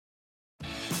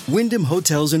Wyndham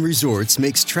Hotels and Resorts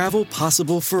makes travel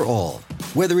possible for all.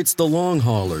 Whether it's the long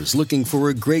haulers looking for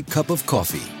a great cup of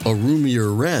coffee, a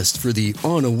roomier rest for the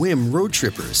on-a-whim road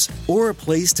trippers, or a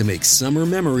place to make summer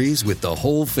memories with the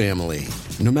whole family.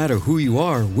 No matter who you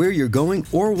are, where you're going,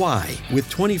 or why, with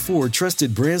 24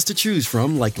 trusted brands to choose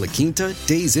from like La Quinta,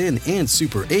 Days Inn, and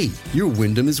Super 8, your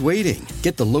Wyndham is waiting.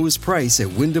 Get the lowest price at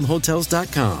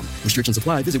WyndhamHotels.com. Restrictions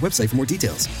apply. Visit website for more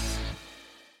details.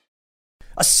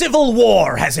 A civil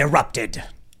war has erupted,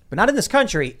 but not in this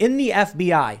country, in the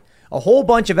FBI. A whole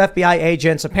bunch of FBI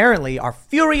agents apparently are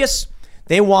furious.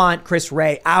 They want Chris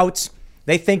Wray out.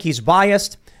 They think he's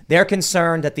biased. They're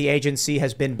concerned that the agency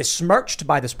has been besmirched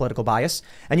by this political bias.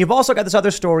 And you've also got this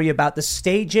other story about the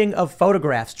staging of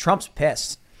photographs. Trump's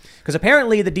pissed. Because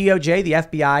apparently the DOJ, the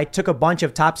FBI, took a bunch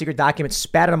of top secret documents,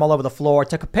 spattered them all over the floor,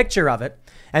 took a picture of it,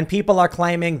 and people are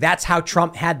claiming that's how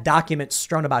Trump had documents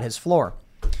strewn about his floor.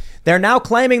 They're now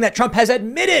claiming that Trump has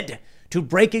admitted to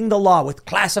breaking the law with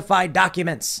classified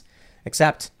documents,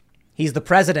 except he's the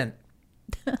president.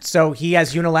 So he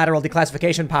has unilateral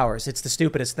declassification powers. It's the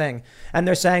stupidest thing. And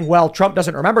they're saying, well, Trump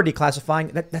doesn't remember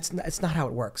declassifying. That's not how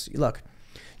it works. Look,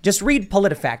 just read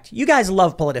PolitiFact. You guys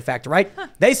love PolitiFact, right?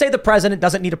 They say the president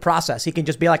doesn't need a process. He can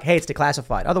just be like, hey, it's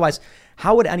declassified. Otherwise,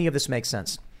 how would any of this make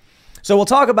sense? So we'll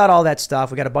talk about all that stuff.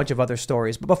 We got a bunch of other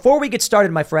stories. But before we get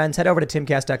started, my friends, head over to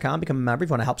timcast.com, become a member if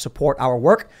you want to help support our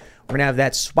work. We're going to have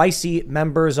that spicy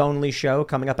members only show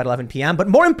coming up at 11 p.m. But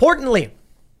more importantly,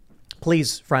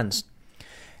 please, friends,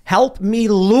 help me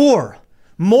lure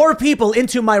more people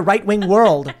into my right-wing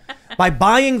world by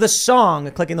buying the song,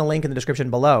 clicking the link in the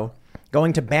description below,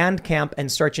 going to Bandcamp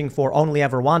and searching for Only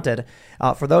Ever Wanted.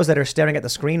 For those that are staring at the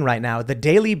screen right now, the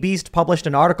Daily Beast published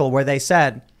an article where they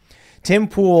said Tim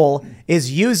Pool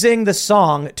is using the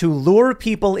song to lure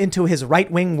people into his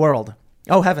right-wing world.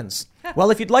 Oh, heavens.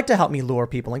 Well, if you'd like to help me lure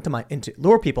people into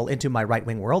my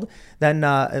right-wing world, then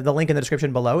the link in the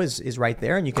description below is right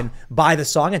there, and you can buy the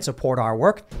song and support our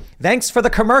work. Thanks for the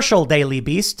commercial, Daily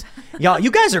Beast. Y'all, you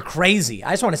guys are crazy.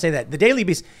 I just want to say that. The Daily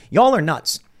Beast, y'all are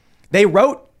nuts. They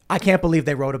wrote, I can't believe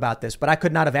they wrote about this, but I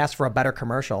could not have asked for a better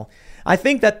commercial. I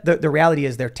think that the reality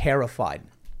is they're terrified.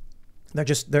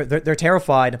 They're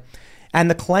terrified. And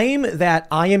the claim that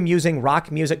I am using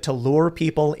rock music to lure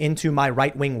people into my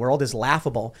right-wing world is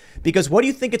laughable. Because what do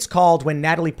you think it's called when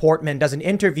Natalie Portman does an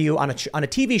interview on a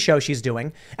TV show she's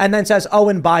doing and then says, oh,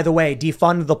 and by the way,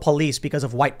 defund the police because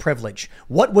of white privilege?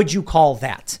 What would you call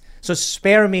that? So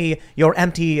spare me your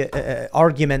empty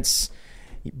arguments.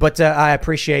 But I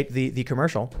appreciate the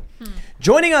commercial.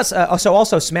 Joining us, so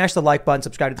also smash the like button,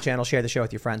 subscribe to the channel, share the show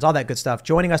with your friends, all that good stuff.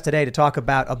 Joining us today to talk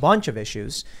about a bunch of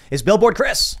issues is Billboard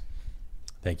Chris.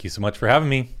 Thank you so much for having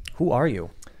me. Who are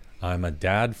you? I'm a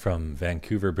dad from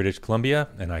Vancouver, British Columbia,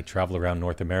 and I travel around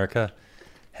North America,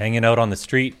 hanging out on the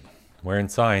street, wearing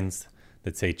signs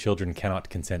that say children cannot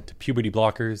consent to puberty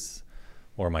blockers,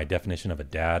 or my definition of a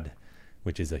dad,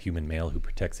 which is a human male who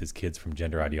protects his kids from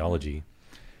gender ideology.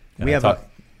 And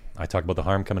I talk about the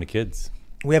harm coming to kids.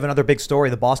 We have another big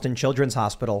story. The Boston Children's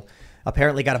Hospital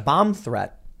apparently got a bomb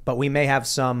threat, but we may have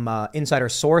some insider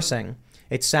sourcing.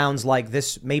 It sounds like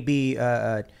this may be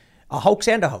a hoax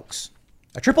and a hoax,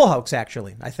 a triple hoax,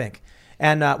 actually, I think.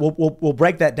 And we'll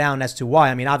break that down as to why.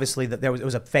 I mean, obviously, it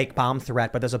was a fake bomb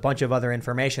threat, but there's a bunch of other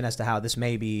information as to how this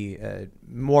may be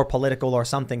more political or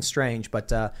something strange.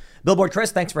 But Billboard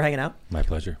Chris, thanks for hanging out. My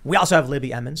pleasure. We also have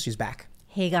Libby Emmons. She's back.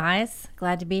 Hey, guys.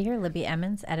 Glad to be here. Libby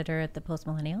Emmons, editor at the Post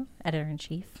Millennial,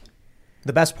 editor-in-chief.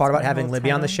 The best part about having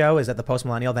Libby on the show is that the Post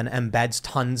Millennial then embeds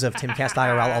tons of Timcast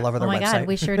IRL all over their website. Oh my God,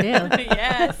 we sure do.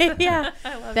 Yes. Yeah.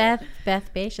 I love Beth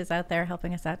Beisch is out there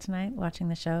helping us out tonight, watching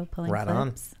the show, pulling right clips.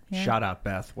 On. Yeah. Shout out,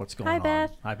 Beth. What's going Hi, on?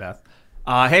 Beth. Hi, Beth.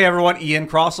 Hey, everyone. Ian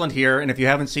Crossland here. And if you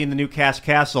haven't seen the new Cast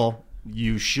Castle,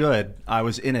 you should. I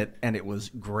was in it, and it was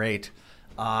great.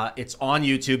 It's on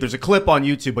YouTube. There's a clip on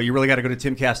YouTube, but you really got to go to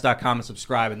timcast.com and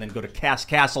subscribe, and then go to Cast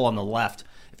Castle on the left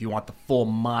if you want the full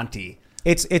Monty.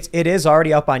 It is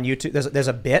already up on YouTube. There's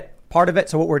a bit part of it.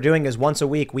 So what we're doing is once a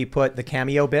week we put the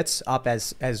cameo bits up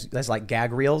as like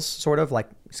gag reels, sort of like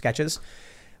sketches.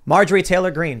 Marjorie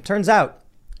Taylor Greene, turns out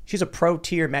she's a pro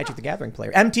tier Magic the Gathering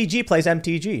player. MTG plays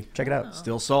MTG. Check it out.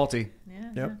 Still salty. Yeah.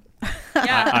 Yep.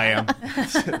 Yeah. I am.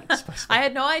 I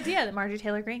had no idea that Marjorie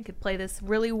Taylor Greene could play this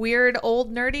really weird,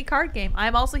 old, nerdy card game.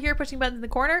 I'm also here pushing buttons in the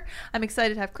corner. I'm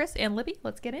excited to have Chris and Libby.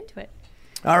 Let's get into it.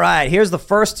 All right. Here's the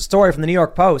first story from the New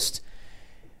York Post.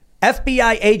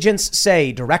 FBI agents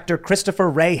say Director Christopher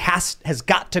Wray has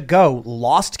got to go,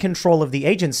 lost control of the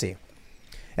agency.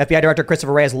 FBI Director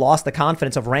Christopher Wray has lost the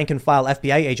confidence of rank-and-file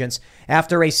FBI agents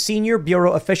after a senior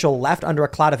bureau official left under a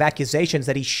cloud of accusations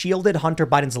that he shielded Hunter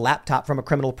Biden's laptop from a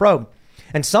criminal probe.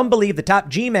 and some believe the top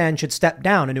G-man should step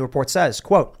down, a new report says.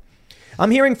 Quote,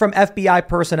 I'm hearing from FBI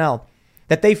personnel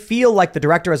that they feel like the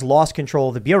director has lost control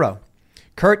of the bureau.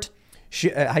 Kurt,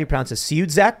 how do you pronounce this?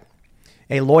 Siudzak,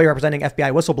 a lawyer representing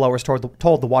FBI whistleblowers,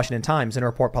 told the Washington Times in a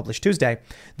report published Tuesday.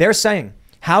 They're saying,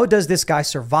 how does this guy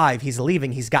survive? He's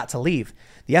leaving. He's got to leave.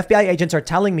 The FBI agents are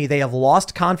telling me they have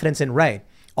lost confidence in Wray.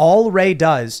 All Wray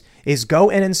does is go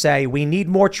in and say, we need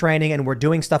more training and we're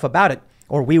doing stuff about it,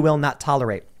 or we will not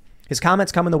tolerate. His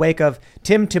comments come in the wake of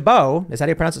Tim Tebow. Is that how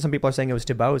you pronounce it? Some people are saying it was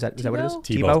Tebow. Is that what it is?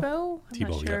 Tebow.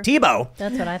 Tebow? Yeah. Tebow.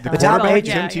 That's what I The thought. top quarterback,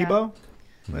 agent, Tim Tebow?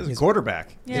 That's a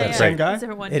quarterback. Yeah, Is that the yeah. same guy? Is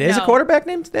everyone- It is a No. quarterback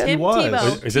named then? Tim was.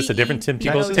 Tebow. Is this a different Tim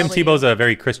Tebow? T-E-B-O-W. Tim Tebow's a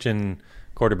very Christian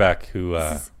quarterback who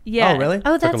Yeah. Oh, really?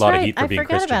 Oh, Took a that's lot of right. heat for I being forgot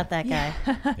Christian. about that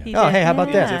guy. He Oh, did. hey, how about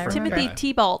Yeah, this? I remember. Timothy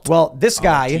T-Bolt. Well, this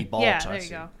guy, T-Balt, Yeah, I there you see.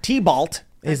 go. T-Balt,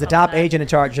 is the love top that. agent in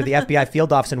charge of the FBI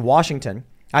field office in Washington,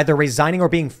 either resigning or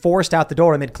being forced out the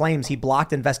door amid claims he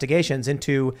blocked investigations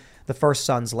into the first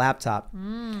son's laptop.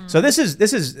 So this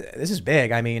is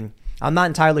big. I mean, I'm not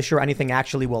entirely sure anything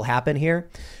actually will happen here,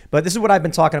 but this is what I've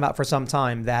been talking about for some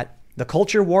time, that the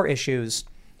culture war issues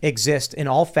exist in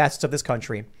all facets of this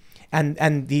country,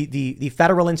 and the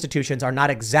federal institutions are not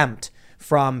exempt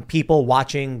from people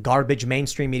watching garbage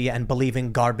mainstream media and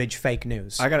believing garbage fake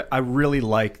news. I really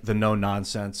like the no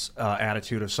nonsense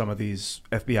attitude of some of these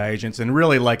FBI agents, and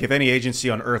really, like, if any agency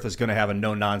on earth is going to have a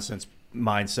no nonsense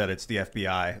mindset, it's the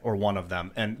FBI or one of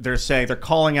them. And they're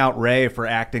calling out Wray for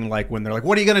acting like, when they're like,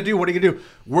 what are you going to do? What are you going to do?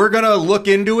 We're going to look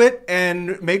into it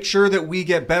and make sure that we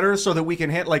get better so that we can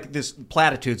hit, like, this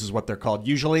platitudes is what they're called.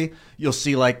 Usually you'll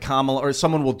see like Kamala or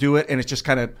someone will do it and it's just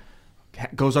kind of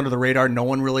goes under the radar. No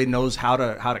one really knows how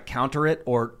to counter it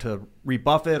or to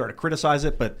rebuff it or to criticize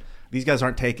it. But these guys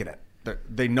aren't taking it.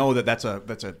 They know that that's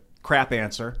a crap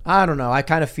answer. I don't know. I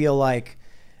kind of feel like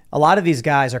a lot of these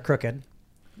guys are crooked.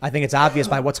 I think it's obvious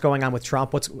by what's going on with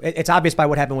Trump. It's obvious by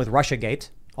what happened with Russiagate.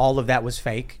 All of that was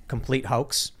fake, complete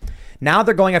hoax. Now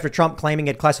they're going after Trump, claiming he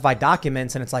had classified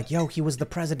documents, and it's like, yo, he was the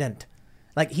president.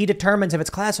 Like, he determines if it's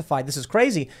classified. This is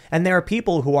crazy. And there are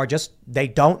people who are just, they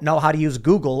don't know how to use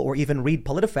Google or even read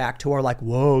PolitiFact, who are like,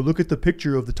 whoa, look at the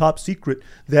picture of the top secret.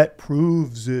 That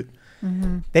proves it.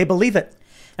 Mm-hmm. They believe it.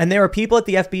 And there are people at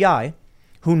the FBI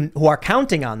who are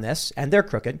counting on this, and they're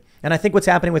crooked. And I think what's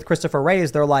happening with Christopher Wray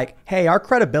is they're like, hey, our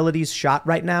credibility's shot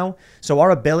right now, so our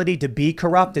ability to be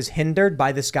corrupt is hindered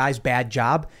by this guy's bad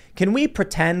job. Can we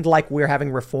pretend like we're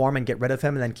having reform and get rid of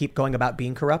him and then keep going about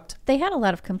being corrupt? They had a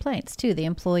lot of complaints too. The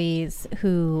employees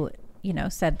who,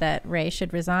 said that Wray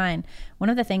should resign.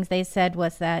 One of the things they said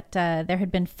was that there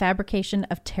had been fabrication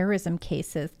of terrorism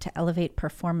cases to elevate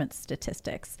performance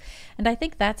statistics. And I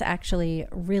think that's actually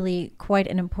really quite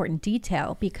an important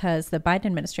detail, because the Biden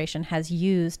administration has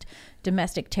used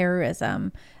domestic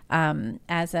terrorism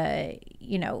as a,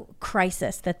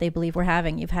 crisis that they believe we're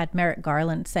having. You've had Merrick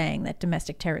Garland saying that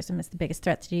domestic terrorism is the biggest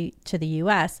threat to the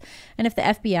U.S. And if the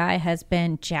FBI has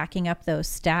been jacking up those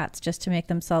stats just to make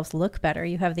themselves look better,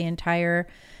 you have the entire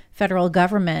federal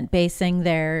government basing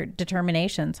their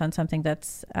determinations on something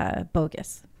that's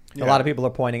bogus. Yeah. A lot of people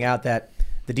are pointing out that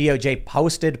the DOJ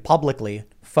posted publicly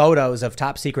photos of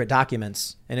top secret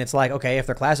documents. And it's like, okay, if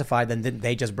they're classified, then didn't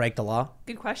they just break the law?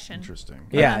 Good question. Interesting.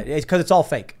 Yeah, it's because it's all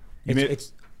fake.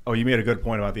 You made a good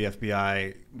point about the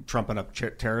FBI trumping up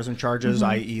terrorism charges,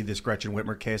 i.e. this Gretchen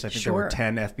Whitmer case. I think there were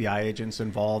 10 FBI agents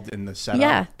involved in the setup.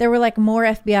 Yeah, there were like more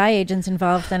FBI agents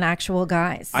involved than actual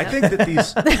guys. I think that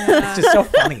these It's just so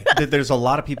funny. that there's a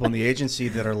lot of people in the agency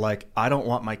that are like, I don't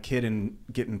want my kid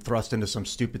getting thrust into some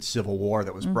stupid civil war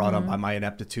that was brought up by my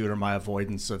ineptitude or my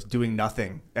avoidance of doing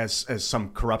nothing as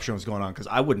some corruption was going on, because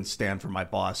I wouldn't stand for my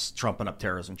boss trumping up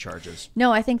terrorism charges.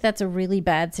 No, I think that's a really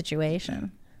bad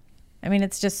situation. I mean,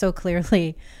 it's just so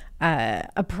clearly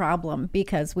a problem,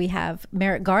 because we have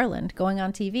Merrick Garland going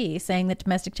on TV saying that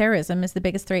domestic terrorism is the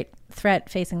biggest threat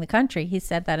facing the country. He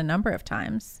said that a number of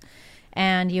times.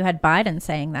 And you had Biden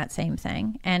saying that same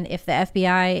thing. And if the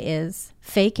FBI is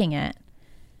faking it,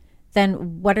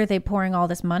 then what are they pouring all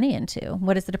this money into?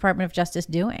 What is the Department of Justice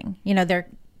doing?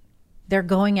 They're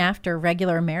going after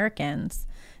regular Americans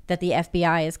that the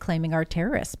FBI is claiming are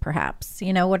terrorists, perhaps.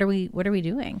 What are we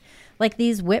doing? Like,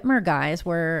 these Whitmer guys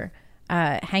were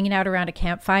hanging out around a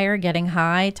campfire, getting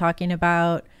high, talking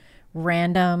about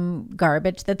random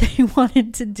garbage that they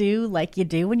wanted to do, like you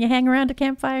do when you hang around a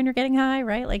campfire and you're getting high,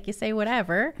 right? Like, you say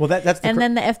whatever. Well, then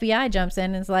the FBI jumps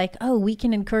in and is like, oh, we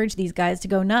can encourage these guys to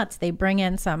go nuts. They bring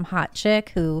in some hot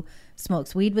chick who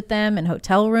smokes weed with them in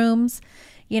hotel rooms.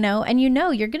 And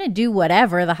you're going to do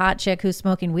whatever the hot chick who's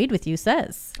smoking weed with you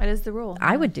says. That is the rule.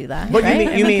 I would do that. But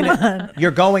right? you mean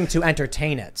you're going to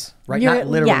entertain it, right? Not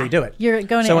literally do it. You're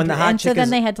going so to when the hot and chick so then is,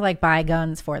 they had to like buy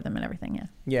guns for them and everything. Yeah.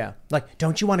 yeah, like,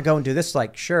 don't you want to go and do this?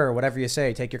 Like, sure, whatever you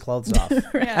say, take your clothes off.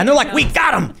 And they're like, we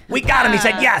got him. We got him. He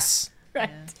said yes. Right.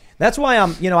 That's why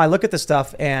I look at this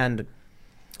stuff and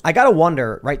I got to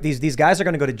wonder, right? These guys are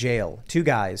going to go to jail. 2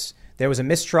 guys. There was a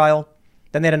mistrial.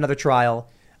 Then they had another trial.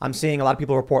 I'm seeing a lot of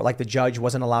people report like the judge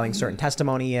wasn't allowing certain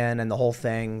testimony in and the whole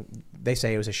thing. They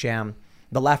say it was a sham.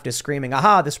 The left is screaming,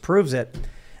 aha, this proves it.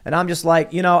 And I'm just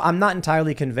like, I'm not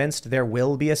entirely convinced there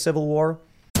will be a civil war.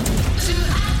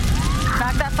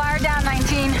 Knock that fire down,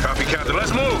 19. Copy, Captain.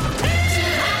 Let's move.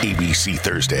 ABC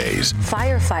Thursdays.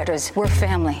 Firefighters, we're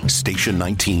family. Station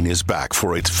 19 is back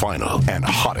for its final and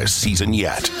hottest season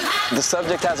yet. The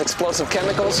subject has explosive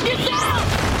chemicals.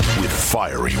 With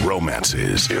fiery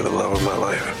romances. You're the love of my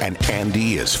life. And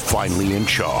Andy is finally in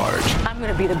charge. I'm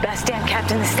going to be the best damn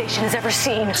captain the station has ever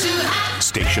seen.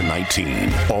 Station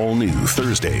 19. All new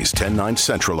Thursdays, 10/9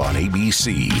 Central on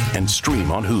ABC and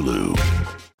stream on Hulu.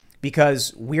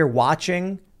 Because we're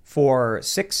watching for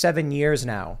 6-7 years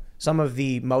now some of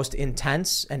the most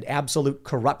intense and absolute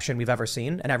corruption we've ever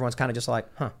seen, and everyone's kind of just like,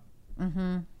 huh.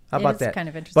 Mm-hmm. How about that? Kind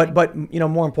of interesting. But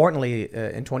more importantly,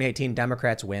 in 2018,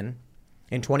 Democrats win.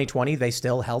 In 2020, they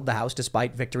still held the House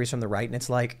despite victories from the right, and it's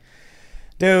like,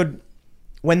 dude,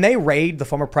 when they raid the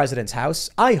former president's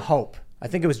house, I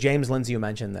think it was James Lindsay who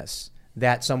mentioned this,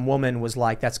 that some woman was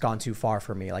like, that's gone too far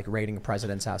for me, like raiding a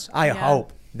president's house. I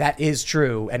hope that is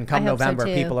true, and come November,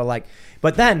 people are like,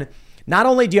 but then. Not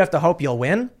only do you have to hope you'll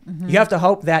win, you have to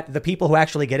hope that the people who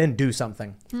actually get in do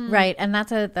something. Right, and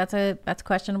that's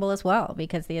questionable as well,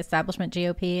 because the establishment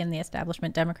GOP and the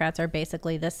establishment Democrats are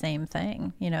basically the same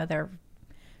thing.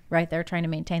 They're trying to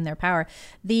maintain their power.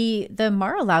 The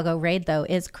Mar-a-Lago raid though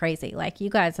is crazy. Like, you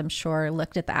guys, I'm sure,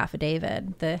 looked at the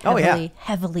affidavit, the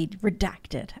heavily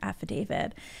redacted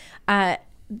affidavit.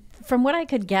 From what I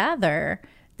could gather,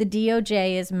 the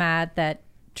DOJ is mad that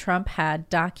Trump had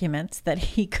documents that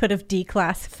he could have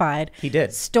declassified. He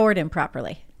did. Stored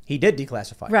improperly. He did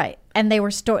declassify. Right. And they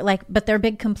were stored but their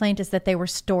big complaint is that they were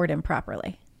stored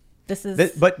improperly. This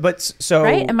is so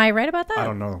right? Am I right about that? I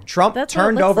don't know. Trump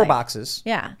turned over boxes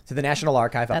to the National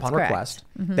Archive upon correct. request.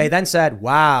 Mm-hmm. They then said,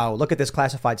 wow, look at this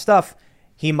classified stuff.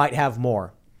 He might have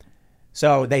more.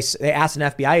 So they asked an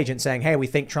FBI agent saying, hey, we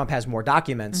think Trump has more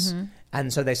documents. Mm-hmm.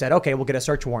 And so they said, okay, we'll get a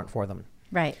search warrant for them.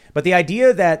 Right. But the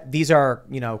idea that these are,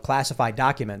 classified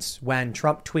documents, when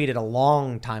Trump tweeted a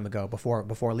long time ago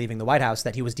before leaving the White House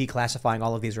that he was declassifying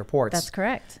all of these reports. That's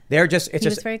correct. He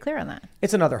was very clear on that.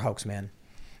 It's another hoax, man.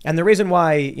 And the reason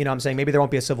why, I'm saying maybe there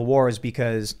won't be a civil war is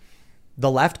because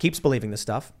the left keeps believing this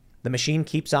stuff. The machine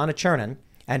keeps on churning.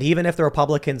 And even if the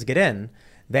Republicans get in,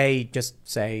 they just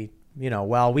say,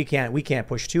 well, we can't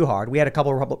push too hard. We had a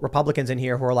couple of Republicans in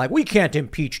here who are like, we can't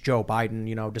impeach Joe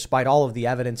Biden, despite all of the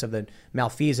evidence of the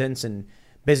malfeasance and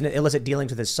illicit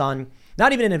dealings with his son,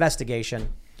 not even an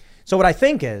investigation. So what I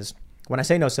think is, when I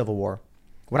say no civil war,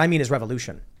 what I mean is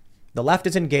revolution. The left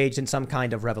is engaged in some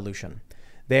kind of revolution.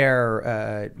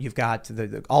 You've got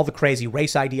all the crazy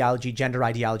race ideology, gender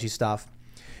ideology stuff.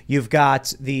 You've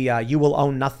got the you will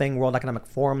own nothing, World Economic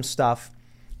Forum stuff.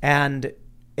 And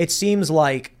it seems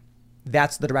like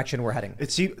that's the direction we're heading.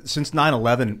 Since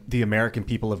 9/11, the American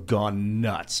people have gone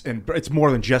nuts. And it's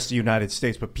more than just the United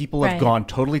States, but people have gone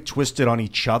totally twisted on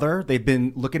each other. They've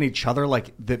been looking at each other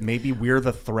like that maybe we're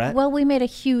the threat. Well, we made a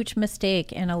huge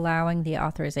mistake in allowing the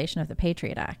authorization of the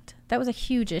Patriot Act. That was a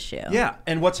huge issue. Yeah,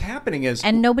 and what's happening is...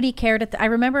 And nobody cared. I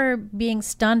remember being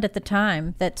stunned at the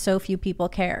time that so few people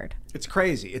cared. It's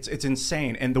crazy. It's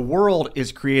insane. And the world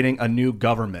is creating a new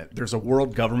government. There's a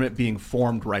world government being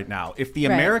formed right now. If the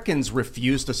Americans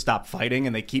refuse to stop fighting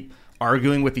and they keep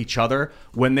arguing with each other,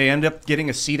 when they end up getting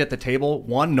a seat at the table,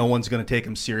 one, no one's going to take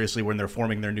them seriously when they're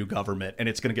forming their new government, and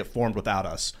it's going to get formed without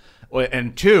us.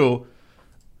 And two...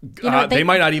 they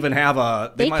might not even have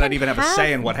a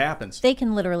say in what happens. They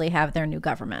can literally have their new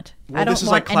government. Well, this is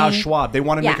like Klaus Schwab. They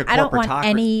want to make a corporatocracy. I don't want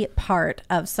any part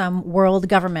of some world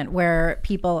government where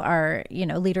people are,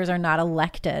 leaders are not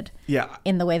elected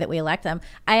in the way that we elect them.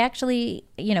 I actually,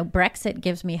 Brexit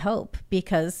gives me hope,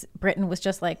 because Britain was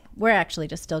just like, we're actually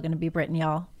just still going to be Britain,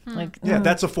 y'all. Like, Yeah,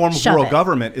 that's a form of shove world it.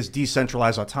 government is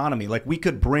decentralized autonomy. Like we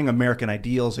could bring American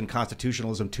ideals and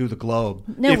constitutionalism to the globe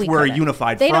No, if we we're a couldn't.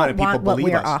 unified They front don't and people want what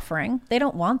believe we're us. offering. They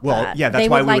don't want Well, that. yeah, that's They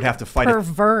why would, we would have to fight it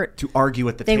pervert to argue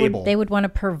at the they table. They would want to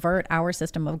pervert our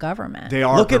system of government. They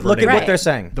are Look at perverting what it. they're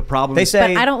saying. The problem They is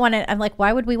say But I don't want to. I'm like,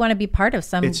 why would we want to be part of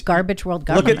some garbage world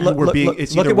Look government? at look,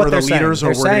 it's look either at what we're the they're saying. leaders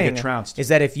or They're we're gonna saying get trounced. is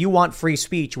that if you want free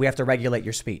speech, we have to regulate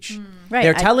your speech. Right,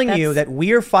 They're telling you that's- that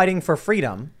we're fighting for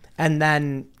freedom, and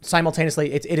then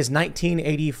simultaneously, it is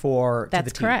 1984 to the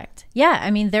That's T. correct. Yeah,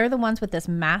 I mean, they're the ones with this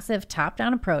massive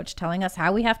top-down approach, telling us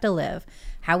how we have to live,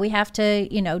 how we have to,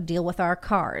 deal with our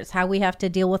cars, how we have to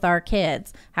deal with our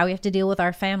kids, how we have to deal with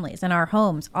our families and our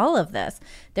homes. All of this,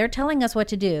 they're telling us what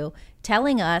to do,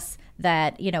 telling us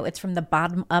that it's from the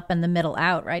bottom up and the middle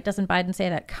out. Right? Doesn't Biden say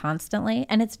that constantly?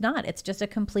 And it's not. It's just a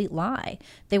complete lie.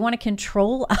 They want to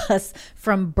control us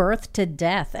from birth to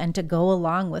death and to go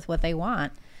along with what they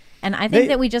want. And I think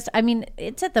that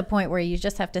it's at the point where you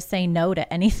just have to say no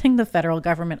to anything the federal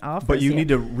government offers. But you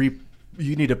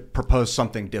need to propose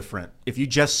something different. If you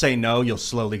just say no, you'll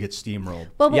slowly get steamrolled.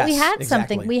 Well, but Yes, we had exactly.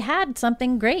 something. We had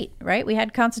something great, right? We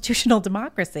had constitutional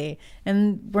democracy,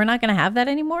 and we're not going to have that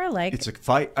anymore. Like, It's a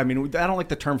fight. I mean, I don't like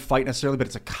the term fight necessarily, but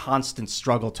it's a constant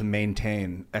struggle to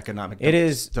maintain economic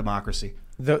democracy.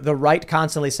 The right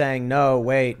constantly saying no,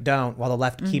 wait, don't, while the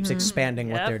left keeps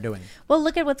expanding what they're doing. well,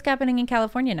 look at what's happening in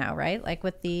California now, right? Like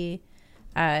with the.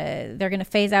 They're going to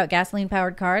phase out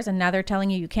gasoline-powered cars, and now they're telling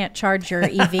you can't charge your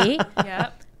EV.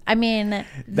 Yep. I mean,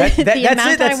 That's the it. amount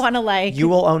I That's- want to like. You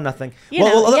will own nothing. Yeah.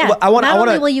 I want. Not I only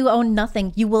want will you own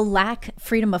nothing, you will lack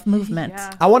freedom of movement.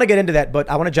 Yeah. I want to get into that, but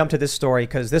I want to jump to this story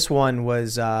because this one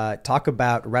was talk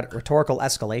about rhetorical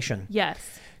escalation. Yes.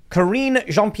 Karine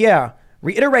Jean-Pierre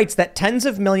reiterates that tens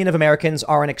of millions of Americans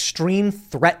are an extreme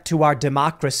threat to our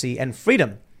democracy and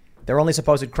freedom. Their only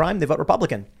supposed crime, they vote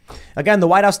Republican. Again, the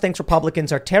White House thinks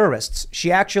Republicans are terrorists.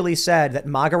 She actually said that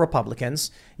MAGA Republicans,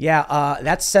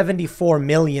 that's 74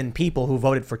 million people who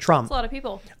voted for Trump, That's a lot of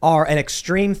people. are an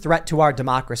extreme threat to our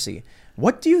democracy.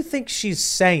 What do you think she's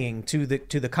saying to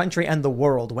the country and the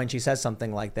world when she says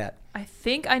something like that? I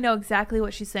think I know exactly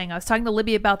what she's saying. I was talking to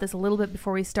Libby about this a little bit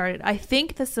before we started. I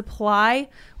think the supply,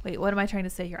 what am I trying to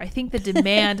say here? I think the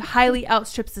demand highly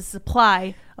outstrips the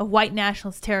supply of white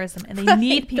nationalist terrorism, and they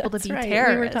need people to be right.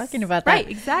 terrorists. We were talking about that. Right,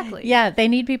 exactly. Yeah, they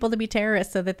need people to be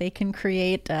terrorists so that they can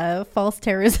create false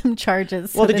terrorism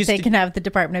charges so Well, did that you they see- can have the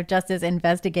Department of Justice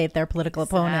investigate their political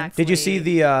opponents. Did you see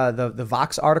the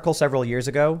Vox article several years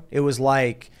ago? It was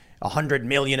like 100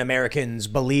 million Americans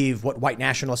believe what white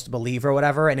nationalists believe or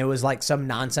whatever. And it was like some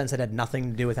nonsense that had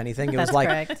nothing to do with anything. It was That's like,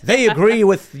 correct. they agree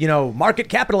with, market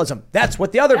capitalism. That's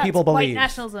what the other That's people believe. White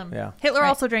nationalism. Yeah. Hitler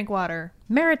also drank water.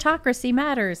 Meritocracy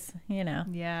matters,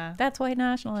 Yeah. That's white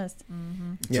nationalists.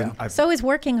 Yeah. So is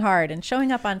working hard and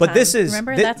showing up on But time. this is-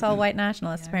 Remember, thi- that's all white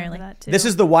nationalists, apparently. That too. This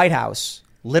is the White House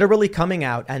literally coming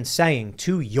out and saying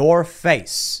to your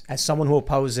face, as someone who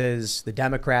opposes the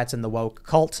Democrats and the woke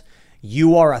cult,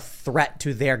 you are a threat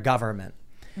to their government.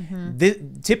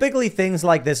 Typically, things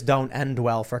like this don't end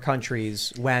well for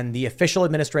countries when the official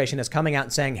administration is coming out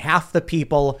and saying half the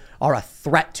people are a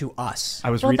threat to us.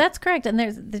 Well, that's correct. And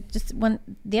there's just one.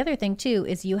 The other thing too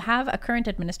is you have a current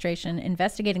administration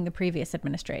investigating the previous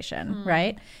administration,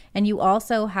 right? And you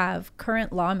also have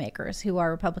current lawmakers who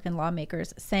are Republican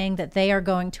lawmakers saying that they are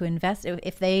going to invest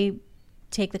if they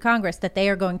take the Congress, that they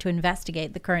are going to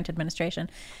investigate the current administration.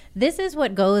 This is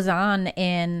what goes on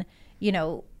in,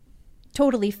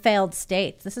 totally failed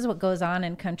states. This is what goes on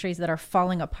in countries that are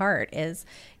falling apart is,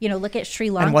 look at Sri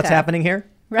Lanka. And what's happening here?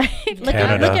 Right. Look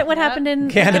at what happened in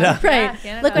Canada. Right.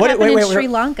 Canada. Look what happened in Sri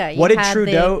Lanka. What You did had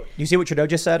Trudeau? You see what Trudeau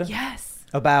just said? Yes.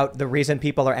 About the reason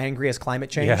people are angry is climate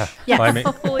change. Yeah. Yes.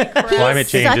 Holy crap. Climate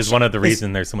change such- is one of the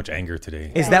reasons there's so much anger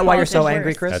today. Is that why you're so Politicians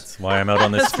angry, worse. Chris? That's why I'm out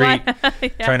on the street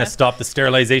trying to stop the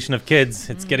sterilization of kids.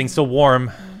 It's getting so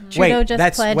warm. Trudeau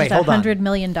just pledged hold on. $100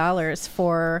 million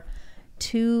for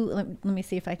two. Let me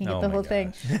see if I can get Oh the my whole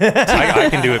thing. I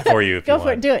can do it for you if Go you for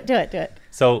want. it. Do it.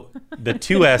 So the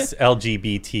 2S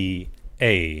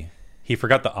LGBTA, he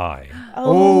forgot the I.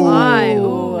 My,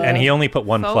 ooh. And he only put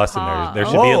one Faux plus in there. pas. There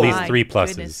should be at Oh. least My 3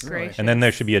 goodness pluses. gracious. And then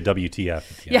there should be a WTF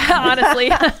at the end. Yeah, honestly,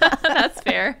 that's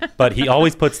fair. But he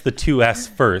always puts the 2S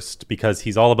first because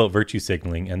he's all about virtue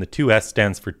signaling. And the 2S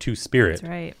stands for two spirit, That's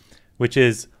right. which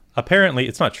is apparently,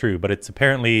 it's not true, but it's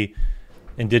apparently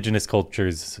indigenous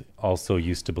cultures also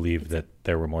used to believe that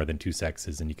there were more than two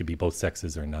sexes and you could be both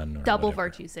sexes or none. Or Double whatever.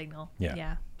 virtue signal. Yeah.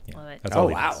 Yeah. Yeah. Love it. That's Oh, all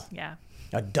he wow. does. Yeah.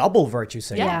 A double virtue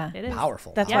signal. Yeah. It is.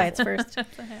 Powerful. That's Wow. why it's first.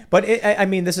 But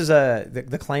this is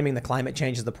the claiming the climate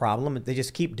change is the problem. They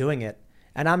just keep doing it.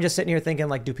 And I'm just sitting here thinking,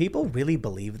 like, do people really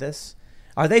believe this?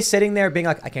 Are they sitting there being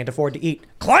like, I can't afford to eat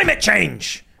climate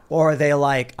change? Or are they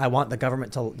like, I want the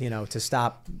government to, to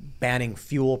stop banning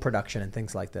fuel production and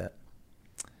things like that?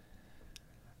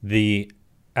 The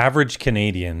average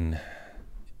Canadian.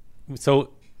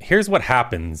 So here's what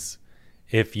happens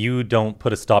if you don't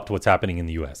put a stop to what's happening in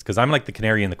the U.S. Because I'm like the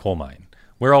canary in the coal mine.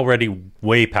 We're already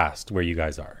way past where you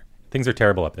guys are. Things are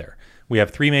terrible up there. We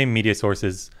have 3 main media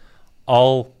sources,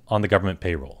 all on the government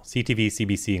payroll. CTV,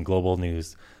 CBC, and Global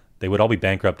News. They would all be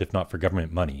bankrupt if not for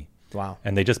government money. Wow.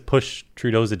 And they just push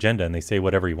Trudeau's agenda and they say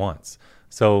whatever he wants.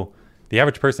 So the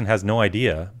average person has no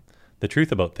idea the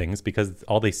truth about things because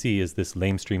all they see is this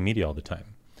lamestream media all the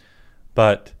time.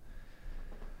 But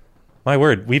my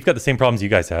word, we've got the same problems you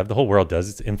guys have. The whole world does.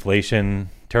 It's inflation,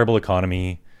 terrible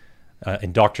economy,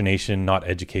 indoctrination, not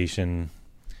education.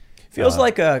 Feels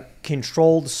like a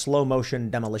controlled slow motion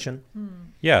demolition.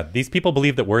 Yeah, these people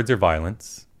believe that words are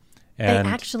violence. And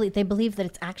They believe that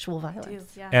it's actual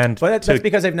violence. But that's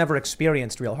because they've never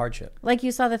experienced real hardship. Like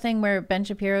you saw the thing where Ben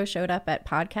Shapiro showed up at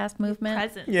Podcast Movement.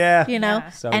 Presence. Yeah.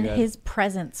 So and good. His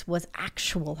presence was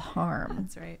actual harm.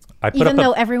 That's right. Even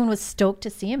though everyone was stoked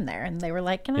to see him there. And they were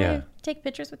like, can I take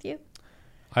pictures with you?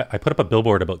 I put up a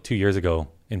billboard about 2 years ago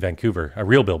in Vancouver, a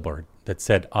real billboard that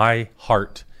said, I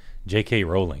heart J.K.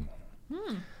 Rowling.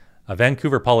 A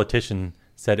Vancouver politician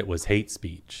said it was hate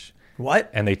speech.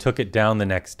 What? And they took it down the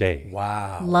next day.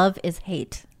 Wow. Love is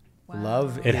hate. Wow.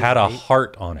 Love. It had a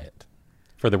heart on it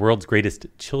for the world's greatest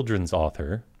children's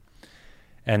author.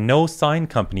 And no sign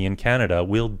company in Canada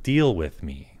will deal with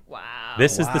me. Wow.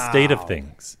 This is the state of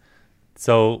things.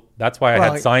 So that's why I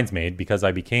had signs made, because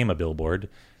I became a billboard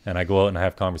and I go out and I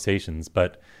have conversations.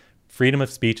 But freedom of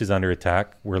speech is under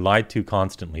attack. We're lied to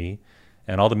constantly.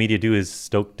 And all the media do is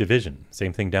stoke division.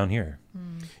 Same thing down here.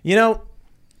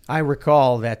 I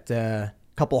recall that a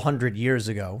couple hundred years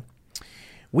ago,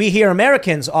 we here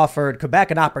Americans offered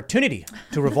Quebec an opportunity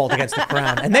to revolt against the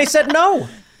crown. And they said no.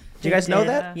 Did you guys know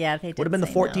that? Yeah, they did. Would have been the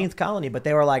 14th colony, but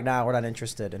they were like, nah, we're not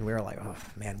interested. And we were like, oh,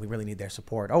 man, we really need their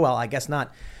support. Oh, well, I guess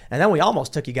not. And then we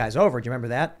almost took you guys over. Do you remember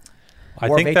that? I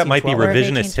think that might be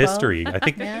revisionist history.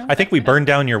 I think we burned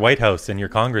down your White House and your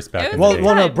Congress back in the day.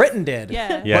 Well, no, Britain did.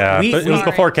 Yeah, but it was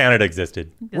before Canada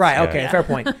existed. Right, okay, fair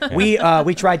point. We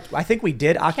tried, I think we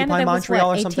did occupy Canada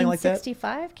Montreal was, or something like that.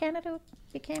 1865 Canada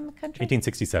became a country?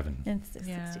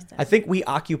 1867. I think we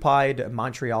occupied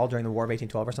Montreal during the War of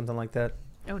 1812 or something like that.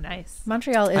 Oh, nice.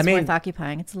 Montreal is worth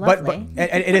occupying. It's lovely.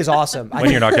 But it is awesome.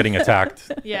 When you're not getting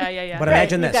attacked. Yeah. But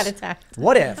imagine this. You got attacked.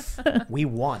 What if we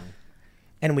won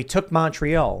and we took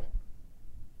Montreal?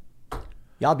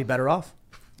 Y'all be better off.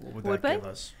 What would that give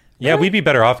us? Yeah, we'd be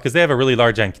better off because they have a really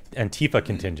large Antifa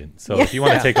contingent. So if you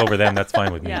want to take over them, that's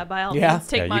fine with me. Yeah, by all means,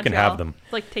 take Montreal. You can have them.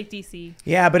 It's like take DC.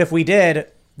 Yeah, but if we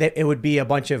did, it would be a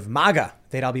bunch of MAGA.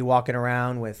 They'd all be walking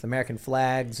around with American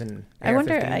flags and I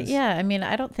wonder, AR-15s. I mean,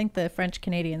 I don't think the French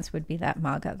Canadians would be that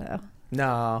MAGA, though.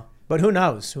 No, but who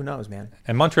knows? Who knows, man?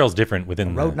 And Montreal's different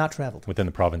within road not traveled within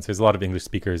the province. There's a lot of English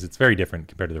speakers. It's very different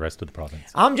compared to the rest of the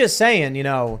province. I'm just saying,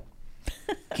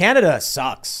 Canada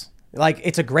sucks. Like,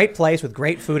 it's a great place with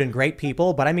great food and great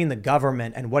people, but I mean the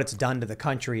government and what it's done to the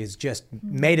country has just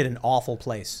made it an awful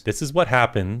place. This is what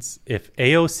happens if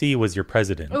AOC was your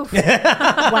president.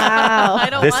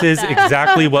 Wow. This is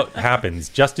exactly what happens.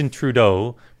 Justin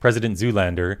Trudeau, President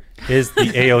Zoolander, is the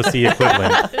AOC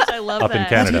equivalent up in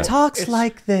Canada. He talks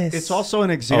like this. It's also an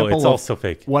example it's also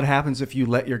fake. What happens if you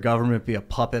let your government be a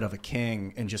puppet of a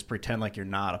king and just pretend like you're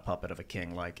not a puppet of a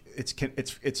king. Like,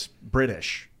 it's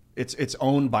British. It's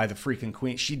owned by the freaking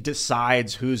queen. She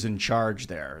decides who's in charge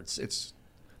there.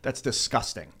 That's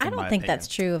disgusting. I don't think that's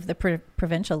true of the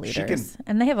provincial leaders.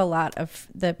 And they have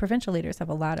the provincial leaders have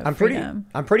a lot of freedom.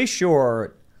 I'm pretty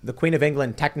sure the Queen of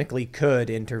England technically could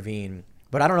intervene,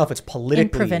 but I don't know if it's politically. In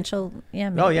provincial,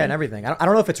 maybe. Oh, yeah, and everything. I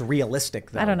don't know if it's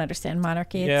realistic, though. I don't understand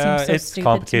monarchy. It Yeah, seems so it's stupid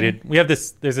complicated. to me. We have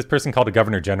there's this person called a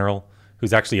Governor General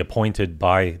who's actually appointed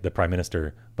by the Prime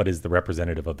Minister, but is the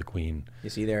representative of the Queen. You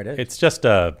see, there it is. It's just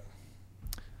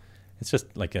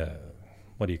like a,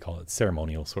 what do you call it,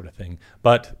 ceremonial sort of thing.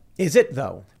 But is it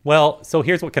though? Well, so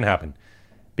here's what can happen.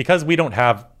 Because we don't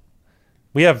have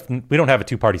a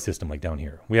two-party system like down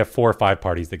here. We have 4 or 5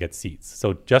 parties that get seats.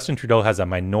 So Justin Trudeau has a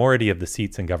minority of the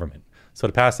seats in government. So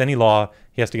to pass any law,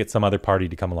 he has to get some other party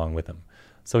to come along with him.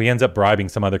 So he ends up bribing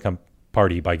some other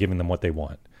party by giving them what they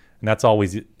want. And that's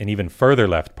always an even further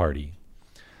left party.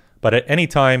 But at any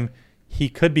time, he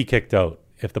could be kicked out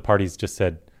if the parties just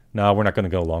said, no, we're not going to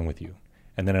go along with you.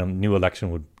 And then a new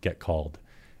election would get called.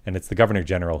 And it's the Governor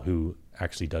General who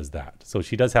actually does that. So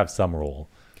she does have some role.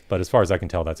 But as far as I can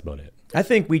tell, that's about it. I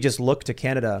think we just look to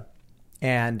Canada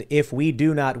And if we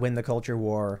do not win the culture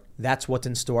war, that's what's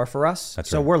in store for us. That's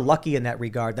so right. we're lucky in that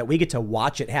regard that we get to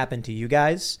watch it happen to you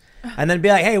guys and then be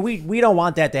like, hey, we don't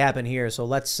want that to happen here. So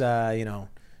let's,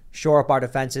 shore up our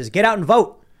defenses. Get out and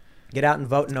vote. Get out and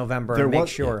vote in November and make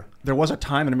sure. There was a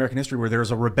time in American history where there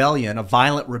was a rebellion, a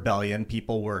violent rebellion.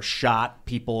 People were shot.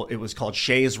 It was called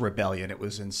Shays Rebellion. It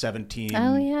was in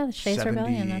Oh, yeah, the Shays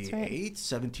Rebellion, that's right.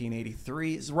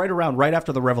 1783. It's right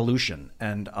after the Revolution.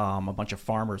 And a bunch of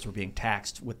farmers were being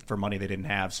taxed for money they didn't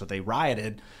have. So they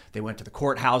rioted. They went to the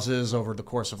courthouses over the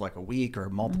course of like a week or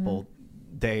multiple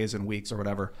days and weeks or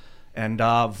whatever, and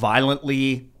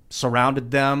violently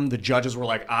surrounded them. The judges were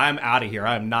like, I'm out of here.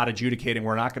 I'm not adjudicating.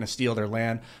 We're not going to steal their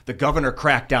land. The governor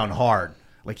cracked down hard.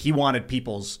 Like, he wanted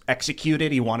people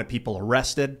executed. He wanted people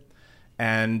arrested.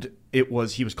 And he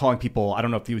was calling people, I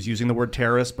don't know if he was using the word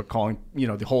terrorist, but calling,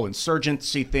 the whole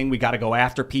insurgency thing. We got to go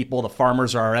after people. The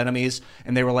farmers are our enemies.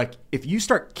 And they were like, if you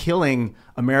start killing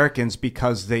Americans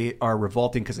because they are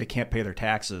revolting because they can't pay their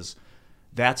taxes,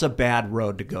 that's a bad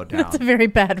road to go down. That's a very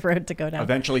bad road to go down.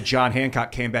 Eventually, John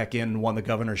Hancock came back in, won the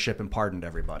governorship, and pardoned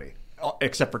everybody,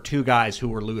 except for 2 guys who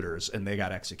were looters, and they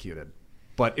got executed.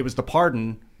 But it was the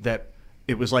pardon that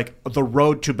it was like the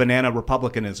road to banana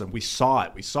republicanism. We saw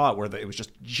it. Where it was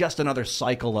just another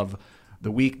cycle of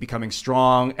the weak becoming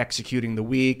strong, executing the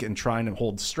weak, and trying to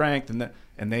hold strength. And they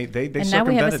and now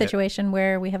we have a situation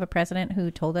where we have a president who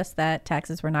told us that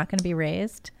taxes were not going to be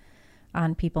raised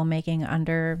on people making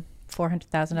under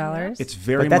 $400,000. It's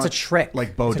very that's much a trick.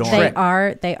 Like Bo It's a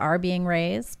Dorn. They are being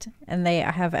raised, and they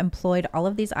have employed all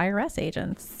of these IRS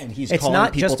agents. And it's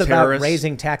not just terrorists. about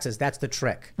raising taxes. That's the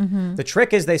trick. The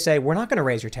trick is they say, we're not going to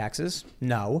raise your taxes.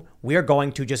 No, we are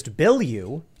going to just bill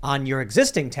you on your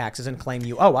existing taxes and claim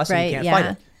you owe us, and you can't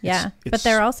fight it. Yeah, but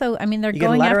they're also, they're get a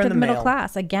going letter after in the the middle mail.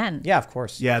 class again. Yeah, of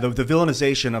course. Yeah, the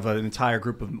villainization of an entire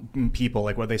group of people,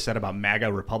 like what they said about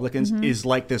MAGA Republicans, is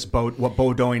like what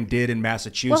Bo Dorn did in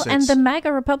Massachusetts. Well, and the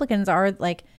MAGA Republicans are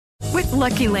like... With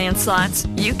Lucky Land Slots,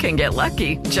 you can get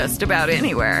lucky just about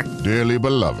anywhere. Dearly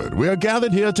beloved, we are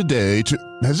gathered here today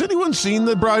to... Has anyone seen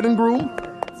the bride and groom?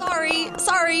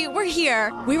 Sorry, we're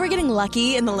here. We were getting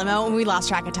lucky in the limo and we lost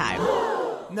track of time.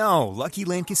 No, Lucky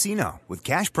Land Casino, with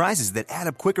cash prizes that add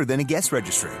up quicker than a guest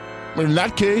registry. In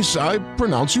that case, I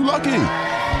pronounce you lucky.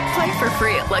 Play for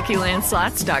free at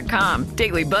LuckyLandSlots.com.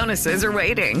 Daily bonuses are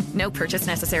waiting. No purchase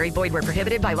necessary. Void where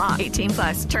prohibited by law.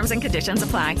 18+. Terms and conditions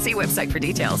apply. See website for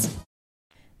details.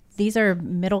 These are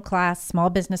middle class,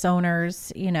 small business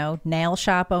owners, nail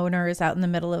shop owners out in the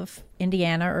middle of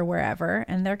Indiana or wherever,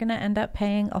 and they're going to end up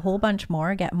paying a whole bunch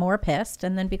more, get more pissed,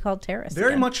 and then be called terrorists.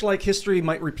 Very again. much like history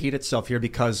might repeat itself here,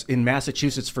 because in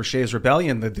Massachusetts for Shays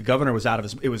Rebellion, the governor was out of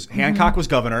his. It was Hancock was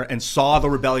governor and saw the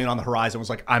rebellion on the horizon. Was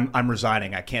like, I'm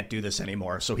resigning. I can't do this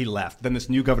anymore. So he left. Then this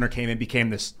new governor came in, became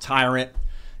this tyrant,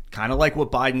 kind of like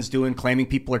what Biden's doing, claiming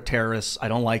people are terrorists. I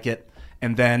don't like it.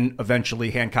 And then eventually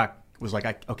Hancock was like,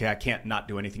 I can't not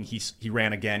do anything. He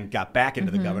ran again, got back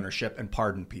into the governorship, and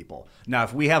pardoned people. Now,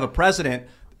 if we have a president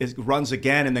runs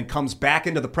again and then comes back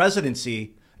into the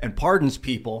presidency and pardons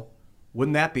people,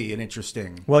 wouldn't that be an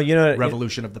interesting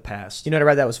revolution of the past? I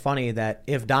read that was funny, that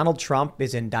if Donald Trump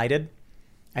is indicted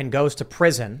and goes to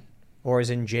prison or is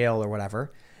in jail or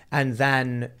whatever, and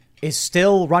then is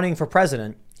still running for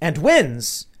president and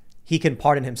wins, he can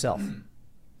pardon himself.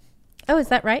 Oh, is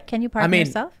that right? Can you pardon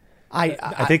yourself?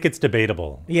 I think it's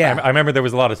debatable. Yeah. I remember there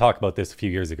was a lot of talk about this a few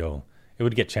years ago. It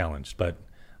would get challenged, but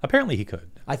apparently he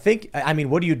could.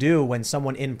 What do you do when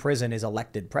someone in prison is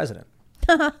elected president?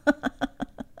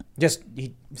 Just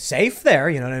safe there,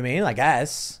 you know what I mean? I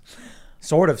guess.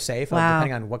 Sort of safe,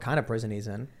 depending on what kind of prison he's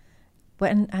in.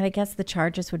 And I guess the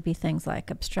charges would be things like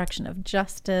obstruction of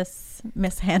justice,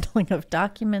 mishandling of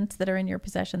documents that are in your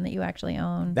possession that you actually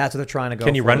own. That's what they're trying to go for.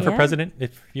 Can you run for president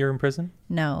if you're in prison?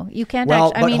 No, you can't.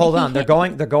 Well, but hold on. They're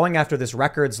going after this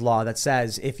records law that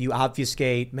says if you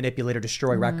obfuscate, manipulate, or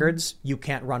destroy records, you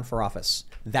can't run for office.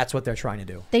 That's what they're trying to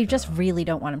do. They just really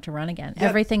don't want him to run again. Yeah.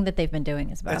 Everything that they've been doing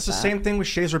is about That's the same thing with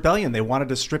Shays Rebellion. They wanted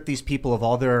to strip these people of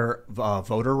all their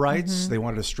voter rights. They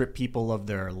wanted to strip people of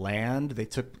their land.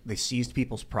 They seized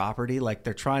people's property. Like,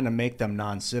 they're trying to make them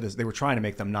non-citizens. They were trying to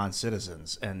make them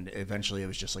non-citizens, and eventually it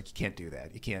was just like, you can't do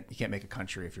that. You can't make a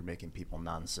country if you're making people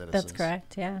non-citizens. That's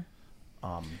correct. Yeah.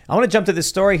 I want to jump to this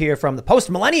story here from the Post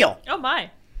Millennial. Oh my.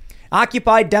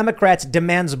 Occupy Democrats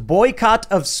demands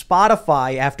boycott of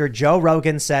Spotify after Joe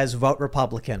Rogan says vote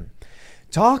Republican.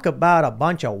 Talk about a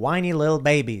bunch of whiny little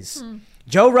babies.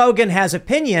 Joe Rogan has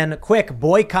opinion. Quick,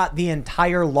 boycott the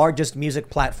entire largest music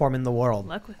platform in the world.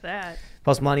 Luck with that.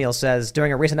 Postmillennial says,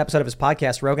 during a recent episode of his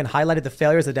podcast, Rogan highlighted the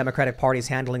failures of the Democratic Party's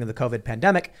handling of the COVID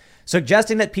pandemic,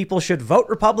 suggesting that people should vote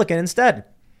Republican instead.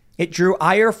 It drew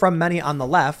ire from many on the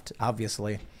left,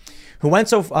 obviously, who went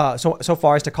so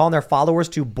far as to call on their followers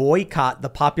to boycott the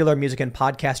popular music and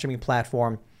podcast streaming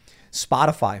platform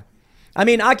Spotify. I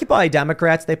mean, Occupy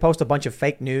Democrats, they post a bunch of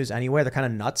fake news anyway. They're kind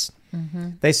of nuts.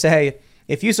 They say,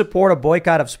 if you support a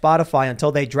boycott of Spotify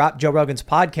until they drop Joe Rogan's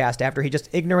podcast after he just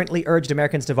ignorantly urged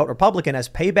Americans to vote Republican as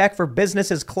payback for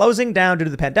businesses closing down due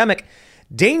to the pandemic,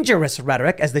 dangerous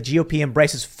rhetoric as the GOP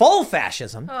embraces full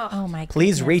fascism. Oh my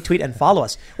Please goodness. retweet and follow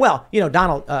us. Well,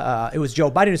 Donald, it was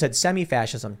Joe Biden who said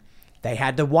semi-fascism. They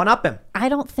had to one-up him. I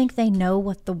don't think they know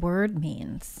what the word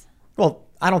means. Well,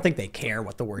 I don't think they care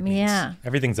what the word means. Yeah.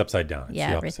 Everything's upside down. It's Yeah,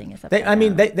 the everything opposite. is upside I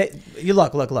mean, down. you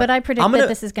look. But I predict that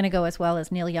this is going to go as well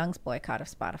as Neil Young's boycott of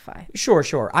Spotify.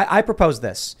 Sure. I propose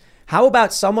this. How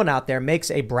about someone out there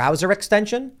makes a browser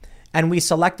extension and we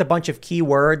select a bunch of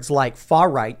keywords like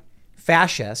far right,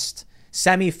 fascist,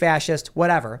 semi-fascist,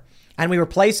 whatever, and we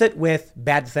replace it with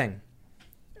bad thing.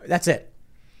 That's it.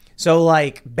 So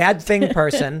like bad thing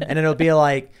person, and it'll be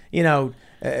like,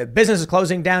 business is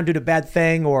closing down due to bad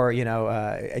thing, or,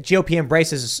 GOP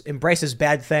embraces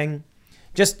bad thing.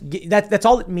 Just that's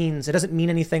all it means. It doesn't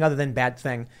mean anything other than bad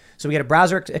thing. So we get a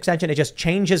browser extension. It just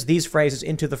changes these phrases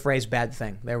into the phrase bad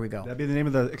thing. There we go. That'd be the name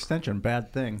of the extension,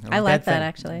 bad thing. I like Bad that, thing.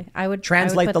 actually. I would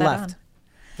Translate put the that left. on.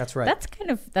 That's right.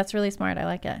 That's really smart. I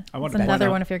like it. I want It's to point another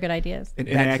out one of your good ideas. An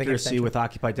Bad thing inaccuracy extension. with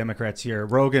Occupy Democrats here.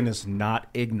 Rogan is not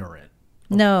ignorant.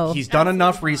 No. He's done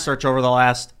enough research over the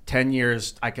last 10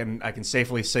 years. I can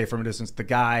safely say from a distance, the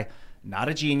guy, not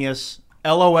a genius.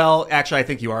 LOL. Actually, I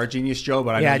think you are a genius, Joe.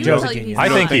 But Yeah, I know Joe's you a genius. I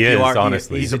don't think he you is, are.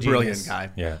 honestly. He's a He's a brilliant genius. guy.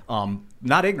 Yeah.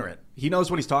 Not ignorant. He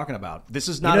knows what he's talking about. This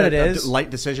is You not know what it a is? light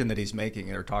decision that he's making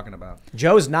or talking about.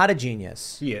 Joe's not a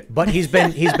genius. Yeah. But he's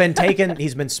been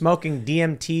smoking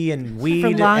DMT and weed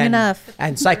For long and, enough.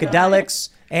 and psychedelics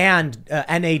and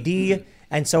NAD,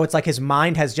 and so it's like his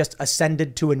mind has just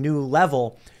ascended to a new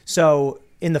level. So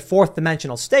in the fourth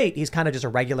dimensional state, he's kind of just a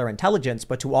regular intelligence,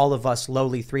 but to all of us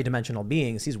lowly three-dimensional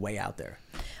beings, he's way out there.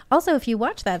 Also, if you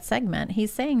watch that segment,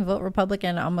 he's saying vote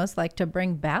Republican almost like to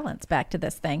bring balance back to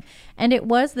this thing. And it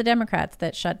was the Democrats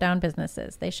that shut down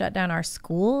businesses. They shut down our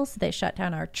schools. They shut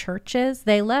down our churches.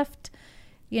 They left,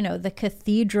 the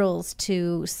cathedrals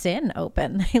to sin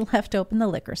open. They left open the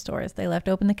liquor stores. They left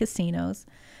open the casinos.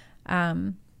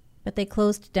 But they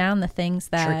closed down the things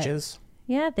that... Churches.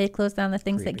 Yeah, they closed down the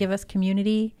things that give us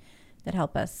community, that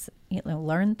help us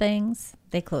learn things.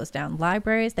 They closed down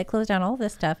libraries. They closed down all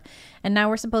this stuff. And now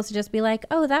we're supposed to just be like,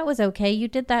 oh, that was okay. You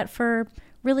did that for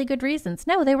really good reasons.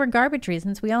 No, they were garbage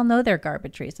reasons. We all know they're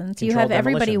garbage reasons. You have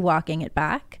everybody walking it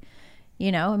back.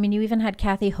 You even had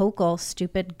Kathy Hochul,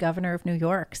 stupid governor of New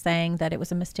York, saying that it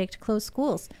was a mistake to close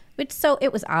schools. So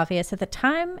it was obvious at the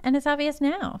time, and it's obvious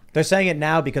now. They're saying it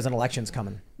now because an election's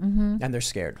coming, and they're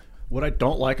scared. What I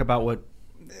don't like about what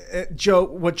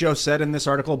Joe said in this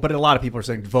article, but a lot of people are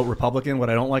saying vote Republican.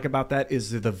 What I don't like about that is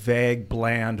the vague,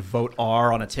 bland vote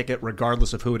R on a ticket,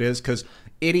 regardless of who it is, because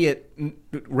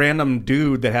random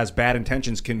dude that has bad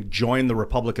intentions can join the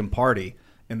Republican Party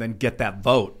and then get that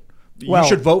vote. Well, you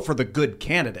should vote for the good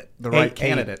candidate, the right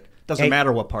candidate. Doesn't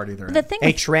matter what party they're in.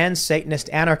 A trans Satanist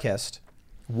anarchist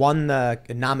won the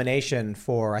nomination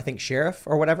for, I think, sheriff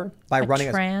or whatever by running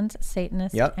a trans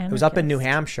Satanist. Yep, it was up in New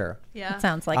Hampshire. Yeah, it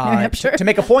sounds like New Hampshire. To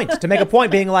make a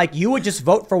point, being like, you would just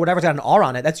vote for whatever's got an R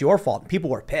on it. That's your fault.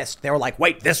 People were pissed. They were like,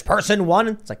 wait, this person won.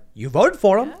 It's like, you voted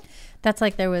for him. Yeah. That's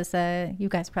like there was you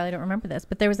guys probably don't remember this,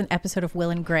 but there was an episode of Will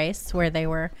and Grace where they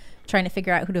were trying to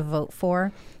figure out who to vote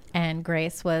for. And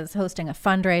Grace was hosting a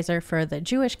fundraiser for the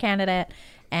Jewish candidate,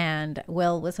 and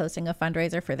Will was hosting a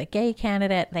fundraiser for the gay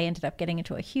candidate. They ended up getting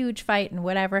into a huge fight and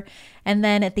whatever. And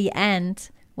then at the end,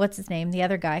 what's his name? The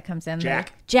other guy comes in.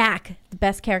 Jack, the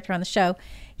best character on the show.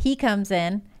 He comes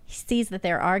in, he sees that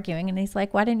they're arguing, and he's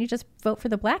like, why didn't you just vote for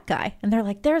the black guy? And they're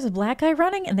like, there's a black guy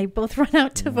running. And they both run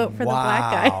out to vote for the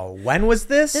black guy. When was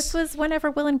this? This was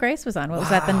whenever Will and Grace was on. What was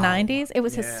that, the 90s? It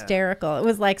was hysterical. It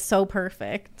was like so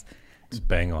perfect. It's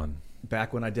bang on.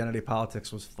 Back when identity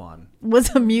politics was fun. Was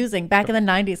amusing back in the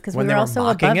 90s because we were all so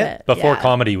above it. Before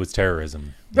comedy was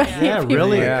terrorism. Right. Yeah,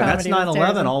 really. Yeah. That's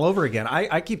 9/11 all over again.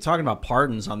 I keep talking about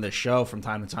pardons on this show from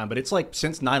time to time, but it's like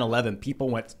since 9/11, people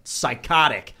went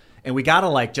psychotic, and we got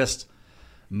to just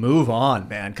move on,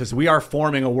 man, because we are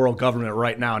forming a world government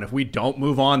right now, and if we don't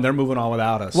move on, they're moving on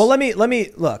without us. Well, let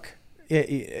me look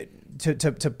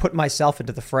to put myself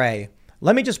into the fray.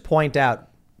 Let me just point out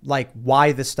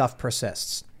why this stuff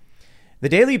persists. The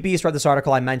Daily Beast wrote this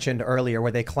article I mentioned earlier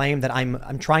where they claim that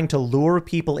I'm trying to lure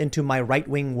people into my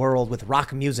right-wing world with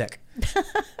rock music.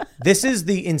 This is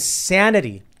the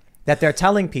insanity that they're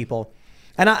telling people.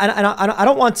 And I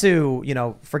don't want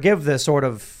to, forgive the sort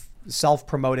of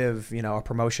self-promotive, or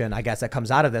promotion, I guess, that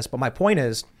comes out of this. But my point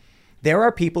is, there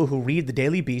are people who read the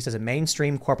Daily Beast as a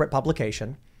mainstream corporate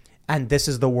publication, and this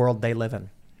is the world they live in.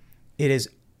 It is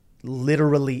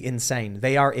literally insane.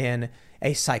 They are in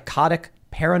a psychotic,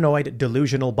 paranoid,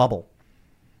 delusional bubble.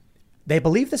 They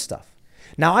believe this stuff.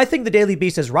 Now, I think the Daily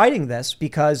Beast is writing this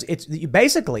because it's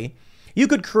basically, you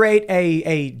could create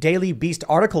a Daily Beast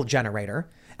article generator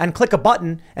and click a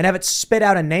button and have it spit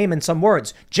out a name and some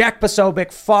words. Jack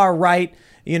Posobiec, far right,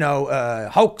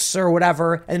 hoax or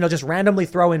whatever. And it'll just randomly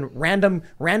throw in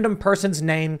random person's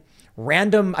name,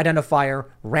 random identifier,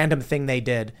 random thing they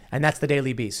did. And that's the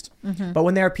Daily Beast. Mm-hmm. But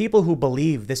when there are people who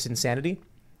believe this insanity,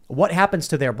 what happens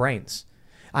to their brains?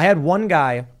 I had one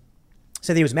guy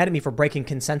say that he was mad at me for breaking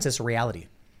consensus reality.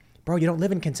 Bro, you don't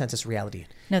live in consensus reality.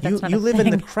 No, that's not you a live thing.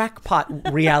 in the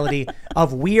crackpot reality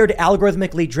of weird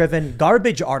algorithmically driven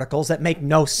garbage articles that make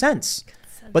no sense.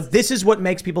 But this is what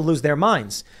makes people lose their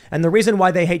minds. And the reason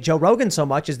why they hate Joe Rogan so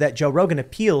much is that Joe Rogan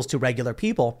appeals to regular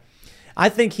people. I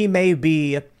think he may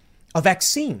be a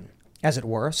vaccine, as it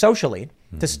were, socially,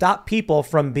 to stop people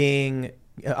from being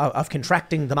of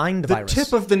contracting the mind virus. The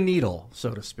tip of the needle,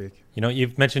 so to speak.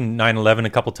 You've mentioned 9/11 a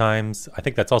couple times. I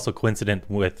think that's also coincident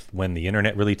with when the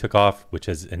internet really took off, which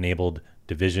has enabled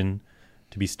division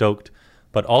to be stoked.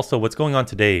 But also what's going on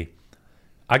today,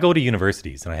 I go to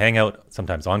universities and I hang out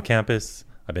sometimes on campus.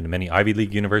 I've been to many Ivy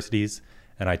League universities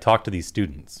and I talk to these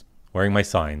students wearing my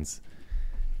signs.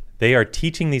 They are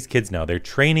teaching these kids now. They're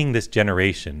training this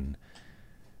generation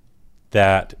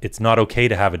that it's not okay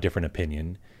to have a different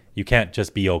opinion. You can't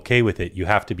just be okay with it. You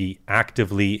have to be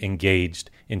actively engaged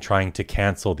in trying to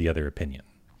cancel the other opinion.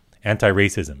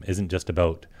 Anti-racism isn't just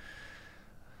about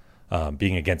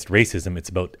being against racism. It's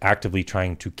about actively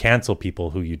trying to cancel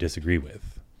people who you disagree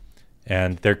with.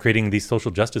 And they're creating these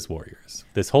social justice warriors.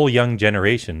 This whole young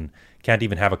generation can't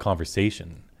even have a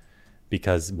conversation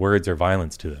because words are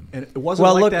violence to them. And it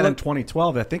wasn't in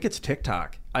 2012. I think it's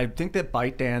TikTok. I think that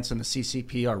ByteDance and the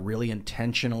CCP are really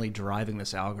intentionally driving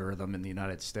this algorithm in the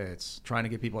United States, trying to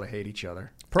get people to hate each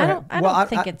other. I don't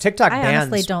think it's TikTok I bans.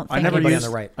 honestly don't think I never anybody used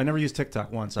on the right. I never used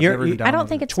TikTok once. I've never even downloaded I don't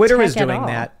think it's Twitter tech is at doing all.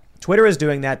 that. Twitter is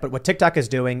doing that, but what TikTok is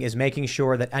doing is making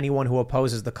sure that anyone who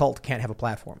opposes the cult can't have a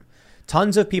platform.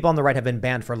 Tons of people on the right have been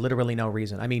banned for literally no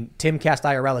reason. I mean, Timcast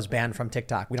IRL is banned from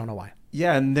TikTok. We don't know why.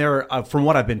 Yeah, and they're from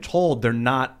what I've been told, they're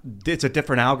not. It's a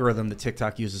different algorithm that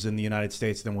TikTok uses in the United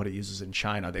States than what it uses in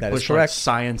China. They push like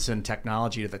science and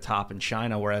technology to the top in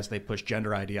China, whereas they push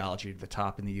gender ideology to the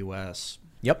top in the U.S.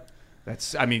 Yep.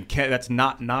 That's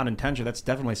not intentional. That's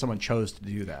definitely someone chose to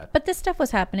do that. But this stuff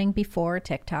was happening before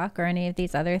TikTok or any of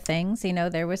these other things.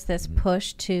 There was this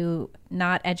push to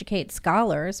not educate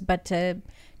scholars, but to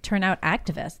turn out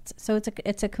activists. So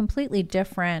it's a completely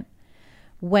different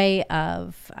way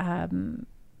of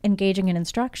engaging in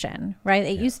instruction, right?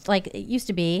 It used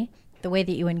to be the way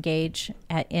that you engage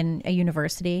in a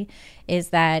university is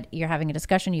that you're having a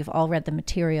discussion. You've all read the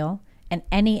material. And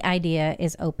any idea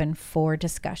is open for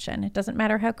discussion. It doesn't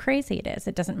matter how crazy it is.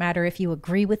 It doesn't matter if you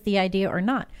agree with the idea or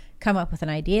not. Come up with an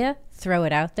idea, throw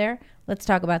it out there. Let's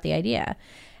talk about the idea.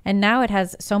 And now it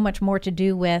has so much more to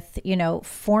do with,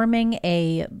 forming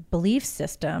a belief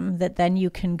system that then you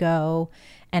can go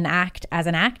and act as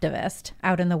an activist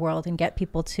out in the world and get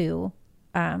people to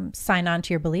sign on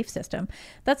to your belief system.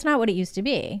 That's not what it used to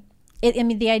be.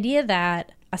 The idea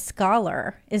that a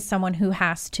scholar is someone who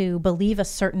has to believe a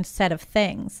certain set of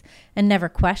things and never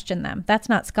question them. That's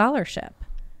not scholarship.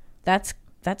 That's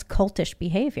cultish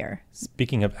behavior.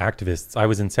 Speaking of activists, I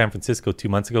was in San Francisco 2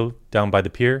 months ago down by the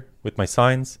pier with my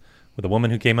signs with a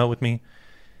woman who came out with me.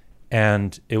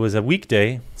 And it was a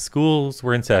weekday. Schools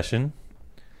were in session.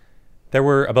 There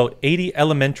were about 80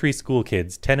 elementary school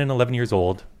kids, 10 and 11 years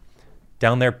old,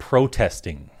 down there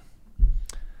protesting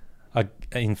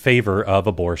in favor of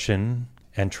abortion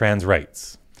and trans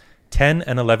rights. 10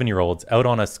 and 11-year-olds out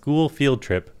on a school field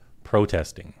trip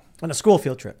protesting. On a school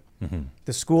field trip. Mm-hmm.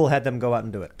 The school had them go out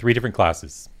and do it. 3 different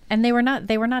classes. And they were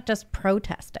not just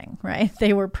protesting, right?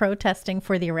 They were protesting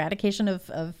for the eradication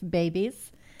of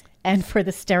babies and for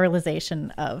the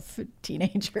sterilization of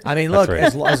teenagers. I mean, look, right.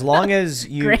 as long as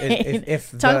you...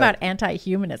 Talk about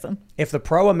anti-humanism. If the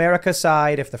pro-America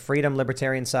side, if the freedom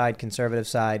libertarian side, conservative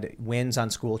side wins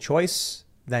on school choice,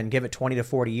 then give it 20 to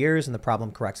 40 years and the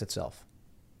problem corrects itself.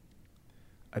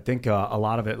 I think a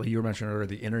lot of it, like you were mentioning earlier,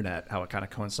 the internet, how it kind of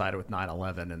coincided with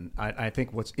 9/11. And I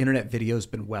think what's internet video has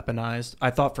been weaponized. I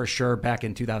thought for sure back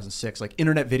in 2006, like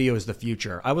internet video is the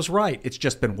future. I was right. It's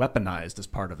just been weaponized as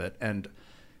part of it. And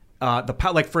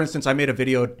like, for instance, I made a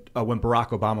video when Barack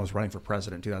Obama was running for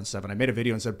president in 2007. I made a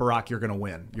video and said, Barack, you're going to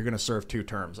win. You're going to serve 2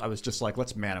 terms. I was just like,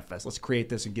 let's manifest. Let's create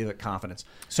this and give it confidence.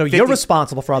 So you're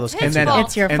responsible for all those kids.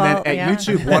 It's your fault. And then at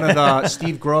YouTube, one of the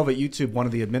Steve Grove at YouTube, one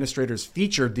of the administrators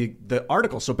featured the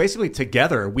article. So basically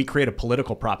together we created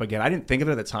political propaganda. I didn't think of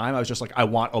it at the time. I was just like, I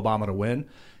want Obama to win.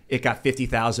 It got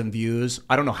 50,000 views.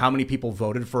 I don't know how many people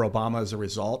voted for Obama as a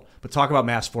result, but talk about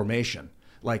mass formation.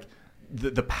 Like,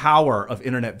 the power of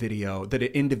internet video, that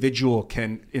an individual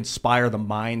can inspire the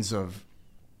minds of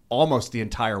almost the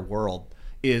entire world,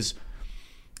 it's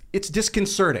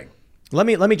disconcerting. Let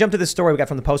me jump to this story we got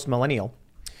from the Post Millennial.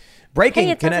 Breaking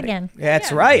Hey, it's us again.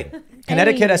 That's right.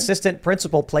 Connecticut assistant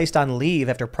principal placed on leave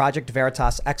after Project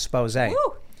Veritas expose. Woo.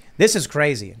 This is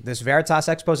crazy. This Veritas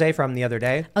expose from the other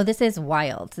day. Oh, this is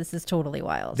wild. This is totally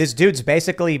wild. This dude's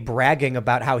basically bragging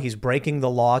about how he's breaking the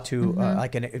law to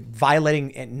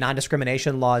violating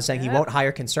non-discrimination laws, saying he won't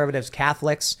hire conservatives,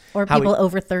 Catholics, or people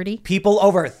over 30. People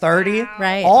over 30.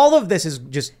 Right. All of this is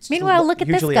just. Meanwhile, look at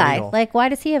this guy. Illegal. Like, why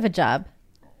does he have a job?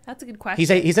 That's a good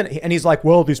question. He's like,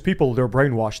 well, these people, they're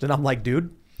brainwashed, and I'm like,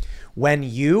 dude, when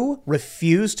you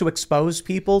refuse to expose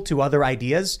people to other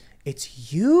ideas,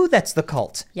 it's you that's the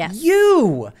cult. Yes.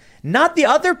 You, not the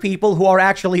other people who are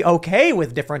actually okay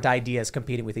with different ideas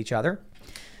competing with each other.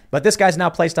 But this guy's now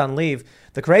placed on leave.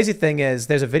 The crazy thing is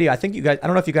there's a video. I think you guys, I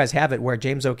don't know if you guys have it, where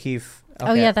James O'Keefe.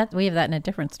 Okay. Oh, yeah. We have that in a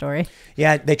different story.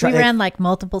 Yeah. We ran like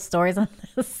multiple stories on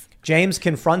this. James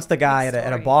confronts the guy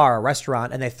at a bar, a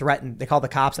restaurant, and they call the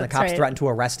cops, and the cops threaten to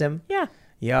arrest him. Yeah.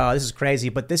 Yeah, this is crazy.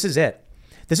 But this is it.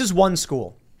 This is one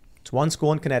school. It's one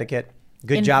school in Connecticut.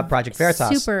 Good job, Project Veritas.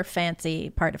 Super fancy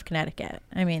part of Connecticut.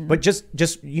 I mean, but just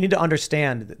you need to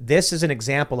understand, this is an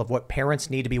example of what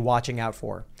parents need to be watching out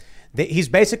for. He's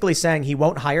basically saying he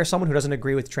won't hire someone who doesn't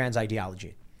agree with trans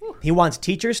ideology. He wants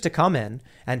teachers to come in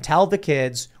and tell the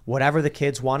kids whatever the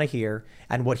kids want to hear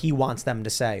and what he wants them to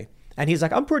say. And he's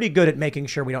like, I'm pretty good at making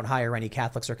sure we don't hire any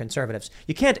Catholics or conservatives.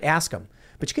 You can't ask him,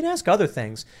 but you can ask other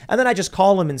things. And then I just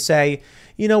call him and say,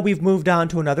 we've moved on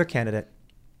to another candidate.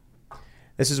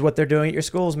 This is what they're doing at your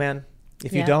schools, man.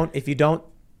 If you don't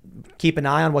keep an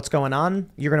eye on what's going on,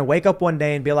 you're going to wake up one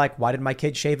day and be like, why did my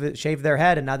kid shave their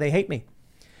head and now they hate me?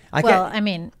 I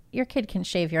mean, your kid can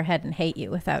shave your head and hate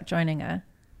you without joining a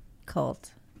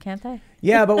cult, can't they?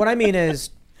 Yeah, but what I mean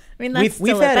is, I mean,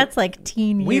 that's like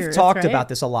teen years. We've talked about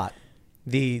this a lot.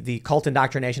 The cult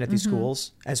indoctrination at these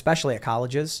schools, especially at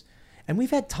colleges. And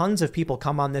we've had tons of people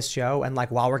come on this show, and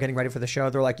like while we're getting ready for the show,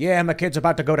 they're like, yeah, my kid's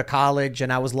about to go to college.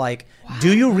 And I was like,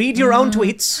 do you read your own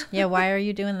tweets? Yeah, why are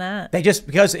you doing that?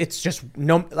 Because it's just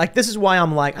this is why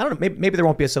I'm like, I don't know, maybe there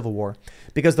won't be a civil war,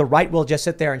 because the right will just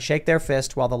sit there and shake their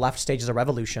fist while the left stages a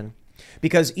revolution.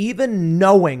 Because even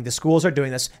knowing the schools are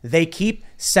doing this, they keep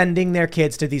sending their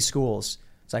kids to these schools.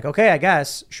 It's like, okay, I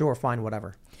guess, sure, fine,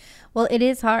 whatever. Well, it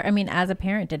is hard. I mean, as a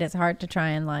parent, it is hard to try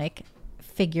and like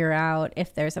figure out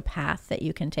if there's a path that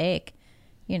you can take.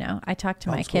 I talk to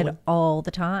my kid all the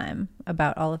time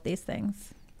about all of these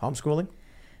things. Homeschooling?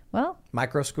 Well,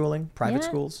 microschooling, private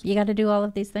schools. You got to do all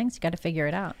of these things. You got to figure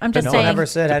it out. I'm just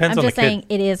saying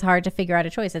it is hard to figure out a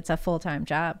choice. It's a full-time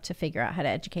job to figure out how to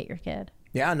educate your kid.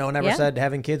 Yeah, no one ever said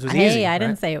having kids was easy. I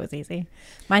didn't say it was easy.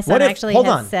 My son actually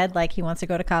has said like he wants to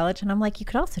go to college, and I'm like, you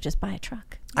could also just buy a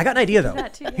truck. I got an idea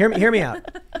though. Hear me out.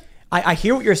 I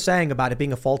hear what you're saying about it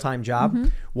being a full-time job. Mm-hmm.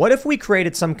 What if we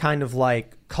created some kind of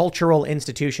like cultural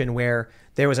institution where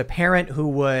there was a parent who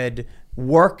would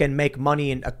work and make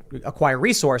money and acquire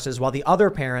resources while the other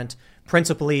parent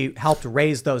principally helped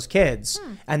raise those kids.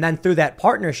 And then through that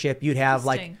partnership, you'd have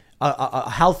like a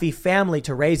healthy family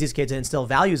to raise these kids and instill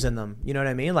values in them. You know what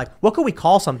I mean? Like, what could we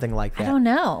call something like that? I don't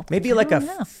know. Maybe like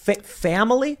a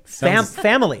family?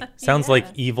 Family. Sounds like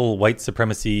evil white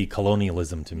supremacy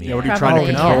colonialism to me. Yeah, what are you trying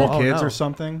to control kids or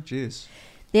something? Jeez.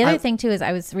 The other thing, too, is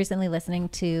I was recently listening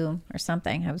to, or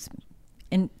something,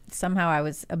 somehow I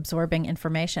was absorbing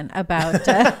information about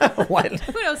what?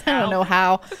 Who knows how? I don't know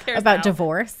how. About how?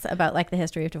 Divorce, about like the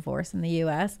history of divorce in the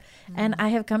U.S. And I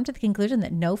have come to the conclusion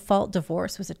that no-fault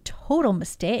divorce was a total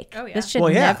mistake. Oh, yeah. This should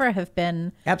never have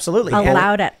been absolutely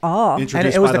allowed at all. And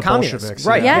it was the communists,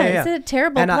 right? Yeah, it's a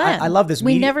terrible plan. I love this.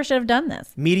 We never should have done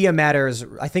this. Media Matters.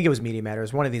 I think it was Media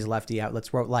Matters. One of these lefty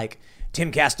outlets wrote like,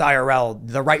 Timcast IRL,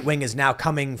 the right wing is now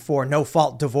coming for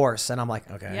no-fault divorce. And I'm like,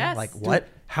 okay, yes. like what?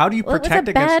 How do you protect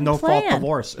against no-fault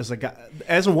divorce as a guy,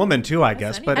 as a woman too, I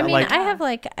guess? But I mean, like, I have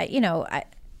like,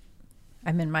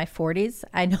 I'm in my 40s.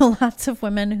 I know lots of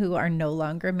women who are no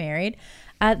longer married.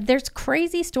 There's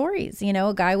crazy stories. You know,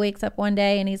 a guy wakes up one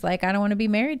day and he's like, I don't want to be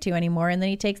married to you anymore. And then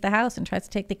he takes the house and tries to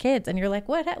take the kids. And you're like,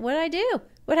 what did I do?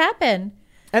 What happened?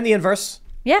 And the inverse.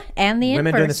 Yeah, and the women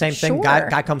inverse. doing the same thing. Sure.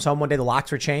 Guy comes home one day, the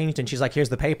locks are changed, and she's like, "Here's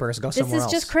the papers. Go somewhere else."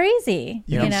 This is just crazy.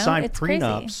 You can sign it's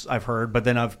prenups, crazy. I've heard, but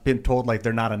then I've been told like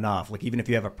they're not enough. Like even if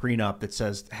you have a prenup that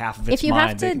says half of it's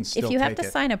mine, they can still if you have take to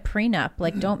it. sign a prenup,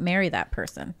 like don't marry that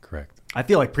person. Correct. I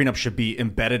feel like prenup should be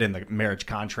embedded in the marriage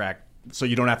contract, so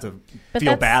you don't have to feel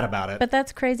that's- bad about it. But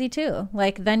that's crazy too.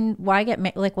 Like then why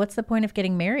get like what's the point of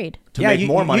getting married? To make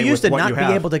more money you used with to what not you be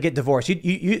have. able to get divorced.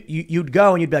 You'd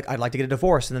go and you'd be like, "I'd like to get a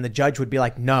divorce," and then the judge would be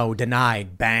like, "No,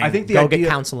 denied, bang." I think go get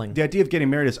counseling. The idea of getting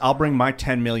married is I'll bring my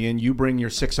 10 million, you bring your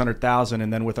 600,000,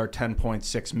 and then with our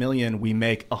 10.6 million, we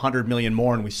make 100 million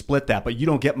more and we split that. But you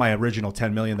don't get my original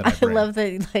 10 million that I I bring. love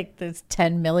that like this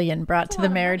 10 million brought to the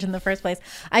marriage in the first place.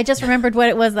 I just remembered what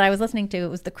it was that I was listening to. It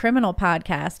was the Criminal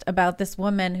podcast about this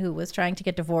woman who was trying to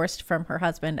get divorced from her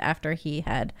husband after he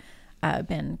had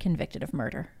been convicted of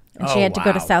murder. And she had to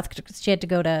go to South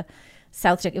Dakota.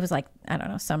 It was like, I don't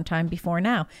know, sometime before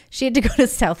now. She had to go to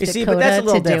South Dakota but that's a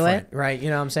little to do different, it. right? You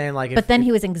know what I'm saying? Like, But then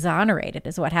he was exonerated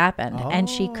is what happened. And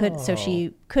she could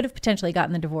have potentially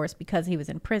gotten the divorce because he was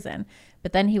in prison.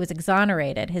 But then he was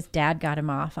exonerated. His dad got him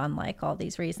off on like all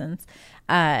these reasons.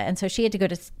 And so she had to go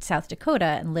to South Dakota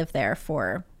and live there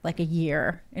for like a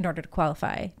year in order to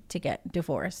qualify to get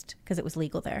divorced because it was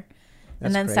legal there.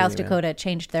 And then That's South crazy, Dakota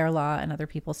changed their law and other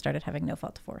people started having no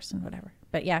fault divorce and whatever.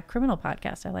 But yeah, Criminal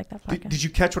podcast. I like that podcast. Did you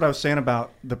catch what I was saying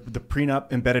about the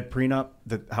prenup, embedded prenup,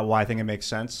 why I think it makes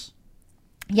sense?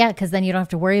 Yeah, because then you don't have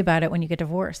to worry about it when you get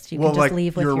divorced. You can just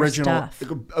leave with your stuff.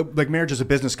 Like marriage is a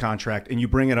business contract, and you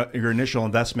bring in your initial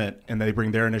investment, and they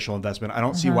bring their initial investment. I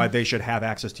don't see why they should have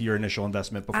access to your initial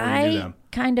investment before you do them.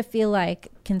 I kind of feel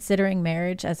like considering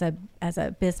marriage as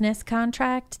a business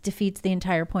contract defeats the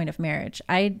entire point of marriage.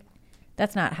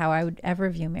 That's not how I would ever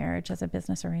view marriage as a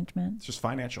business arrangement. It's just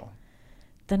financial.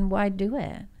 Then why do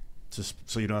it? Just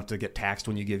so you don't have to get taxed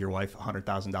when you give your wife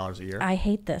 $100,000 a year. I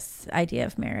hate this idea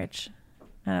of marriage.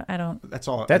 I don't. That's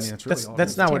all. That's really all it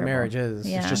that's is. not what terrible. marriage is.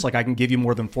 Yeah. It's just like I can give you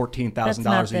more than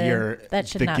 $14,000 a year. That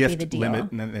should the not gift be the deal. limit,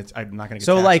 and then I'm not going to get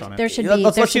So, taxed like, on it. There should be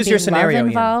Let's use your scenario, Ian.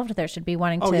 involved. There should be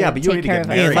wanting to but you take need to care get of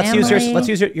married. a Ian, family. let's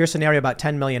use your scenario about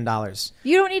 $10 million.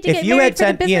 You don't need to If get you married had for the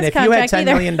 10, business Ian, if you had contract $10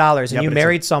 either. million and Yeah, you but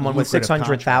married it's a someone with lucrative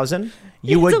 600,000,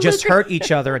 you It's would a just lucrative- hurt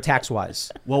each other tax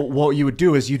wise. Well, what you would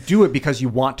do is you do it because you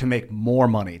want to make more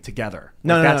money together.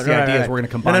 No, Like, no, that's no, the no, idea no, is no. we're going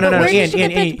to combine. No, no, no, Where Ian, did you Ian,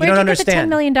 get the, you where'd don't you get the $10 understand.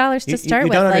 million to You start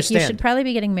with? don't Like, you understand. should probably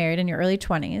be getting married in your early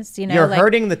 20s. You know, You're like,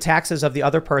 hurting the taxes of the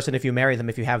other person if you marry them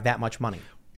if you have that much money.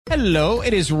 Hello,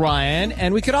 it is Ryan,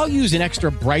 and we could all use an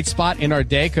extra bright spot in our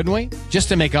day, couldn't we? Just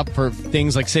to make up for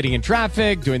things like sitting in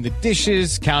traffic, doing the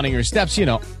dishes, counting your steps,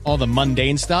 all the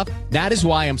mundane stuff. That is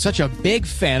why I'm such a big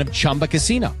fan of Chumba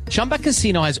Casino. Chumba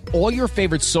Casino has all your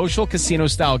favorite social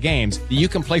casino-style games that you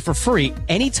can play for free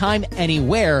anytime,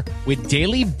 anywhere with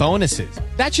daily bonuses.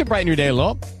 That should brighten your day a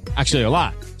little. Actually, a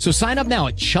lot. So sign up now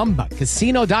at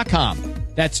ChumbaCasino.com.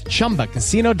 That's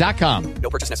ChumbaCasino.com. No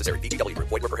purchase necessary. VGW Group.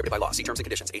 Void where prohibited by law. See terms and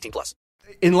conditions. 18+.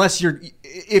 Unless you're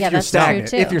that's stagnant.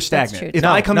 true, too. If you're That's stagnant. true, If too.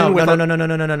 I come in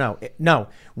with No.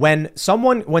 When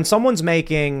someone's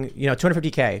making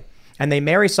 250K and they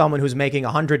marry someone who's making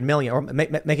 100 million or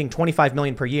making 25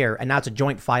 million per year, and now it's a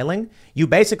joint filing, you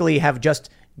basically have just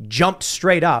jumped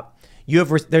straight up.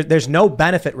 There's no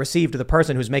benefit received to the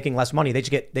person who's making less money. They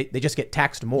just get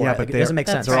taxed more. Yeah, but it doesn't make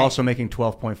sense. They're also making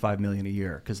 $12.5 million a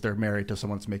year because they're married to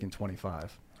someone that's making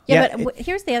 25. Yeah, but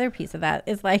here's the other piece of that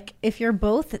is like if you're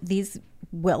both these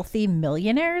wealthy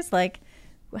millionaires, like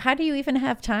how do you even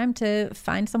have time to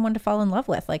find someone to fall in love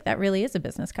with? Like that really is a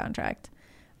business contract.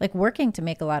 Like working to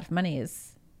make a lot of money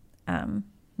is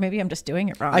maybe I'm just doing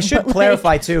it wrong. I should but, clarify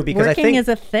like, too because I working think is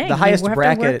a thing. the highest You have to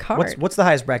bracket. work hard. What's the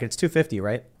highest bracket? It's 250,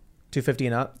 right? 250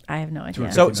 and up. I have no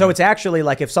idea. So it's actually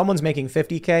like if someone's making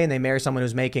 50K and they marry someone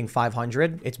who's making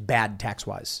 500, it's bad tax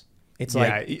wise. It's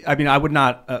like I mean, I would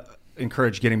not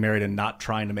encourage getting married and not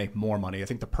trying to make more money. I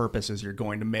think the purpose is you're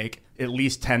going to make at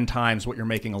least 10 times what you're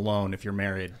making alone if you're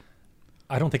married.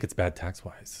 I don't think it's bad tax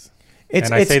wise.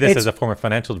 And I say this as a former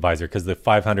financial advisor because the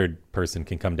 500 person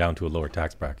can come down to a lower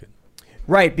tax bracket.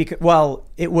 Right. Because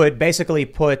it would basically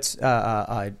put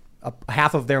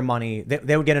half of their money.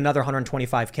 They would get another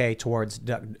 125K towards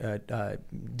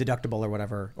deductible or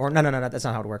whatever. Or no. That's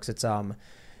not how it works.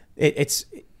 It's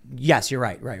yes, you're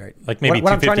right. Like maybe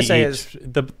what I'm trying to say each. is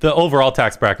the overall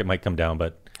tax bracket might come down,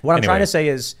 but what I'm trying to say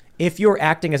is if you're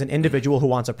acting as an individual who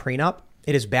wants a prenup,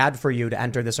 it is bad for you to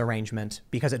enter this arrangement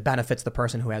because it benefits the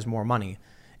person who has more money.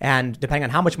 And depending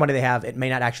on how much money they have, it may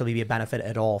not actually be a benefit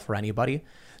at all for anybody.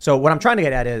 So what I'm trying to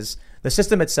get at is the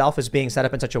system itself is being set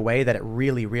up in such a way that it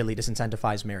really, really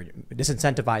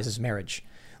disincentivizes marriage.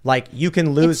 Like you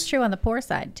can lose. It's true on the poor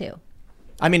side too.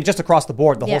 I mean, just across the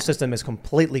board, the whole system is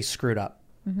completely screwed up.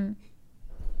 Mm-hmm.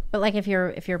 But like if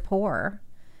you're poor,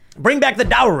 bring back the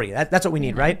dowry. That's what we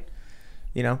need, right?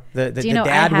 You know, the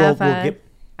dad will get.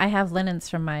 I have linens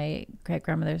from my great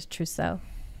grandmother's trousseau.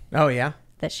 Oh yeah.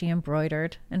 That she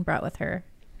embroidered and brought with her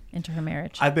into her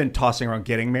marriage. I've been tossing around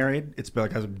getting married. It's been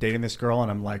like I was dating this girl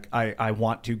and I'm like, I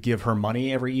want to give her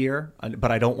money every year,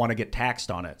 but I don't want to get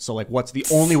taxed on it. So like, what's the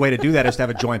only way to do that is to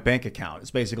have a joint bank account. It's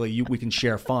basically we can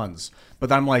share funds.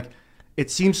 But I'm like,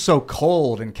 it seems so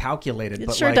cold and calculated.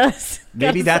 But sure like, does.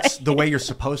 Maybe that's the way you're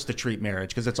supposed to treat marriage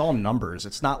because it's all numbers.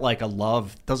 It's not like a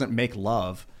love doesn't make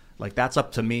love. Like that's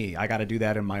up to me. I got to do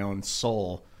that in my own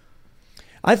soul.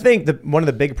 I think one of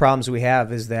the big problems we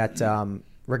have is that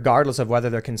regardless of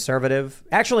whether they're conservative,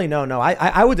 actually, no.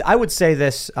 I would say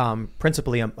this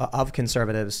principally of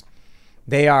conservatives,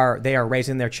 they are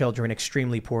raising their children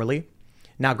extremely poorly.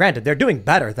 Now, granted, they're doing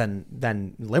better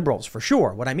than liberals for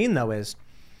sure. What I mean, though, is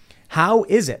how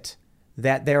is it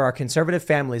that there are conservative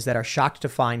families that are shocked to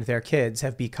find their kids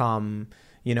have become,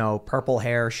 purple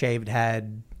hair, shaved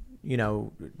head,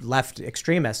 left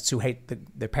extremists who hate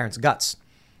their parents' guts?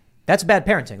 That's bad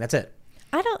parenting. That's it.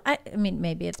 I mean,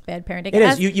 maybe it's bad parenting. It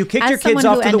is. You kicked your kids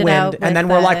off to the wind, and then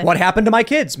we're like, what happened to my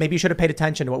kids? Maybe you should have paid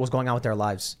attention to what was going on with their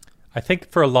lives. I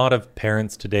think for a lot of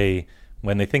parents today,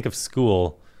 when they think of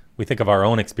school, we think of our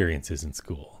own experiences in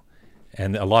school.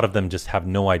 And a lot of them just have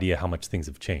no idea how much things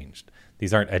have changed.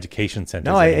 These aren't education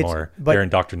centers anymore. They're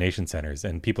indoctrination centers,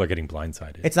 and people are getting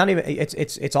blindsided. It's not even.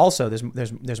 It's also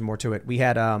there's more to it. We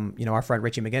had our friend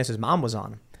Richie McGinnis's mom was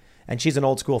on. And she's an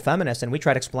old school feminist. And we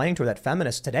tried explaining to her that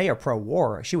feminists today are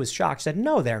pro-war. She was shocked. She said,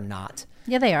 no, they're not.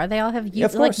 Yeah, they are. They all have,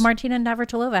 like Martina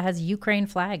Navratilova has Ukraine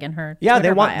flag in her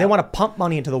Twitter bio. They want to pump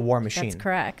money into the war machine. That's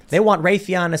correct. They want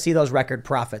Raytheon to see those record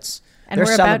profits. And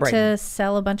we're about to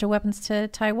sell a bunch of weapons to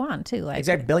Taiwan, too.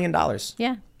 Exactly. $1 billion.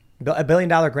 Yeah. $1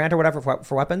 billion grant or whatever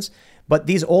for weapons. But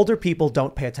these older people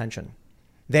don't pay attention.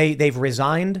 They've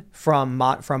resigned from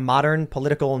modern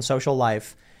political and social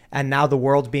life. And now the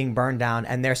world's being burned down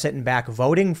and they're sitting back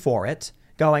voting for it,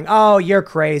 going, oh, you're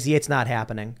crazy. It's not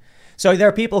happening. So there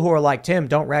are people who are like, Tim,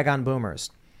 don't rag on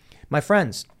boomers. My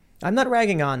friends, I'm not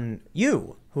ragging on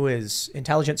you, who is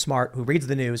intelligent, smart, who reads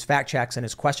the news, fact checks, and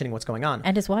is questioning what's going on.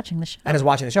 And is watching the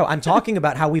show. I'm talking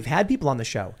about how we've had people on the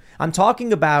show. I'm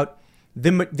talking about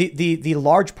the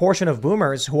large portion of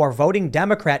boomers who are voting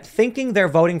Democrat, thinking they're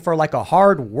voting for like a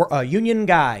hard union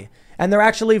guy. And they're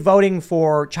actually voting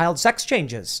for child sex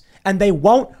changes. And they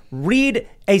won't read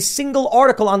a single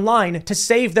article online to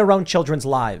save their own children's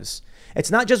lives.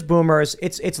 It's not just boomers.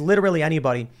 It's literally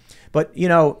anybody. But,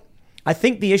 I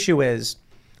think the issue is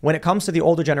when it comes to the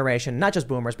older generation, not just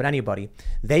boomers, but anybody,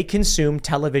 they consume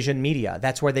television media.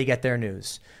 That's where they get their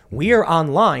news. We are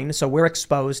online, so we're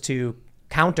exposed to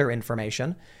counter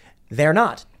information. They're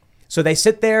not. So they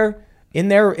sit there in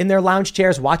their lounge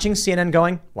chairs watching CNN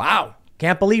going, wow.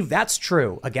 Can't believe that's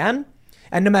true again.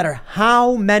 And no matter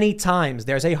how many times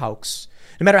there's a hoax,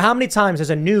 no matter how many times there's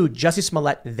a new Jussie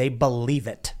Smollett, they believe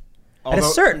it. At a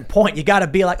certain point, you got to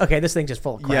be like, okay, this thing's just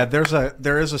full of crap. Yeah,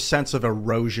 there is a sense of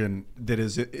erosion that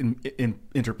is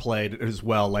interplayed as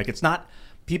well. Like it's not,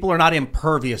 people are not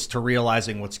impervious to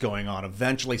realizing what's going on.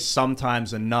 Eventually,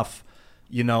 sometimes enough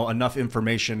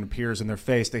information appears in their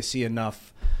face. They see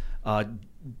enough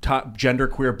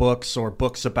genderqueer books or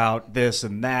books about this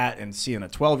and that, and seeing a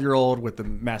 12-year-old with the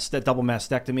double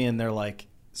mastectomy, and they're like,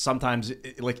 sometimes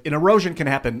like an erosion can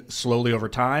happen slowly over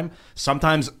time.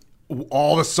 Sometimes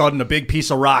all of a sudden a big piece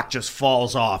of rock just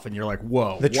falls off, and you're like,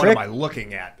 whoa, what am I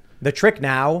looking at? The trick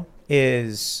now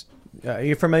is, are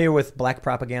you familiar with black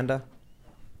propaganda?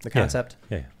 The concept?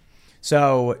 Yeah.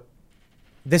 So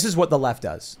this is what the left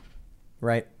does,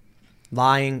 right?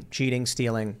 Lying, cheating,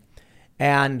 stealing.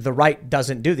 And the right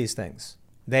doesn't do these things.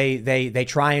 They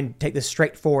try and take this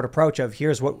straightforward approach of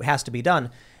here's what has to be done.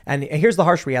 And here's the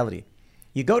harsh reality.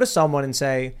 You go to someone and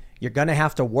say, you're going to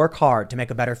have to work hard to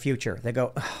make a better future. They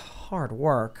go, hard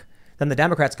work. Then the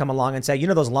Democrats come along and say,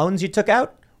 those loans you took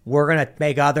out? We're going to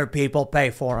make other people pay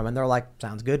for them. And they're like,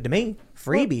 sounds good to me.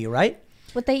 Freebie, right?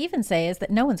 What they even say is that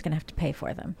no one's going to have to pay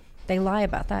for them. They lie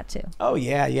about that too. Oh,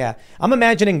 yeah. I'm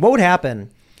imagining what would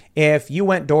happen if you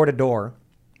went door to door,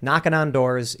 knocking on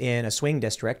doors in a swing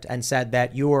district and said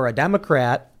that you were a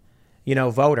Democrat,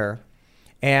 voter,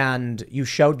 and you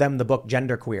showed them the book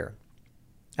Genderqueer.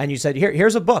 And you said,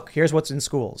 here's a book. Here's what's in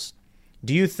schools.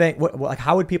 Do you think,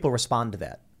 how would people respond to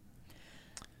that?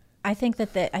 I think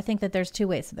that there's two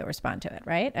ways that they respond to it,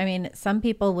 right? I mean, some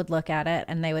people would look at it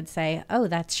and they would say, "Oh,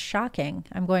 that's shocking.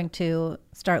 I'm going to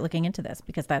start looking into this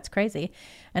because that's crazy."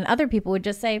 And other people would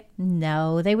just say,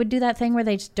 "No." They would do that thing where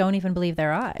they just don't even believe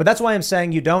their eyes. But that's why I'm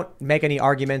saying you don't make any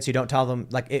arguments. You don't tell them,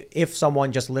 like, if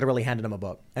someone just literally handed them a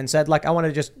book and said, like, I want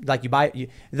to just, like,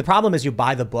 the problem is you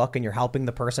buy the book and you're helping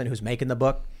the person who's making the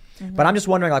book. Mm-hmm. But I'm just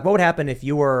wondering, like, what would happen if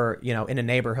you were, in a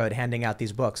neighborhood handing out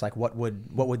these books? Like, what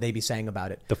would they be saying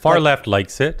about it? The far left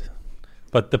likes it,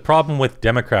 but the problem with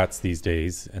Democrats these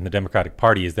days and the Democratic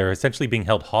Party is they're essentially being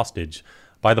held hostage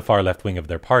by the far left wing of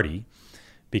their party,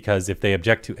 because if they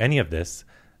object to any of this,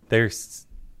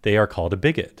 they are called a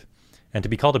bigot, and to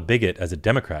be called a bigot as a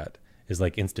Democrat is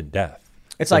like instant death.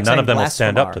 It's so like none of them will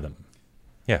blasphemer. stand up to them.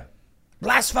 Yeah.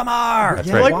 Blasphemer! That's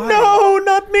You're right. like, no,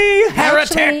 not me,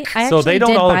 heretic. I So they don't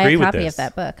did all buy agree a with copy this. of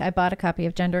that book. I bought a copy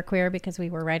of Genderqueer because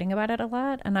we were writing about it a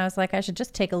lot, and I was like, I should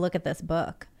just take a look at this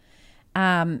book.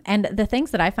 And the things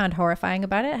that I found horrifying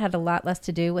about it had a lot less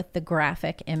to do with the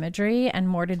graphic imagery and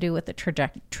more to do with the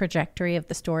trajectory of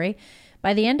the story.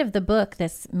 By the end of the book,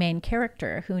 this main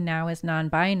character, who now is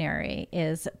non-binary,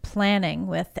 is planning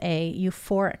with a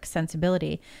euphoric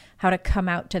sensibility how to come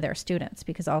out to their students,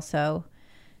 because also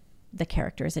the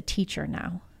character is a teacher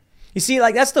now. You see,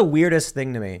 like, that's the weirdest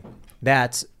thing to me,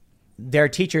 that there are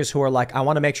teachers who are like, I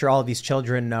want to make sure all of these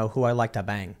children know who I like to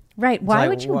bang. Right. Why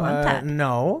would you want that?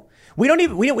 No. We don't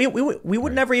even, we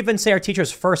would never even say our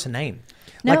teacher's first name.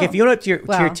 No. Like, if you went to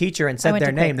your teacher and I said went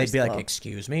their to name, Quaker they'd be like, school.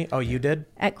 excuse me? Oh, you did?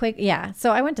 At yeah.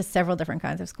 So I went to several different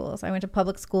kinds of schools. I went to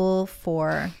public school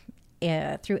through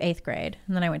 8th grade,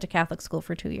 and then I went to Catholic school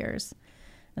for 2 years,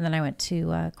 and then I went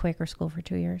to Quaker school for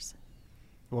 2 years.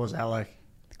 What was that like?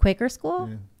 Quaker school?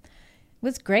 Yeah. It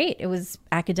was great. It was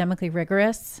academically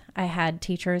rigorous. I had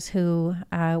teachers who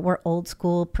were old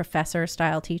school professor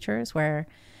style teachers, where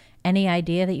any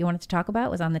idea that you wanted to talk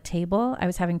about was on the table. I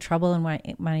was having trouble in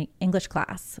my English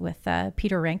class with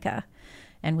Peter Renka,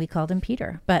 and we called him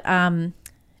Peter. But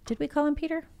did we call him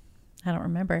Peter? I don't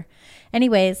remember.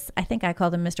 Anyways, I think I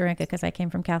called him Mr. Renka because I came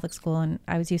from Catholic school and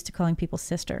I was used to calling people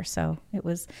sister. So it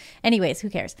was, anyways, who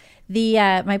cares?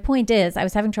 My point is, I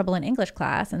was having trouble in English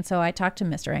class. And so I talked to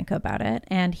Mr. Renka about it.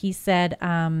 And he said,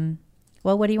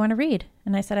 well, what do you want to read?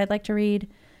 And I said, I'd like to read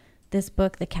this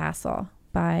book, The Castle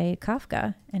by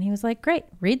Kafka. And he was like, great,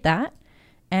 read that.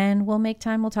 And we'll make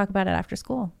time. We'll talk about it after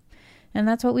school. And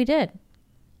that's what we did.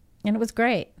 And it was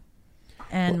great.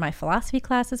 And my philosophy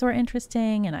classes were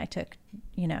interesting, and I took,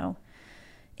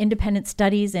 independent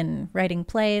studies in writing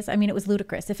plays. I mean, it was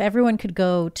ludicrous. If everyone could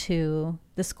go to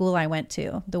the school I went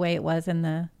to, the way it was in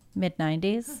the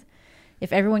mid-90s,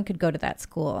 if everyone could go to that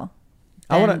school,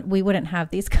 then we wouldn't have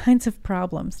these kinds of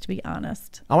problems, to be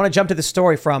honest. I want to jump to the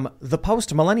story from The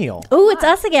Post-Millennial. Ooh, it's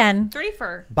us again.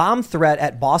 Threefer. Bomb threat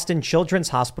at Boston Children's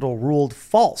Hospital ruled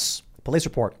false. Police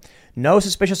report. No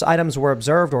suspicious items were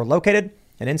observed or located.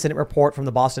 An incident report from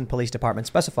the Boston Police Department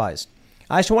specifies.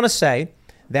 I just want to say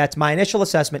that my initial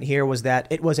assessment here was that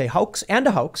it was a hoax and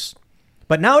a hoax,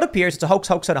 but now it appears it's a hoax,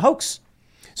 and a hoax.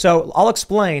 So I'll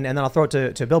explain, and then I'll throw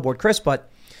it to Billboard Chris, but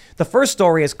the first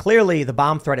story is clearly the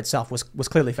bomb threat itself was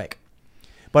clearly fake.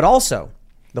 But also,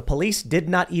 the police did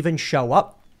not even show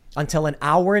up until an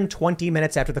hour and 20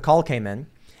 minutes after the call came in,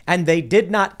 and they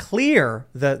did not clear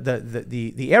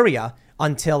the area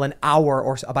until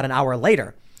about an hour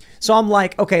later. So I'm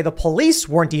like, okay, the police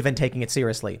weren't even taking it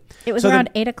seriously. It was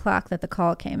around 8 o'clock that the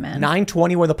call came in.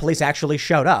 9:20 when the police actually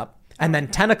showed up, and then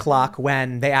 10 o'clock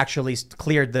when they actually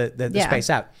cleared the space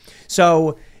out.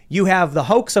 So you have the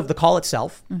hoax of the call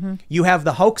itself. Mm-hmm. You have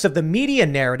the hoax of the media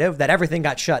narrative that everything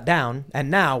got shut down.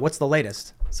 And now, what's the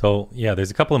latest? So, yeah,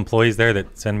 there's a couple employees there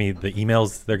that send me the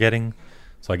emails they're getting.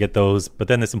 So I get those. But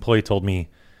then this employee told me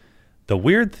the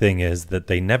weird thing is that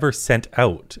they never sent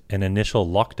out an initial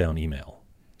lockdown email.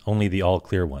 Only the all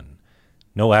clear one.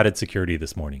 No added security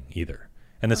this morning either.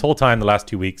 And this whole time, the last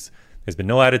 2 weeks, there's been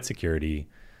no added security.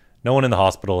 No one in the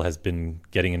hospital has been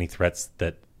getting any threats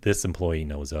that this employee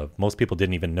knows of. Most people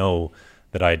didn't even know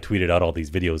that I had tweeted out all these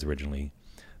videos originally.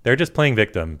 They're just playing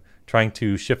victim, trying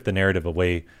to shift the narrative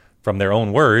away from their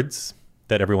own words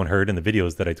that everyone heard in the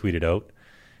videos that I tweeted out.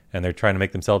 And they're trying to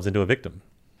make themselves into a victim.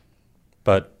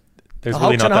 But there's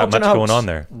really not that much going on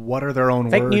there. What are their own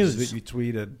Fake words news that you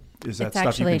tweeted? Is that It's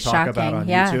stuff you actually can talk about shocking. on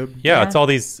Yeah. YouTube? Yeah, it's all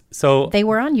these. So They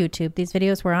were on YouTube. These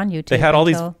videos were on YouTube. they had all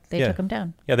these. until They took them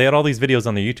down. Yeah, they had all these videos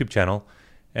on their YouTube channel,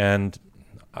 and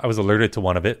I was alerted to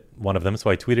one of them,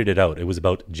 so I tweeted it out. It was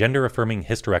about gender-affirming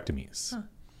hysterectomies,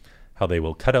 how they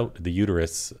will cut out the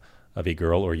uterus of a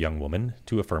girl or young woman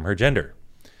to affirm her gender,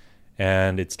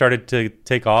 and it started to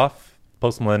take off.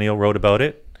 Post-Millennial wrote about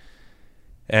it,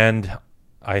 and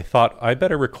I thought I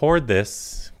better record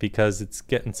this because it's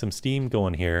getting some steam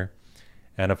going here.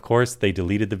 And of course, they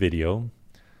deleted the video.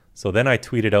 So then I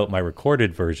tweeted out my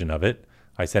recorded version of it.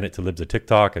 I sent it to Libs of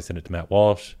TikTok. I sent it to Matt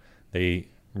Walsh. They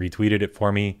retweeted it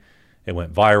for me. It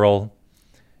went viral.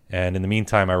 And in the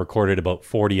meantime, I recorded about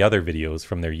 40 other videos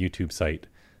from their YouTube site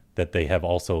that they have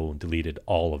also deleted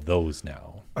all of those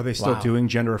now. Are they still doing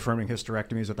gender-affirming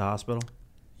hysterectomies at the hospital?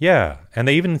 Yeah, and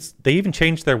they even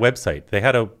changed their website. They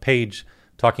had a page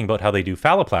talking about how they do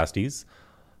phalloplasties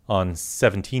on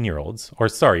 17-year-olds, or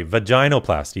sorry,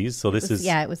 vaginoplasties. So this is...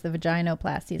 Yeah, it was the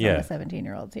vaginoplasties on the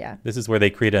 17-year-olds, yeah. This is where they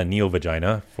create a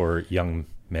neovagina for young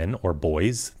men or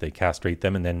boys. They castrate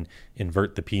them and then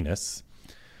invert the penis.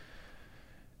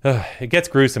 It gets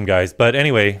gruesome, guys. But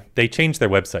anyway, they changed their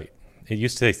website. It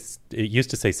used to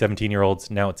say 17-year-olds.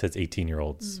 Now it says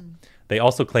 18-year-olds. They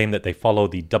also claim that they follow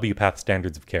the WPATH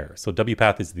standards of care. So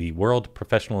WPATH is the World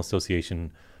Professional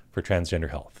Association for Transgender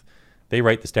Health. They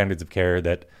write the standards of care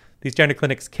that these gender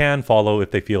clinics can follow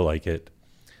if they feel like it.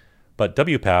 But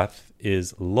WPATH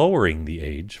is lowering the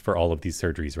age for all of these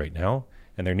surgeries right now.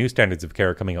 And their new standards of care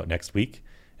are coming out next week.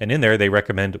 And in there, they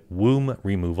recommend womb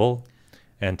removal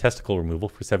and testicle removal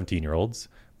for 17-year-olds,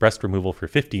 breast removal for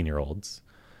 15-year-olds.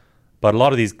 But a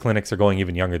lot of these clinics are going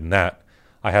even younger than that.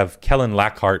 I have Kellen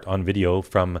Lackhart on video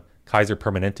from Kaiser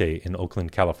Permanente in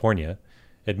Oakland, California,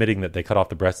 admitting that they cut off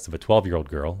the breasts of a 12-year-old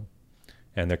girl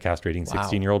and they're castrating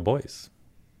 16-year-old boys.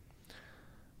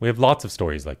 We have lots of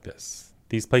stories like this.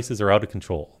 These places are out of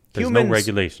control. There's no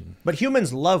regulation. But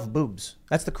humans love boobs.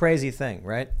 That's the crazy thing,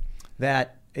 right?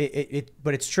 That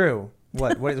but it's true.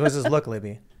 What does this look,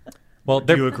 Libby? Well,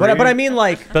 but I mean,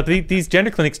 like, but these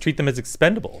gender clinics treat them as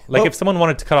expendable. Like, if someone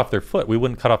wanted to cut off their foot, we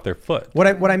wouldn't cut off their foot.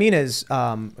 What I mean is,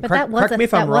 but correct me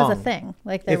if I'm wrong. That was a thing.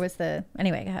 Like, there was the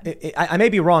anyway. Go ahead. I may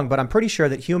be wrong, but I'm pretty sure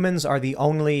that humans are the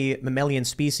only mammalian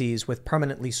species with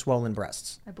permanently swollen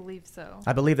breasts. I believe so.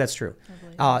 I believe that's true.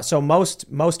 So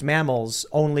most mammals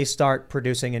only start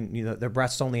producing, and their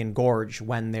breasts only engorge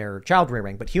when they're child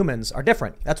rearing. But humans are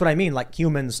different. That's what I mean. Like,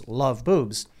 humans love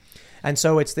boobs. And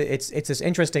so it's this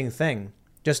interesting thing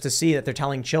just to see that they're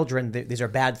telling children that these are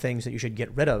bad things that you should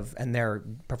get rid of, and they're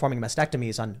performing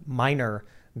mastectomies on minor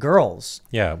girls.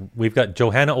 Yeah, we've got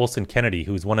Johanna Olsen Kennedy,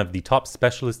 who's one of the top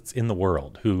specialists in the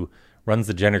world, who runs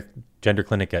the gender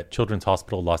clinic at Children's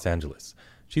Hospital Los Angeles.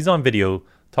 She's on video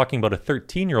talking about a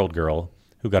 13-year-old girl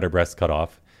who got her breasts cut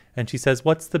off, and she says,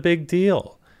 "What's the big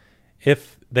deal?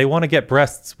 If they want to get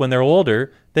breasts when they're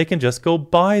older, they can just go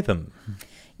buy them."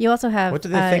 You also have... What do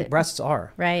they think breasts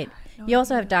are? Right. You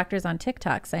also have doctors on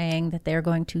TikTok saying that they're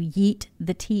going to yeet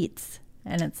the teats.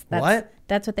 And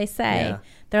that's what they say. Yeah.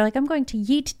 They're like, I'm going to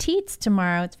yeet teats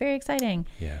tomorrow. It's very exciting.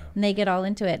 Yeah. And they get all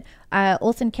into it.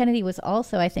 Olsen Kennedy was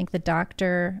also, I think, a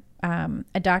doctor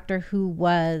who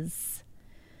was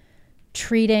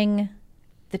treating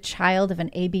the child of an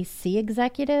ABC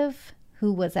executive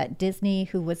who was at Disney,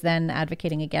 who was then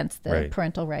advocating against the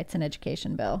parental rights and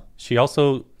education bill. She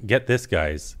also, get this,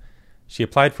 guys, she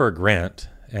applied for a grant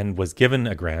and was given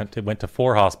a grant. It went to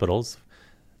 4 hospitals.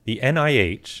 The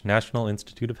NIH, National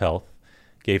Institute of Health,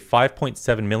 gave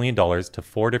 $5.7 million to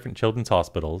 4 different children's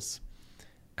hospitals.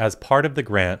 As part of the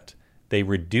grant, they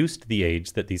reduced the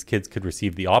age that these kids could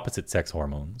receive the opposite sex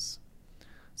hormones.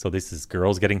 So this is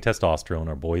girls getting testosterone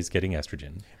or boys getting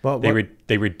estrogen. Well,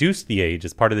 they reduced the age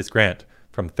as part of this grant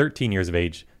from 13 years of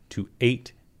age to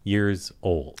 8 years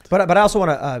old. But I also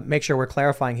want to make sure we're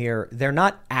clarifying here. They're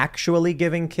not actually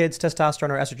giving kids testosterone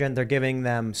or estrogen. They're giving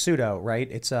them pseudo, right?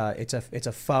 It's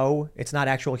a faux. It's not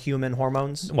actual human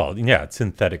hormones. Well, yeah, it's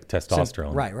synthetic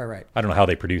testosterone. Right. I don't know how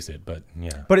they produce it, but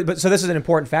yeah. But so this is an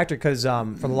important factor because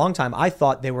for a long time I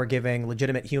thought they were giving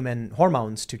legitimate human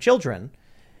hormones to children.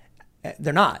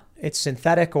 They're not. It's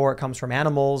synthetic, or it comes from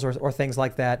animals or things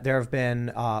like that. There have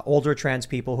been older trans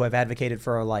people who have advocated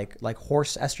for like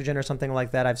horse estrogen or something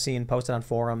like that. I've seen posted on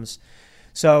forums.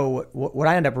 So what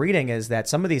I end up reading is that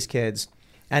some of these kids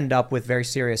end up with very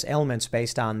serious ailments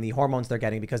based on the hormones they're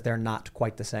getting because they're not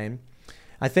quite the same.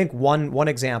 I think one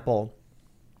example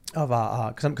of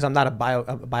because I'm not a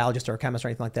biologist or a chemist or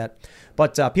anything like that,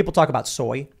 but people talk about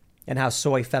soy and how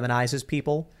soy feminizes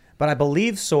people. But I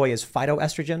believe soy is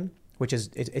phytoestrogen, which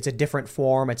is it's a different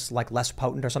form. It's like less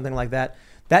potent or something like that.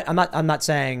 That I'm not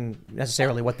saying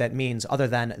necessarily what that means, other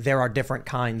than there are different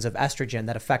kinds of estrogen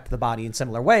that affect the body in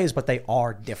similar ways, but they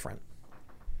are different.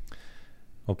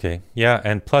 Okay. Yeah,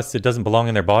 and plus it doesn't belong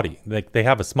in their body. Like, they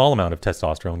have a small amount of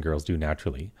testosterone, girls do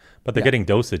naturally, but they're getting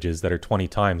dosages that are 20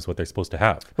 times what they're supposed to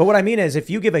have. But what I mean is, if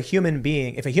you give a human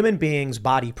being's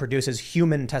body produces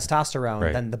human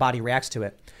testosterone, then the body reacts to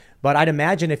it. But I'd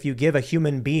imagine if you give a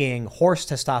human being horse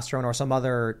testosterone or some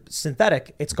other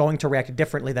synthetic, it's going to react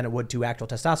differently than it would to actual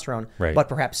testosterone, Right. but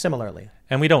perhaps similarly.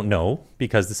 And we don't know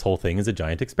because this whole thing is a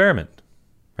giant experiment,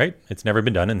 right? It's never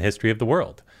been done in the history of the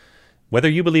world. Whether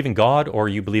you believe in God or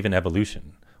you believe in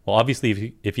evolution, well,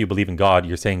 obviously, if you believe in God,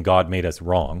 you're saying God made us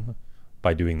wrong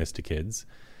by doing this to kids.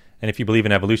 And if you believe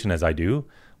in evolution, as I do,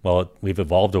 well, we've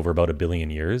evolved over about 1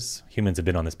 billion years. Humans have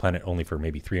been on this planet only for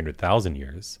maybe 300,000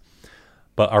 years.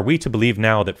 But are we to believe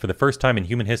now that for the first time in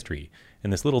human history, in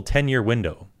this little 10-year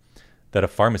window, that a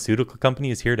pharmaceutical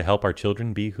company is here to help our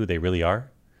children be who they really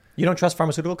are? You don't trust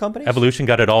pharmaceutical companies? Evolution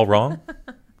got it all wrong,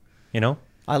 you know?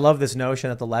 I love this notion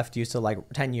that the left used to, like,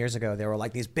 10 years ago, they were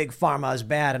like, these big pharma is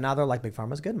bad, and now they're like, big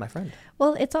pharma is good, my friend.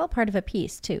 Well, it's all part of a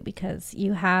piece, too, because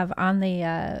you have on the,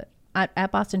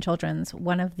 at Boston Children's,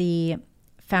 one of the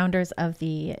founders of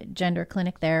the gender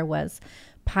clinic there was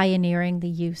pioneering the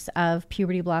use of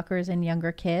puberty blockers in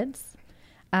younger kids.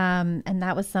 And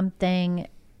that was something,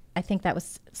 I think that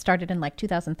was started in like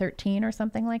 2013 or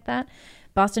something like that.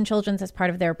 Boston Children's, as part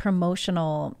of their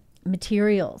promotional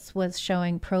materials, was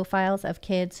showing profiles of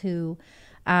kids who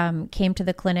came to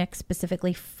the clinic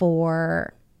specifically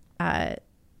for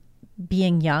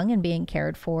being young and being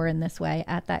cared for in this way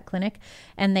at that clinic.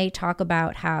 And they talk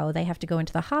about how they have to go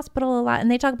into the hospital a lot.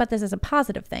 And they talk about this as a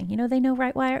positive thing. You know, they know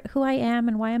who I am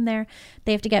and why I'm there.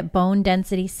 They have to get bone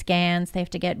density scans. They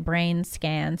have to get brain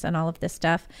scans and all of this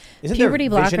stuff. Isn't Puberty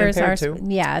there vision blockers impaired are, too?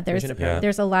 yeah,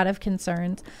 there's a lot of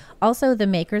concerns. Also, the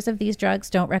makers of these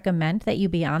drugs don't recommend that you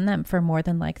be on them for more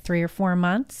than like 3 or 4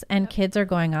 months. And kids are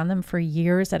going on them for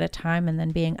years at a time and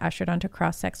then being ushered onto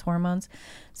cross-sex hormones.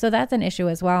 So that's an issue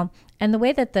as well. And the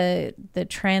way that the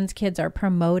trans kids are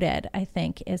promoted, I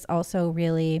think, is also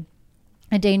really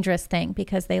a dangerous thing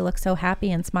because they look so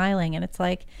happy and smiling. And it's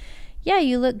like, yeah,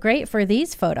 you look great for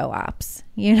these photo ops,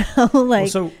 you know, like, Well,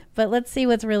 so- but let's see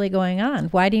what's really going on.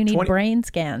 Why do you need brain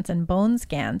scans and bone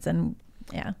scans? And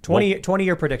yeah.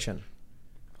 20-year prediction.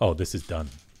 Oh, this is done.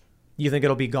 You think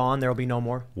it'll be gone? There'll be no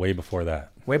more? Way before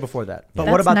that. Way before that. But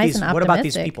That's what about nice these? and What about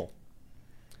these optimistic. people?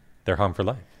 They're harmed for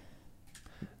life.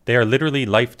 They are literally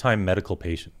lifetime medical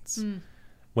patients.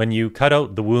 When you cut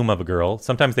out the womb of a girl,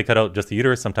 sometimes they cut out just the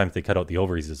uterus, sometimes they cut out the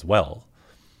ovaries as well.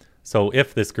 So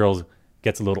if this girl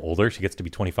gets a little older, she gets to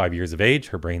be 25 years of age,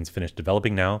 her brain's finished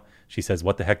developing now, she says,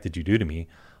 what the heck did you do to me?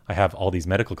 I have all these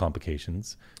medical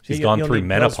complications. She's gone You'll through need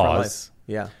pills for life. menopause.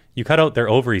 Yeah. You cut out their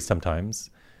ovaries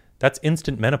sometimes. That's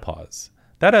instant menopause.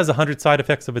 That has 100 side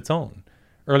effects of its own.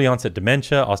 Early onset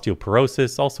dementia,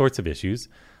 osteoporosis, all sorts of issues.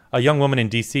 A young woman in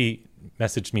DC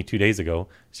messaged me 2 days ago.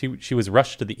 She was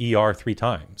rushed to the ER 3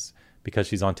 times because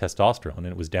she's on testosterone and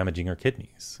it was damaging her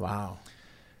kidneys. Wow.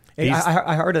 These-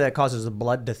 I heard that causes the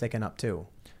blood to thicken up too.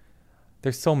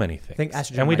 There's so many things. think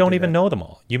estrogen And we might don't do even that. know them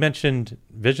all. You mentioned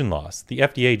vision loss. The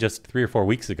FDA just 3 or 4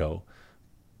 weeks ago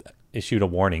issued a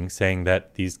warning saying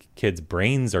that these kids'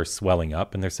 brains are swelling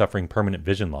up and they're suffering permanent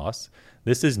vision loss.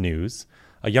 This is news.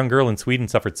 A young girl in Sweden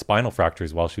suffered spinal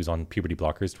fractures while she was on puberty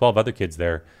blockers. 12 other kids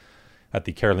there at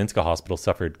the Karolinska Hospital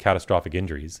suffered catastrophic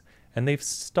injuries. And they've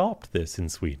stopped this in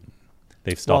Sweden.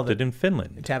 They've stopped it in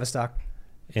Finland. Tavistock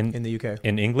in the UK.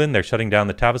 In England, they're shutting down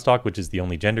the Tavistock, which is the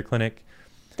only gender clinic.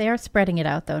 They are spreading it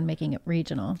out though and making it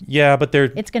regional. Yeah, but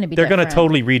it's going to be they're going to different.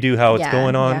 totally redo how it's Yeah,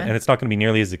 going on, yeah. and it's not going to be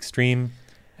nearly as extreme.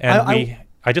 And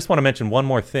I just want to mention one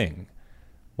more thing,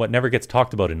 what never gets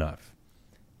talked about enough.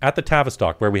 At the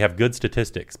Tavistock, where we have good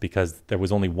statistics, because there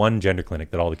was only one gender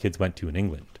clinic that all the kids went to in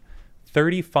England,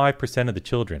 35% of the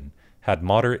children had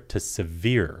moderate to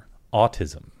severe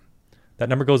autism. That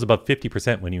number goes above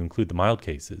 50% when you include the mild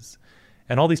cases.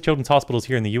 And all these children's hospitals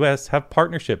here in the US have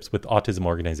partnerships with autism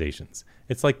organizations.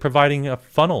 It's like providing a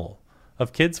funnel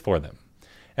of kids for them.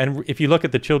 And if you look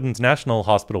at the Children's National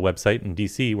Hospital website in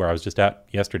DC, where I was just at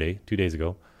yesterday, 2 days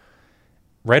ago,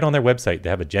 right on their website, they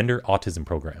have a gender autism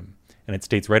program. And it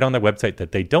states right on their website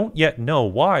that they don't yet know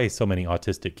why so many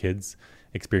autistic kids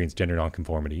experience gender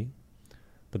nonconformity,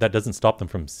 but that doesn't stop them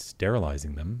from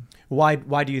sterilizing them. Why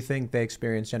do you think they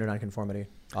experience gender nonconformity,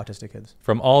 autistic kids?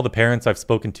 From all the parents I've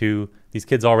spoken to, these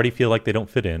kids already feel like they don't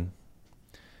fit in.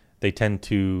 They tend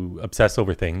to obsess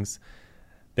over things.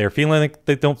 They're feeling like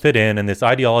they don't fit in, and this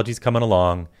ideology is coming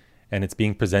along, and it's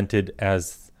being presented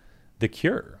as the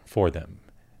cure for them.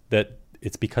 That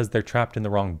it's because they're trapped in the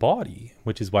wrong body,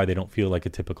 which is why they don't feel like a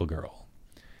typical girl.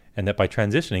 And that by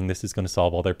transitioning, this is going to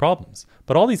solve all their problems.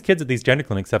 But all these kids at these gender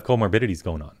clinics have comorbidities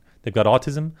going on. They've got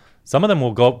autism. Some of them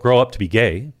will grow up to be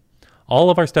gay. All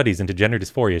of our studies into gender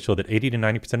dysphoria show that 80 to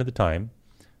 90% of the time,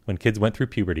 when kids went through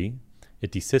puberty,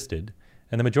 it desisted,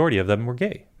 and the majority of them were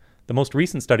gay. The most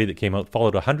recent study that came out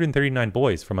followed 139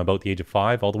 boys from about the age of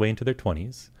 5 all the way into their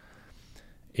 20s.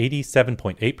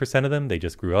 87.8% of them, they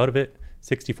just grew out of it.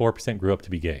 64% grew up to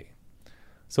be gay.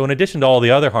 So in addition to all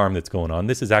the other harm that's going on,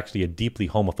 this is actually a deeply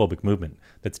homophobic movement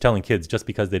that's telling kids just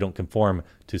because they don't conform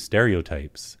to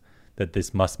stereotypes that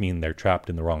this must mean they're trapped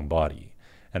in the wrong body.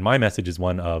 And my message is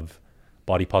one of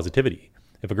body positivity.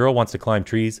 If a girl wants to climb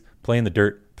trees, play in the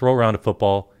dirt, throw around a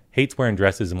football, hates wearing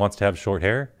dresses and wants to have short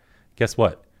hair, guess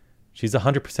what? She's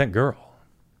 100% girl.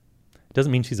 It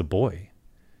doesn't mean she's a boy.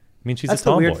 I mean, she's That's a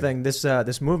tomboy. the weird thing.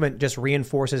 This movement just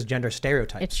reinforces gender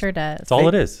stereotypes. It sure does. That's all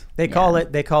it is. They call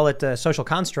it social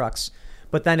constructs.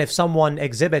 But then if someone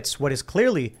exhibits what is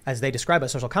clearly, as they describe, a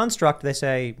social construct, they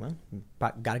say, well,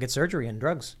 got to get surgery and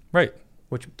drugs. Right.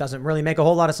 Which doesn't really make a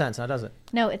whole lot of sense, now does it?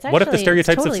 No, it's actually What if the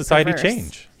stereotypes totally of society perverse.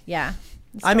 change? Yeah.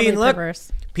 It's I mean, totally look,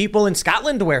 perverse. people in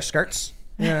Scotland wear skirts.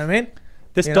 You know what I mean?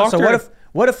 This You know, doctor. So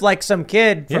what if like some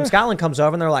kid from Yeah. Scotland comes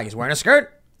over and they're like, he's wearing a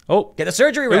skirt. Oh, Get the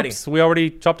surgery ready. oops, we already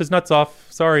chopped his nuts off.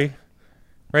 Sorry.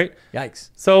 Right? Yikes.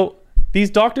 So these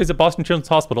doctors at Boston Children's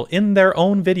Hospital, in their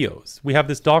own videos, we have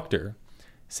this doctor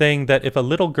saying that if a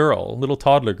little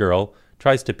toddler girl,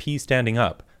 tries to pee standing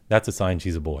up, that's a sign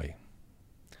she's a boy.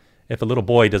 If a little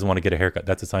boy doesn't want to get a haircut,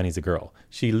 that's a sign he's a girl.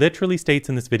 She literally states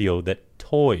in this video that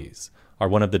toys are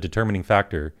one of the determining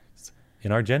factors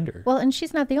in our gender. Well, and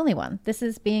she's not the only one. This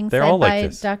is being They're said all like by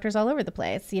this. doctors all over the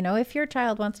place. You know, if your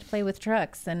child wants to play with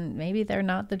trucks, and maybe they're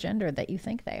not the gender that you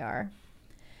think they are.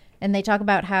 And they talk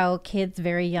about how kids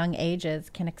very young ages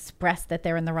can express that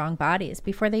they're in the wrong bodies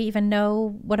before they even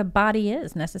know what a body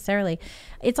is necessarily.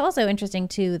 It's also interesting,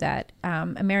 too, that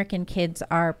American kids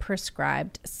are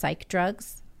prescribed psych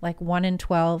drugs. Like 1 in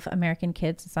 12 American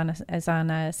kids is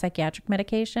on a psychiatric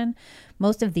medication.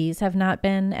 Most of these have not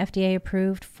been FDA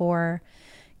approved for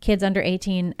kids under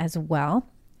 18 as well.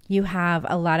 You have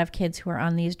a lot of kids who are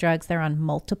on these drugs. They're on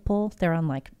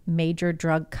like major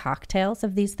drug cocktails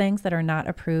of these things that are not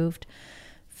approved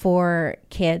for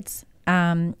kids.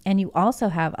 And you also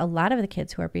have a lot of the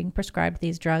kids who are being prescribed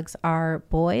these drugs are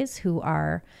boys who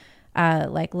are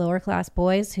like lower class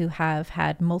boys who have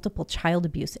had multiple child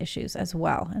abuse issues as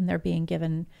well. And they're being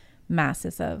given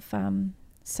masses of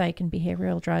psych and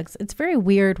behavioral drugs. It's very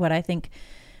weird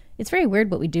It's very weird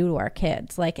what we do to our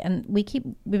kids. And we've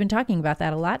been talking about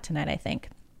that a lot tonight, I think,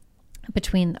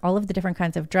 between all of the different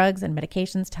kinds of drugs and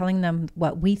medications, telling them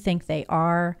what we think they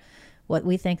are, what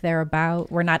we think they're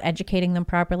about. We're not educating them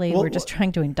properly. We're just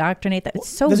trying to indoctrinate them. It's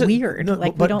so weird.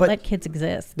 We don't let kids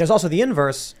exist. There's also the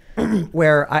inverse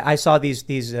where I saw these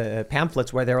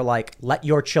pamphlets where they were like, let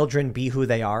your children be who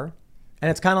they are.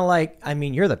 And it's kind of like, I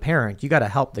mean, you're the parent. You got to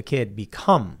help the kid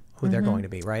become who they're going to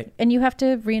be, right? And you have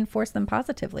to reinforce them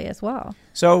positively as well.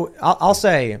 So I'll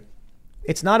say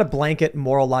it's not a blanket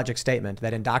moral logic statement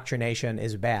that indoctrination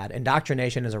is bad.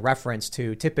 Indoctrination is a reference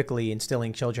to typically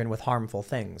instilling children with harmful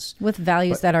things. With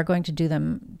values that are going to do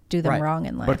them right. wrong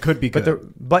in life. But could be good.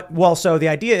 So the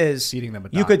idea is Feeding them a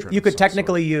you doctrine could of some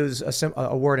technically use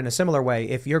a word in a similar way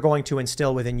if you're going to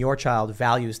instill within your child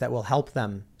values that will help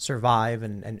them survive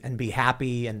and be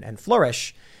happy and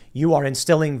flourish. You are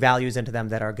instilling values into them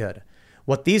that are good.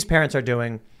 What these parents are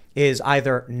doing is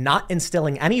either not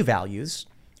instilling any values,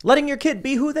 letting your kid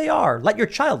be who they are. Let your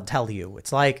child tell you.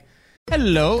 It's like,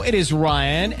 Hello, it is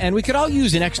Ryan, and we could all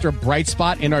use an extra bright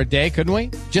spot in our day, couldn't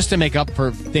we? Just to make up for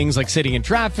things like sitting in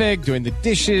traffic, doing the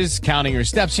dishes, counting your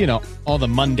steps, all the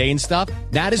mundane stuff.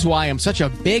 That is why I'm such a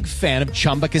big fan of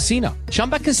Chumba Casino.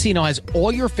 Chumba Casino has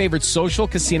all your favorite social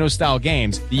casino-style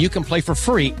games that you can play for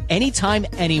free anytime,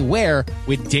 anywhere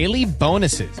with daily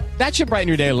bonuses. That should brighten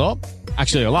your day a little.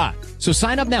 Actually, a lot. So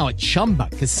sign up now at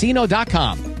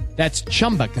ChumbaCasino.com. That's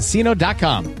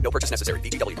ChumbaCasino.com. No purchase necessary.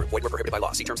 VGW Group. Void where prohibited by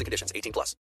law. See terms and conditions.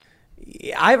 18+.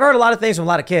 I've heard a lot of things from a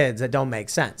lot of kids that don't make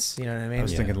sense. You know what I mean? I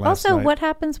was thinking last Also, night. what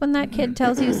happens when that kid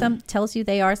tells you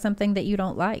they are something that you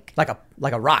don't like? Like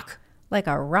a rock. Like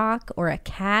a rock or a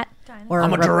cat or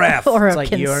I'm a giraffe. or It's a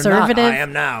like, you're not, conservative. I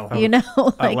am now.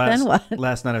 Then what?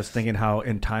 Last night I was thinking how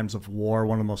in times of war,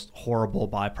 one of the most horrible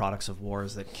byproducts of war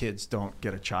is that kids don't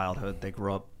get a childhood. They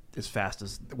grow up as fast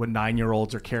as when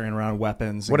 9-year-olds are carrying around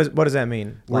weapons. What does that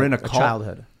mean? We're in a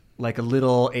childhood. Like a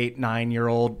little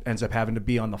 8-9-year-old ends up having to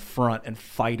be on the front and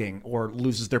fighting, or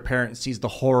loses their parent and sees the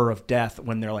horror of death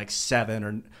when they're like 7,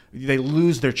 or they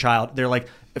lose their child. They're like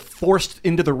forced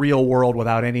into the real world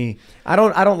without any. I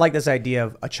don't like this idea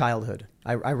of a childhood.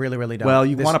 I really, really don't. Well,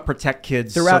 you want to protect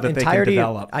kids so throughout that they entirety. can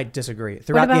develop. I disagree.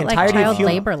 Throughout about, the entirety child of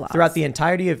labor laws? Throughout the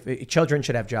entirety of children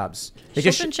should have jobs.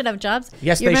 Children should have jobs.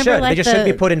 Yes, You they remember, should. like, They just shouldn't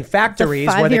be put in factories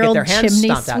where they get their hands chimney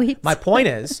stomped out. sweeps? My point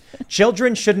is,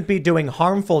 children shouldn't be doing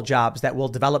harmful jobs that will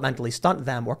developmentally stunt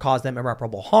them or cause them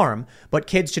irreparable harm. But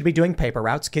kids should be doing paper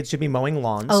routes. Kids should be mowing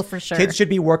lawns. Oh, for sure. Kids should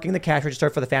be working the cash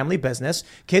register for the family business.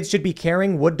 Kids should be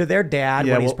carrying wood to their dad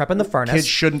when he's prepping the furnace. Kids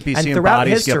shouldn't be And seeing throughout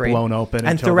bodies history- get blown open And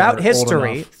until throughout they're old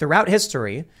enough. throughout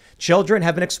history, children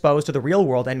have been exposed to the real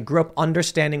world and grew up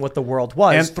understanding what the world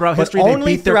was. And throughout but history, they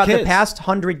only beat their throughout the kids. past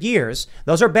 100 years.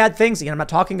 Those are bad things, Ian. I'm not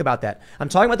talking about that. I'm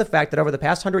talking about the fact that over the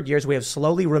past 100 years, we have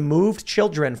slowly removed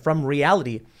children from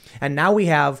reality. And now we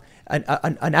have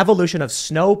an evolution of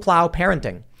snowplow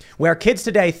parenting, where kids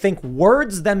today think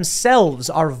words themselves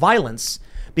are violence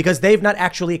because they've not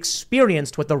actually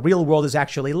experienced what the real world is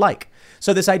actually like.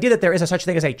 So this idea that there is a such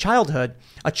thing as a childhood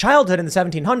in the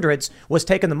 1700s was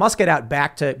taking the musket out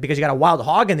back to because you got a wild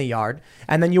hog in the yard,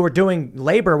 and then you were doing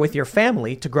labor with your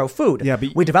family to grow food. Yeah,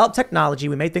 but we developed technology,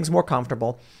 we made things more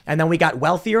comfortable, and then we got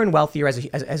wealthier and wealthier as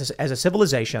a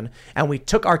civilization, and we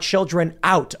took our children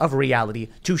out of reality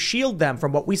to shield them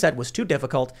from what we said was too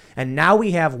difficult. And now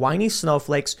we have whiny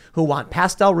snowflakes who want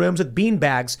pastel rooms with bean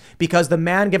bags because the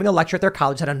man giving a lecture at their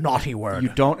college had a naughty word. You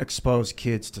don't expose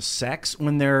kids to sex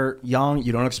when they're young.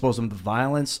 You don't expose them to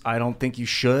violence. I don't think you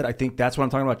should. I think that's what I'm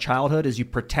talking about. Childhood is you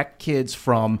protect kids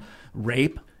from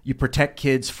rape. You protect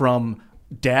kids from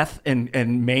death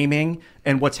and maiming.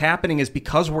 And what's happening is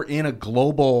because we're in a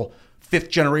global fifth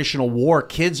generational war,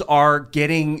 kids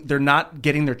they're not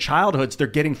getting their childhoods. They're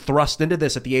getting thrust into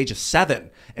this at the age of 7.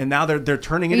 And now they're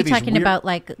turning into these Are you talking weird, about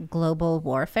like global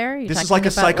warfare? this is like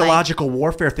a psychological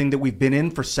warfare thing that we've been in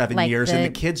for 7 like years, and the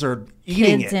kids are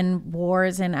eating kids it. in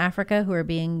wars in Africa who are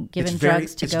being given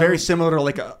drugs to it's go. very similar to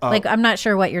like I'm not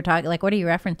sure what you're talking. Like, what are you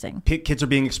referencing? Kids are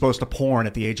being exposed to porn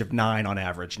at the age of 9 on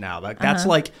average now. Like that's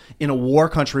like in a war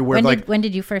country where when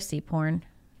did you first see porn?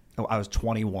 Oh, I was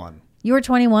 21. You were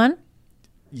 21?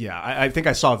 Yeah, I think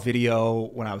I saw a video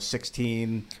when I was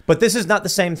 16. But this is not the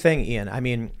same thing, Ian. I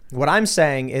mean, what I'm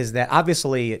saying is that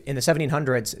obviously in the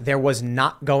 1700s, there was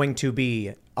not going to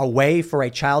be a way for a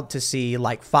child to see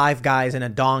like 5 guys and a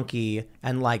donkey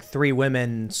and like 3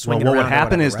 women swinging around. What would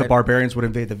happen is right? the barbarians would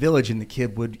invade the village and the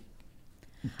kid would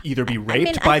either be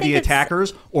raped by the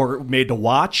attackers or made to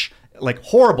watch, like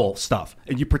horrible stuff.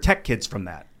 And you protect kids from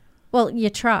that. Well, you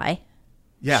try.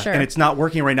 Yeah, sure. and it's not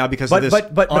working right now because of this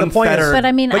but the point is, But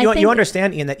I mean, you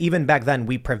understand, Ian, that even back then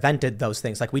we prevented those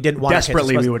things. Like we didn't want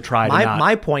desperately kids we would try to not.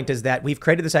 My point is that we've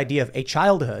created this idea of a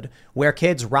childhood where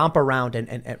kids romp around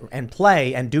and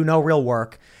play and do no real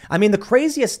work. I mean, the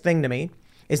craziest thing to me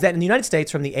is that in the United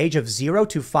States, from the age of 0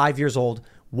 to 5 years old,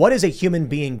 what is a human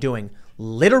being doing?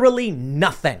 Literally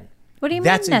nothing. What do you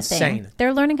That's mean nothing? insane.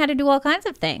 They're learning how to do all kinds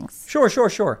of things. Sure.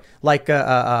 Like,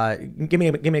 give me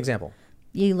an example.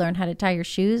 You learn how to tie your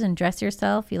shoes and dress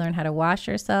yourself. You learn how to wash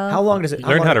yourself. How long does it?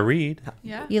 Learn how to read.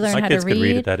 Yeah. You learn My how kids to could read.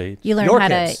 read at that age. You learn Your how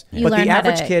kids. to. You But learn the how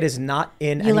average to, kid is not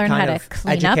in You any learn kind how to of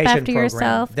clean up education after program.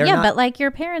 yourself. They're Yeah, not- but like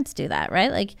your parents do that, right?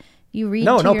 Like you read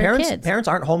No, to your parents. kids. Parents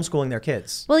aren't homeschooling their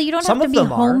kids. Well, you don't Some have to of be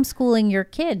them are. homeschooling your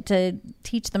kid to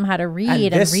teach them how to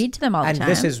read and read to them all the time. And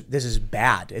this is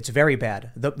bad. It's very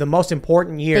bad. The most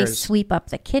important They years. sweep up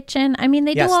the kitchen. I mean,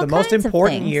 they do all the kinds most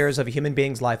important of things. years of a human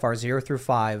being's life are 0 through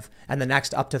 5, and the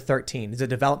next up to 13. These are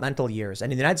developmental years.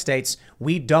 And in the United States,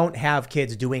 we don't have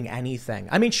kids doing anything.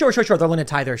 I mean, sure, they're learning to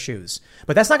tie their shoes,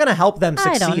 but that's not going to help them I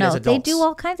succeed don't know. as adults. They do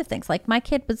all kinds of things. Like my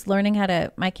kid was learning how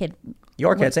to.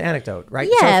 Your kid's an anecdote, right?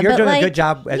 Yeah, so if you're but doing a like, good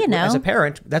job as, you know, as a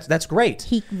parent, that's great.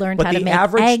 He learned but how to the make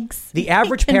average, eggs. The He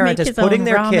average can parent make is his putting own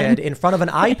their ramen. kid in front of an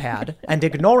iPad and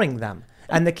ignoring them.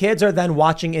 And the kids are then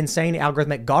watching insane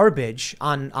algorithmic garbage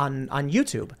on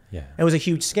YouTube. Yeah. It was a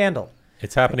huge scandal.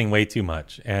 It's happening way too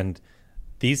much. And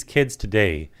these kids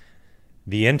today,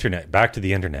 the internet, back to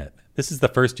the internet, this is the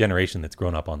first generation that's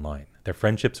grown up online. Their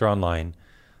friendships are online.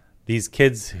 These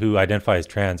kids who identify as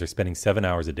trans are spending 7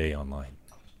 hours a day online.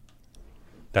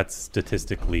 That's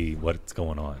statistically what's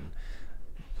going on.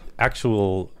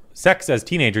 Actual sex as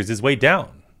teenagers is way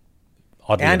down.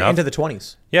 Oddly And enough. into the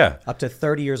 20s. Yeah. Up to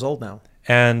 30 years old now.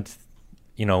 And,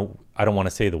 you know, I don't want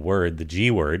to say the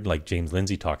G word, like James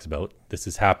Lindsay talks about. This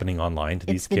is happening online to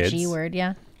these kids. It's the G word,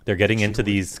 yeah. They're getting into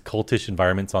these cultish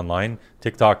environments online.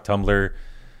 TikTok, Tumblr,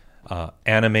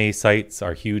 anime sites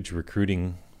are huge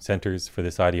recruiting centers for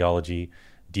this ideology.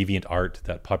 DeviantArt,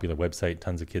 that popular website,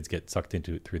 tons of kids get sucked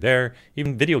into it through there.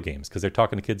 Even video games, because they're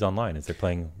talking to kids online as they're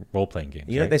playing role-playing games.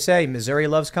 You know what they say, Missouri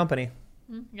loves company.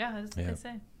 Yeah, that's what they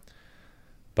say.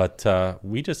 But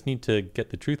we just need to get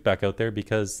the truth back out there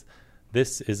because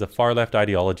This is a far left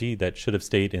ideology that should have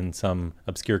stayed in some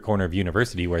obscure corner of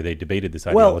university where they debated this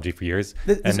ideology for years.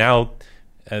 And now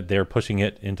they're pushing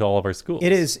it into all of our schools.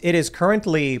 It is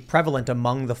currently prevalent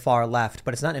among the far left,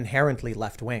 but it's not inherently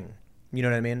left wing. You know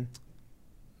what I mean?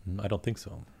 I don't think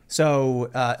so. So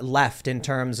left in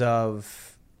terms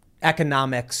of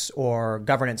economics or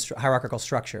governance hierarchical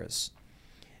structures.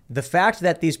 The fact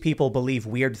that these people believe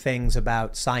weird things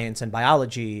about science and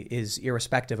biology is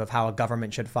irrespective of how a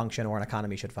government should function or an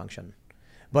economy should function.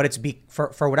 But it's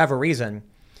for whatever reason,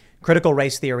 critical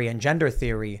race theory and gender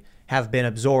theory have been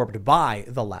absorbed by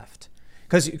the left.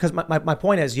 Because my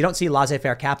point is, you don't see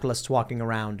laissez-faire capitalists walking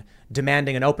around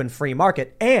demanding an open free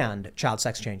market and child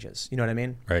sex changes. You know what I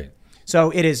mean? Right. So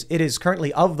it is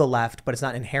currently of the left, but it's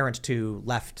not inherent to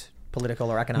left political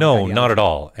or economic ideology. Not at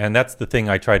all. And that's the thing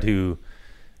I try to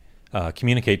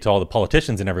communicate to all the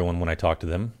politicians and everyone when I talk to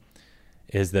them,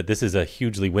 is that this is a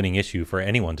hugely winning issue for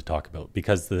anyone to talk about,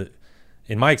 because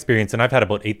in my experience, and I've had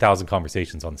about 8,000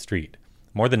 conversations on the street,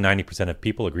 more than 90% of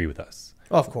people agree with us.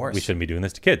 Of course. We shouldn't be doing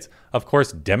this to kids. Of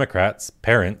course, Democrats,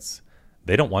 parents,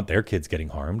 they don't want their kids getting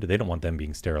harmed. They don't want them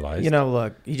being sterilized.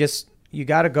 Look, you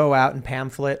got to go out and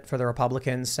pamphlet for the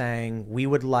Republicans saying we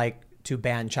would like to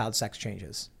ban child sex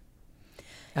changes.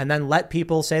 And then let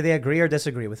people say they agree or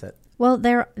disagree with it. Well,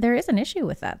 there is an issue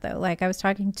with that, though. Like, I was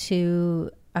talking to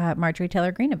Marjorie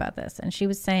Taylor Greene about this, and she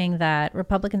was saying that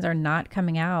Republicans are not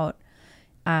coming out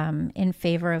in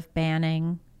favor of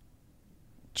banning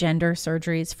gender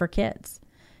surgeries for kids.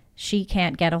 She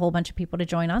can't get a whole bunch of people to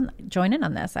join in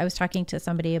on this. I was talking to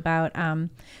somebody about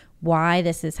why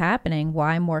this is happening,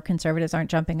 why more conservatives aren't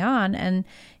jumping on. And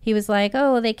he was like,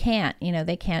 oh, they can't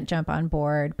jump on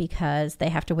board because they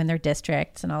have to win their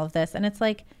districts and all of this. And it's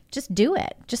like, just do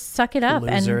it. Just suck it up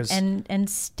and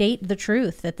state the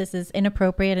truth that this is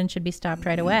inappropriate and should be stopped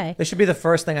right away. This should be the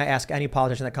first thing I ask any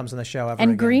politician that comes on the show ever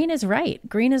And again. Green is right.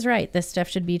 Green is right. This stuff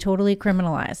should be totally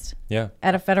criminalized. Yeah.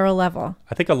 At a federal level.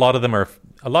 I think a lot of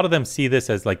them see this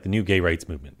as like the new gay rights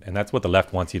movement, and that's what the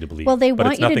left wants you to believe. Well, they but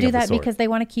want it's you to nothing do of the that sort. because they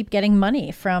want to keep getting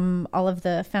money from all of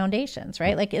the foundations,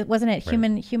 right? Like, it wasn't a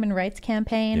human rights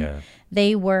campaign. Yeah.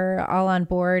 They were all on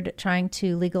board trying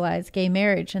to legalize gay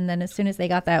marriage, and then as soon as they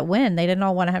got that win, they didn't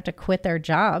all want to have to quit their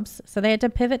jobs, so they had to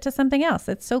pivot to something else.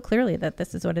 It's so clearly that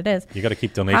this is what it is. You got to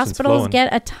keep donations Hospitals flowing.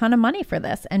 get a ton of money for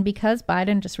this, and because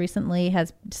Biden just recently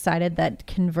has decided that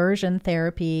conversion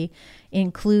therapy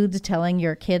includes telling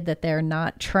your kid that they're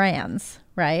not trans,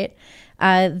 right?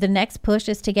 The next push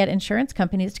is to get insurance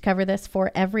companies to cover this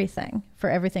for everything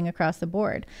across the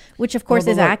board, which of course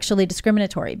is actually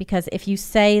discriminatory, because if you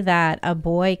say that a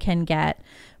boy can get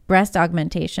breast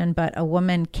augmentation but a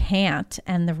woman can't,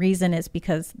 and the reason is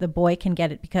because the boy can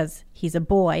get it because he's a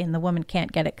boy and the woman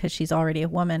can't get it because she's already a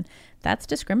woman, that's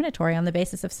discriminatory on the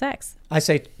basis of sex. I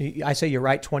say you're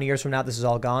right. 20 years from now, this is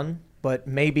all gone, but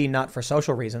maybe not for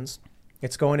social reasons.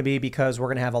 It's going to be because we're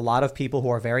going to have a lot of people who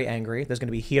are very angry. There's going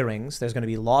to be hearings. There's going to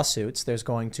be lawsuits. There's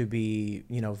going to be,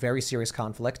 very serious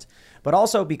conflict. But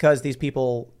also because these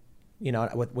people,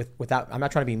 without, I'm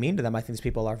not trying to be mean to them. I think these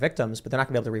people are victims, but they're not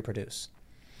going to be able to reproduce.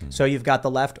 So you've got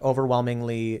the left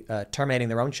overwhelmingly terminating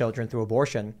their own children through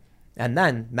abortion. And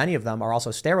then many of them are also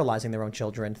sterilizing their own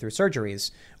children through surgeries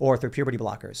or through puberty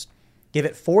blockers. Give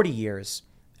it 40 years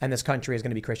and this country is going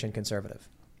to be Christian conservative.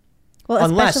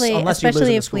 Well,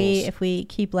 especially if we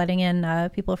keep letting in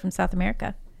people from South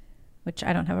America, which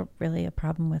I don't have really a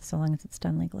problem with so long as it's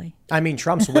done legally. I mean,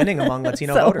 Trump's winning among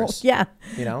Latino voters. Yeah.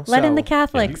 Let in the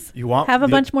Catholics. You want have a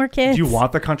bunch more kids. Do you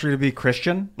want the country to be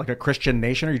Christian, like a Christian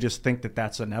nation, or you just think that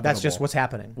that's inevitable? That's just what's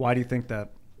happening. Why do you think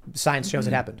that? Science shows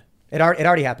it happened. It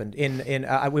already happened.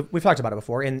 We've talked about it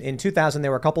before. In 2000,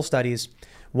 there were a couple studies.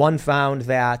 One found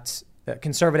that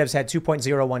conservatives had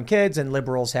 2.01 kids and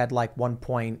liberals had like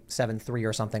 1.73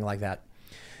 or something like that.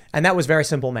 And that was very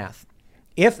simple math.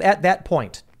 If at that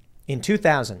point in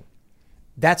 2000,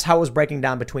 that's how it was breaking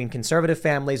down between conservative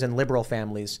families and liberal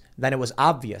families, then it was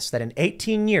obvious that in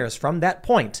 18 years from that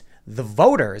point, the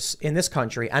voters in this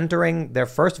country entering their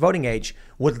first voting age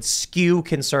would skew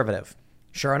conservative.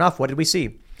 Sure enough, what did we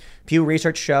see? Pew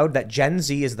Research showed that Gen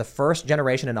Z is the first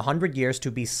generation in 100 years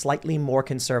to be slightly more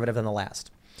conservative than the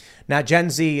last. Now, Gen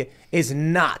Z is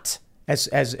not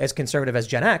as conservative as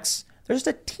Gen X. They're just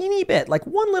a teeny bit, like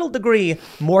one little degree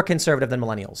more conservative than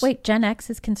millennials. Wait, Gen X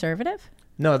is conservative?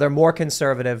 No, they're more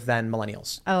conservative than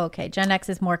millennials. Oh, okay. Gen X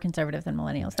is more conservative than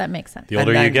millennials. That makes sense. The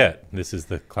older you get, this is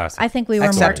the classic. I think we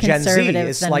were more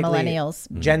conservative than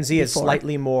millennials. Gen Z is before.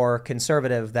 slightly more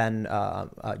conservative than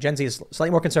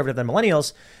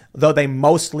millennials, though they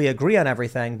mostly agree on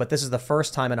everything. But this is the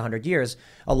first time in 100 years.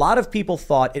 A lot of people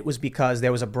thought it was because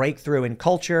there was a breakthrough in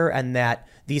culture and that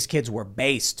these kids were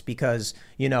based because,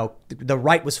 you know, the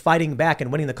right was fighting back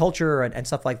and winning the culture and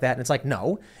stuff like that. And it's like,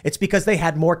 no, it's because they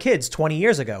had more kids 20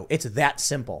 years ago. It's that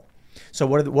simple. So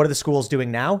what are the schools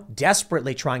doing now?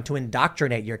 Desperately trying to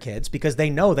indoctrinate your kids because they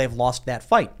know they've lost that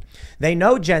fight. They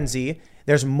know Gen Z.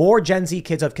 There's more Gen Z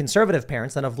kids of conservative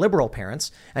parents than of liberal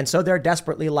parents. And so they're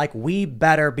desperately like, we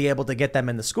better be able to get them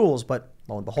in the schools. But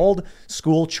lo and behold,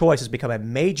 school choice has become a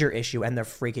major issue and they're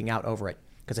freaking out over it.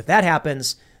 Because if that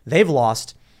happens, they've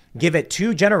lost. Give it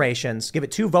 2 generations, give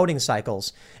it 2 voting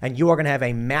cycles, and you are going to have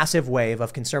a massive wave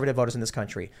of conservative voters in this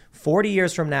country. 40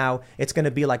 years from now, it's going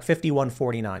to be like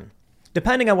 51-49,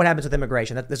 depending on what happens with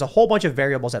immigration. There's a whole bunch of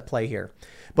variables at play here.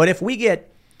 But if we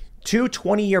get 2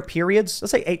 20-year periods,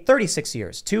 let's say 36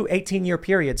 years, 2 18-year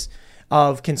periods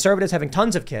of conservatives having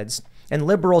tons of kids and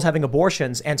liberals having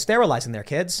abortions and sterilizing their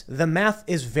kids, the math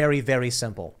is very, very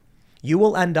simple. You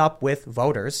will end up with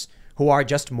voters who are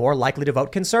just more likely to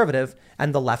vote conservative,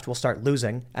 and the left will start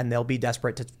losing, and they'll be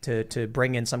desperate to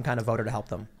bring in some kind of voter to help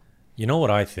them. You know what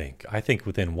I think? I think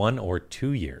within 1 or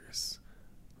 2 years,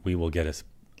 we will get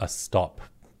a stop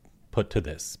put to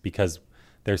this because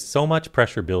there's so much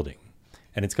pressure building,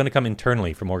 and it's going to come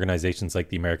internally from organizations like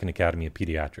the American Academy of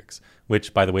Pediatrics,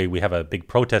 which, by the way, we have a big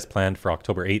protest planned for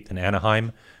October 8th in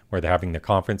Anaheim, where they're having their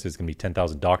conference. There's going to be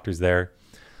 10,000 doctors there.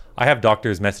 I have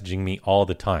doctors messaging me all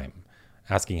the time,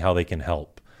 asking how they can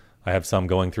help. I have some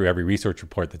going through every research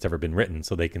report that's ever been written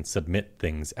so they can submit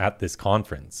things at this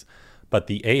conference. But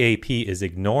the AAP is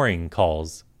ignoring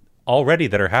calls already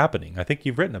that are happening. I think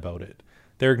you've written about it.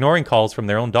 They're ignoring calls from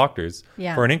their own doctors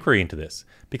for an inquiry into this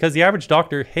because the average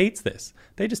doctor hates this.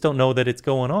 They just don't know that it's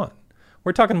going on.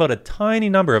 We're talking about a tiny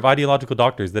number of ideological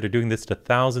doctors that are doing this to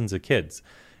thousands of kids,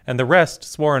 and the rest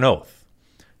swore an oath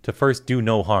to first do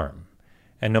no harm.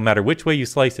 And no matter which way you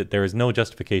slice it, there is no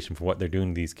justification for what they're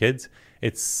doing to these kids.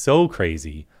 It's so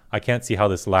crazy. I can't see how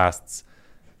this lasts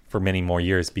for many more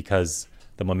years because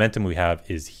the momentum we have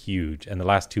is huge. And the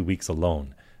last 2 weeks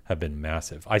alone have been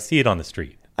massive. I see it on the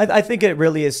street. I think it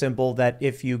really is simple that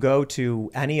if you go to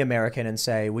any American and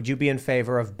say, would you be in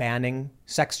favor of banning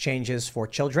sex changes for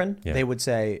children? Yeah. They would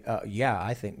say, yeah,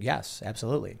 I think, yes,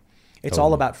 absolutely. It's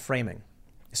all about framing.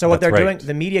 So what they're doing,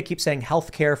 the media keeps saying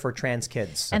healthcare for trans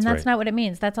kids. And that's not what it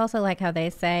means. That's also like how they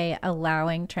say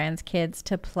allowing trans kids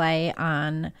to play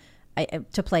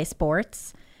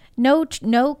sports.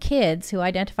 No kids who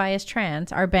identify as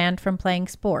trans are banned from playing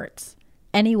sports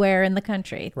anywhere in the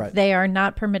country. Right. They are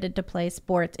not permitted to play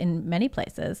sports in many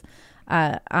places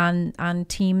on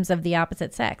teams of the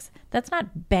opposite sex. That's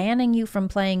not banning you from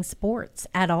playing sports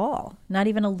at all, not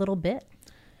even a little bit.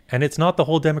 And it's not the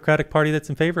whole Democratic Party that's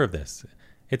in favor of this.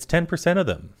 It's 10% of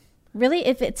them. Really?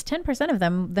 If it's 10% of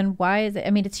them, then why is it?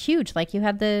 I mean, it's huge. Like you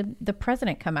had the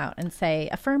president come out and say,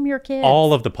 affirm your kids.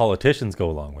 All of the politicians go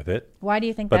along with it. Why do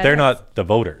you think that? But they're not the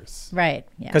voters. Right.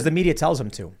 Because the media tells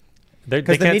them to. They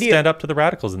can't stand up to the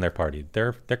radicals in their party.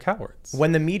 They're cowards.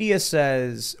 When the media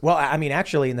says, well, I mean,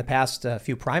 actually in the past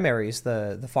few primaries,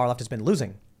 the far left has been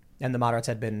losing and the moderates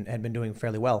had been doing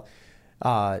fairly well.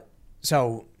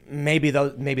 So maybe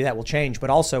that will change. But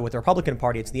also with the Republican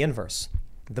Party, it's the inverse.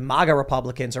 The MAGA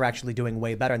Republicans are actually doing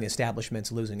way better, and the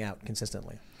establishment's losing out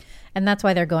consistently. And that's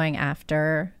why they're going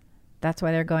after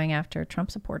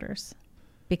Trump supporters,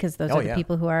 because those are the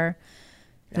people who are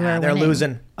they're winning.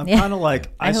 Losing. I'm kind of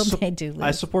like I hope they do lose.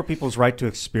 I support people's right to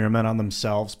experiment on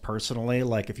themselves personally.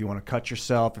 Like if you want to cut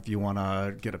yourself, if you want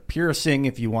to get a piercing,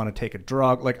 if you want to take a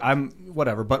drug, like I'm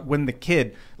whatever. But when the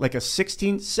kid, like a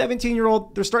 16,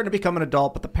 17-year-old, they're starting to become an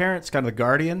adult, but the parent's kind of the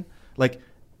guardian. Like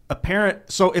a parent.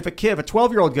 So if a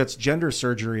 12-year-old gets gender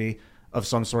surgery of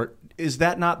some sort, is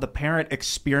that not the parent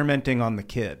experimenting on the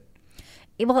kid?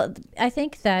 Well, I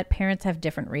think that parents have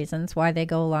different reasons why they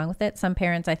go along with it. Some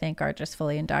parents, I think, are just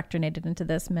fully indoctrinated into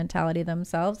this mentality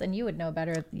themselves, and you would know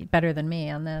better than me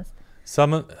on this.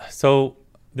 So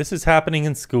this is happening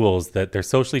in schools, that they're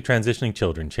socially transitioning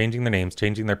children, changing their names,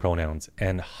 changing their pronouns,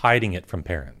 and hiding it from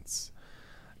parents.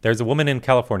 There's a woman in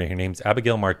California, her name's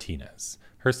Abigail Martinez.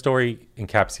 Her story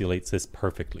encapsulates this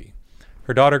perfectly.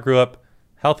 Her daughter grew up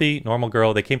healthy, normal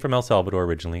girl. They came from El Salvador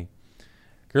originally.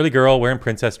 Girly girl, wearing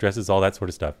princess dresses, all that sort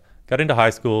of stuff. Got into high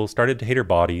school, started to hate her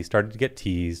body, started to get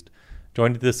teased,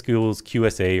 joined the school's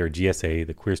QSA or GSA,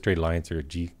 the Queer Straight Alliance or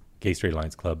Gay Straight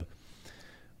Alliance Club,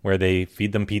 where they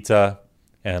feed them pizza,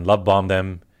 and love bomb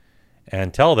them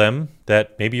and tell them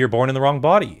that maybe you're born in the wrong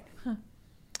body.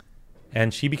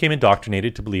 And she became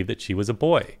indoctrinated to believe that she was a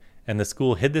boy. And the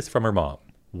school hid this from her mom.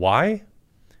 Why?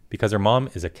 Because her mom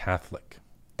is a Catholic.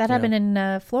 That happened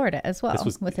in Florida as well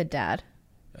with a dad.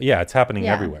 Yeah, it's happening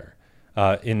everywhere.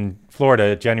 In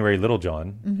Florida, January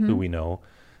Littlejohn, who we know,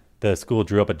 the school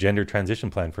drew up a gender transition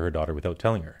plan for her daughter without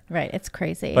telling her. Right, it's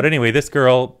crazy. But anyway, this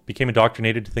girl became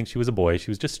indoctrinated to think she was a boy. She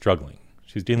was just struggling.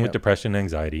 She was dealing with depression and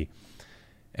anxiety.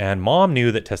 And mom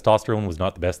knew that testosterone was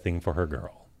not the best thing for her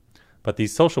girl. But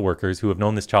these social workers who have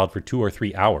known this child for 2 or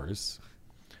 3 hours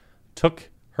took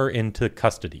her into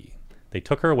custody. They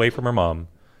took her away from her mom,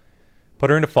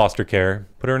 put her into foster care,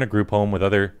 put her in a group home with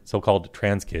other so-called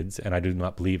trans kids. And I do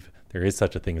not believe there is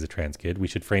such a thing as a trans kid. We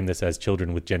should frame this as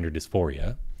children with gender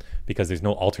dysphoria, because there's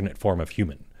no alternate form of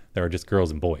human. There are just girls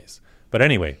and boys. But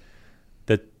anyway,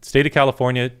 the state of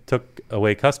California took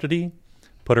away custody,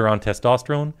 put her on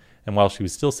testosterone, and while she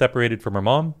was still separated from her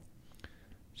mom,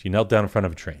 she knelt down in front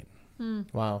of a train.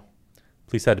 Wow.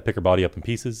 Police had to pick her body up in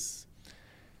pieces.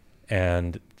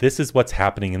 And this is what's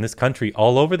happening in this country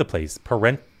all over the place.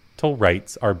 Parental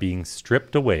rights are being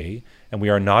stripped away, and we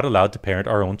are not allowed to parent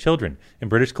our own children. In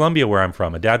British Columbia, where I'm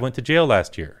from, a dad went to jail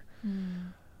last year.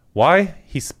 Why?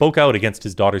 He spoke out against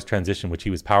his daughter's transition, which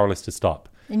he was powerless to stop.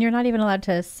 And you're not even allowed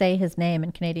to say his name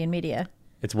in Canadian media.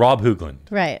 It's Rob Hoogland.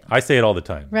 Right. I say it all the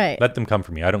time. Right. Let them come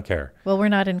for me. I don't care. Well, we're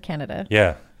not in Canada.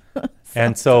 Yeah.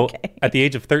 And so at the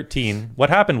age of 13, what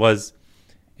happened was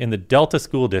in the Delta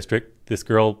School District, this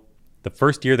girl, the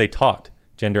first year they taught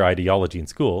gender ideology in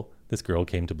school, this girl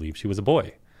came to believe she was a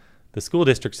boy. The school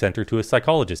district sent her to a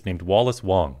psychologist named Wallace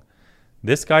Wong.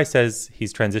 This guy says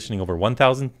he's transitioning over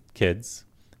 1,000 kids.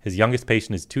 His youngest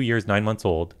patient is 2 years, 9 months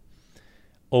old.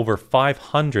 Over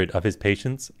 500 of his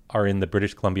patients are in the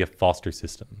British Columbia foster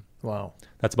system. Wow.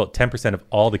 That's about 10% of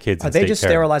all the kids in state care. Are they just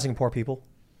sterilizing poor people?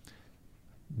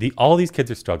 All these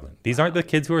kids are struggling. These aren't the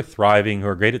kids who are thriving, who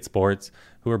are great at sports,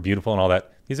 who are beautiful and all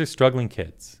that. These are struggling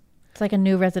kids. It's like a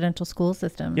new residential school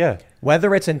system. Yeah.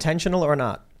 Whether it's intentional or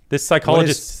not. This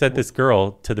psychologist sent this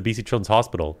girl to the BC Children's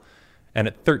Hospital, and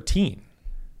at 13,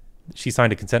 she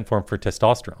signed a consent form for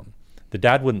testosterone. The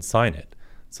dad wouldn't sign it.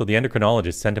 So the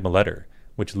endocrinologist sent him a letter,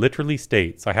 which literally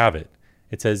states, I have it.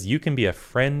 It says, you can be a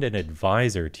friend and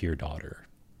advisor to your daughter,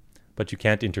 but you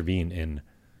can't intervene in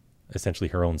essentially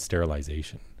her own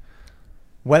sterilization.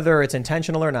 Whether it's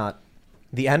intentional or not,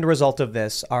 the end result of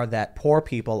this are that poor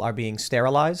people are being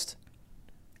sterilized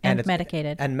and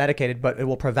medicated. But it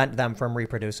will prevent them from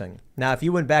reproducing. Now, if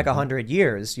you went back 100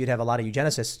 years, you'd have a lot of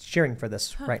eugenicists cheering for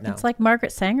this right now. It's like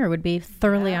Margaret Sanger would be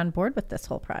thoroughly on board with this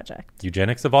whole project.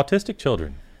 Eugenics of autistic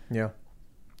children. Yeah.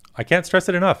 I can't stress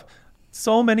it enough.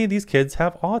 So many of these kids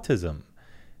have autism.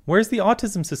 Where's the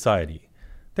Autism Society?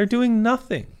 They're doing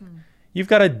nothing. You've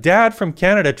got a dad from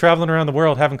Canada traveling around the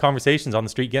world having conversations on the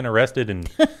street, getting arrested and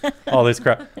all this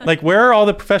crap. Like, where are all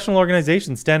the professional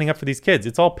organizations standing up for these kids?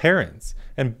 It's all parents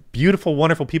and beautiful,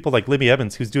 wonderful people like Libby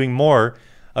Evans, who's doing more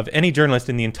of any journalist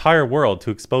in the entire world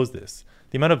to expose this.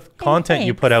 The amount of content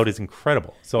you put out is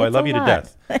incredible. So I love you to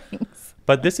death. Thanks.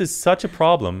 But this is such a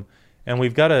problem, and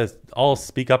we've got to all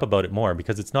speak up about it more,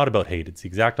 because it's not about hate. It's the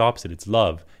exact opposite. It's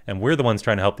love. And we're the ones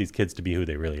trying to help these kids to be who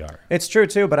they really are. It's true,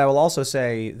 too. But I will also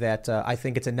say that I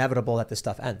think it's inevitable that this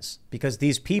stuff ends, because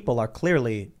these people are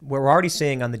clearly, we're already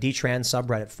seeing on the D-Trans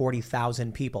subreddit,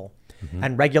 40,000 people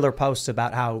and regular posts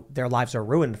about how their lives are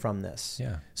ruined from this.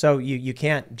 Yeah. So you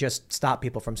can't just stop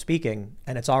people from speaking,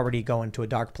 and it's already going to a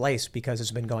dark place because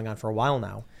it's been going on for a while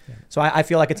now. Yeah. So I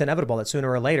feel like it's inevitable that sooner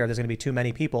or later there's going to be too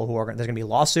many people who are. There's going to be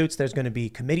lawsuits. There's going to be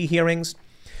committee hearings.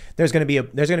 There's going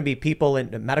to be people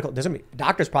in medical. There's going to be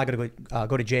doctors probably going to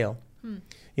go to jail.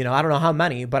 You know, I don't know how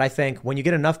many, but I think when you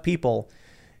get enough people,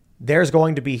 there's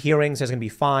going to be hearings. There's going to be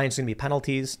fines. There's going to be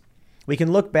penalties. We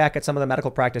can look back at some of the medical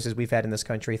practices we've had in this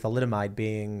country, thalidomide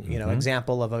being,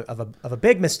 example of a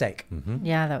big mistake.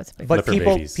 Yeah, that was a big mistake.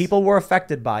 But people were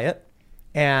affected by it,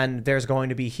 and there's going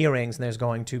to be hearings, and there's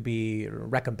going to be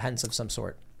recompense of some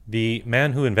sort. The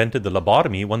man who invented the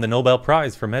lobotomy won the Nobel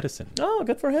Prize for medicine. Oh,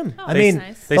 good for him. Oh, They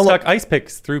nice. stuck ice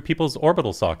picks through people's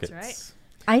orbital sockets. That's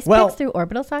right. Ice picks through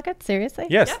orbital sockets? Seriously?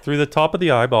 Yes, through the top of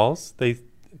the eyeballs.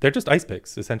 They're just ice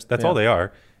picks, essentially. That's all they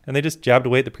are. And they just jabbed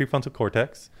away at the prefrontal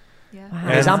cortex. Yeah. Wow. And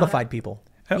they zombified people.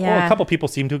 Well, a couple people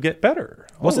seem to get better.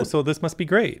 So this must be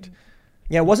great.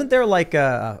 Yeah, wasn't there like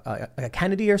a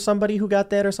Kennedy or somebody who got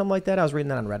that or something like that? I was reading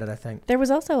that on Reddit, I think. There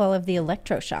was also all of the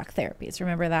electroshock therapies.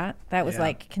 Remember that? That was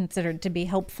like considered to be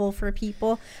helpful for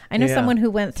people. I know someone who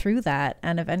went through that,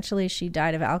 and eventually she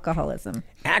died of alcoholism.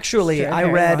 Actually, I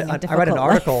read an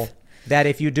article that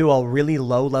if you do a really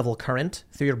low level current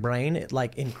through your brain, it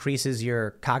like increases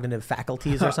your cognitive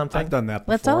faculties or something. I've done that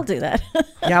before. Let's all do that.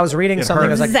 Yeah, I was reading something.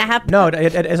 I was like, Zap. no,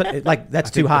 it like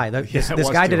that's too high. This it was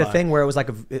guy too did a high. thing where it was like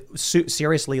a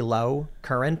seriously low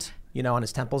current, you know, on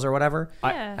his temples or whatever.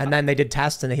 And then they did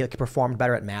tests and he like, performed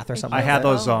better at math or something. I like had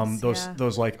that.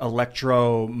 those like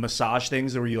electro massage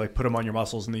things where you like put them on your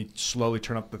muscles and they slowly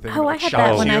turn up the thing. Oh, that, I like, had shocks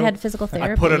that when I you. had physical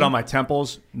therapy. I put it on my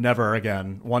temples. Never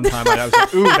again. One time I was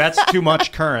like, ooh, that's too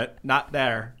much current. Not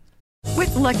there.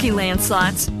 With Lucky Land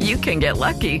Slots, you can get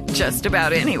lucky just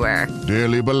about anywhere.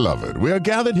 Dearly beloved, we are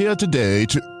gathered here today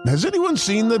to... Has anyone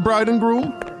seen the bride and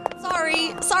groom?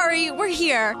 Sorry, we're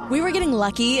here. We were getting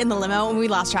lucky in the limo and we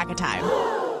lost track of time.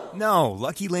 No,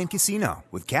 Lucky Land Casino,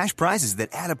 with cash prizes that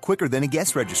add up quicker than a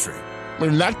guest registry.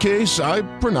 In that case, I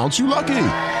pronounce you lucky.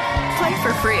 Play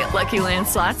for free at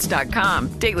LuckyLandSlots.com.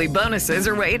 Daily bonuses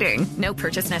are waiting. No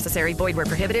purchase necessary. Void where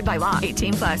prohibited by law.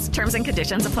 18+. Terms and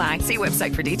conditions apply. See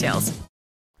website for details.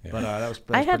 But that was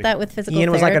I had that with physical Ian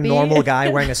was therapy. like a normal guy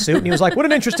wearing a suit, and he was like, "What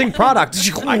an interesting product!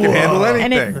 I can handle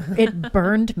anything." And it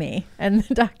burned me, and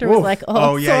the doctor was like,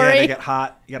 "Oh, yeah, sorry." they get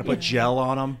hot. You got to put gel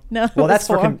on them. No, Well, that's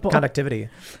for horrible. conductivity.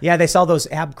 Yeah, they sell those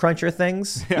ab cruncher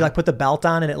things. You like put the belt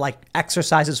on, and it like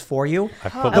exercises for you.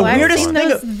 Oh, I've seen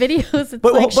those videos. It's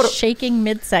like shaking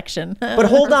midsection. But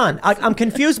hold on, I'm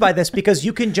confused by this because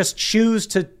you can just choose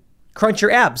to crunch your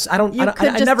abs. I You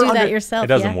could just never do that yourself. It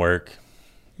doesn't work.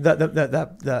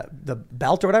 The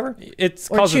belt or whatever. It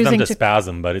causes them to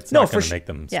spasm, but it's not going to make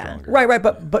them stronger. Right.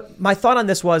 But my thought on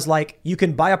this was like you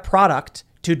can buy a product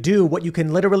to do what you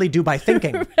can literally do by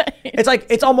thinking. It's like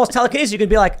it's almost telekinesis. You can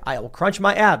be like, I will crunch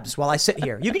my abs while I sit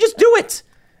here. You can just do it.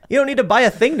 You don't need to buy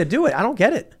a thing to do it. I don't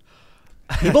get it.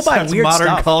 People buy That's weird modern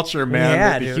stuff. culture, man.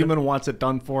 Yeah, the dude. human wants it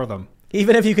done for them.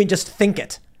 Even if you can just think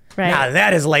it. Right. Now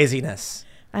that is laziness.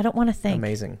 I don't want to think.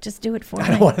 Amazing. Just do it for me.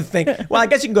 I don't want to think. Well, I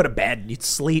guess you can go to bed and you'd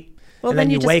sleep. Well, and then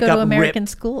you just wake go to up American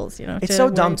ripped. schools, you know. It's to so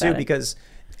worry dumb about too it. because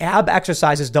ab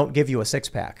exercises don't give you a six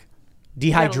pack.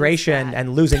 Dehydration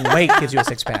and losing weight gives you a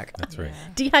six pack. That's right.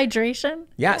 Dehydration.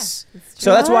 Yes.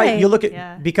 So that's why you look at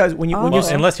Yeah. because when you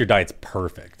Unless your diet's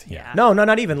perfect. Yeah. no,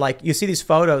 not even like you see these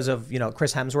photos of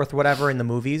Chris Hemsworth or whatever in the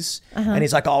movies, and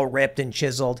he's like all ripped and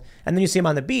chiseled, and then you see him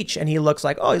on the beach and he looks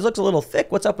like he looks a little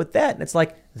thick. What's up with that? And it's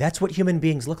like that's what human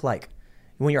beings look like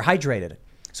when you're hydrated.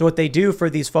 So what they do for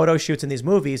these photo shoots in these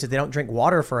movies is they don't drink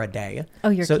water for a day. Oh,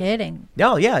 you're kidding.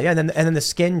 No, yeah, and then the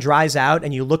skin dries out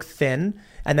and you look thin,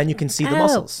 and then you can see the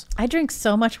muscles. I drink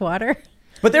so much water.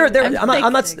 But I'm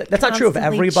not. That's not true of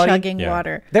Constantly everybody. chugging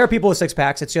water. There are people with six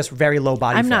packs. It's just very low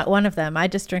body I'm fat. not one of them. I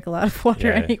just drink a lot of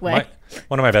water anyway.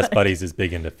 One of my best buddies is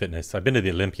big into fitness. I've been to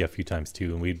the Olympia a few times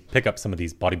too, and we pick up some of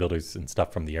these bodybuilders and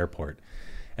stuff from the airport,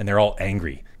 and they're all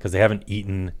angry because they haven't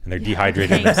eaten and they're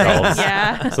dehydrated themselves.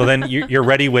 Yeah. So then you're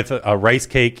ready with a rice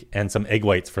cake and some egg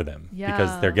whites for them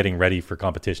because they're getting ready for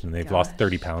competition and they've lost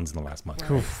 30 pounds in the last month.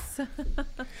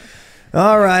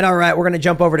 All right. We're going to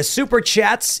jump over to Super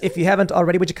Chats. If you haven't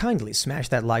already, would you kindly smash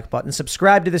that like button,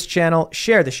 subscribe to this channel,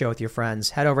 share the show with your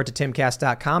friends, head over to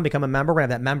timcast.com, become a member. We're going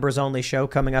to have that members only show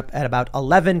coming up at about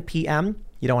 11 p.m.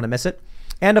 You don't want to miss it.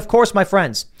 And of course, my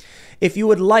friends, if you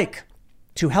would like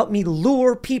to help me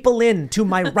lure people into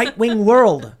my right-wing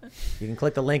world, you can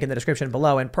click the link in the description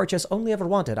below and purchase Only Ever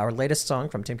Wanted, our latest song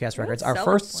from Timcast Records, our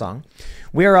first song.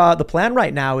 The plan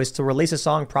right now is to release a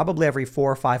song probably every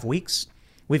 4 or 5 weeks.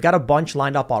 We've got a bunch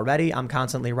lined up already. I'm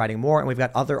constantly writing more, and we've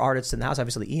got other artists in the house.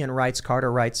 Obviously, Ian writes,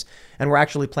 Carter writes, and we're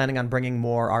actually planning on bringing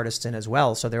more artists in as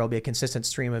well. So there will be a consistent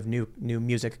stream of new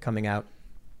music coming out.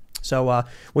 So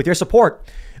with your support,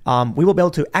 we will be able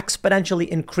to exponentially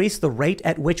increase the rate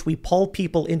at which we pull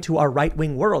people into our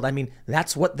right-wing world. I mean,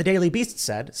 that's what the Daily Beast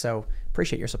said. So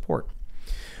appreciate your support.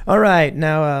 All right,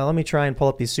 now let me try and pull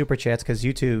up these super chats because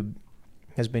YouTube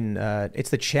has been. It's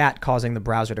the chat causing the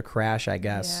browser to crash, I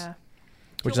guess. Yeah.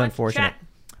 Which is unfortunate.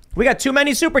 We got too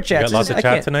many super chats. We got lots of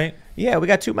chat tonight? Yeah, we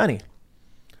got too many.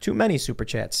 Too many super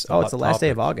chats. Oh, it's the last day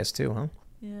of August too, huh?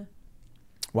 Yeah.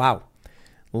 Wow.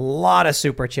 A lot of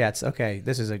super chats. Okay,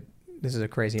 this is a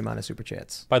crazy amount of super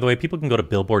chats. By the way, people can go to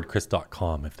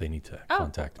billboardchris.com if they need to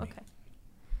contact me.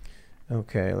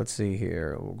 Okay, let's see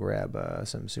here. We'll grab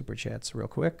some super chats real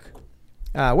quick.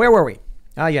 Where were we?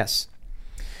 Yes.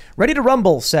 Ready to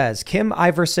Rumble says, Kim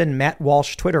Iverson, Matt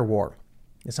Walsh Twitter war.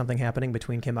 Is something happening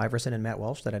between Kim Iverson and Matt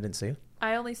Walsh that I didn't see?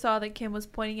 I only saw that Kim was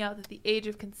pointing out that the age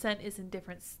of consent is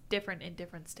different in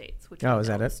different states, which is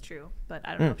that it? is true. But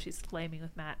I don't know if she's flaming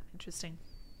with Matt. Interesting.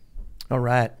 All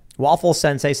right. Waffle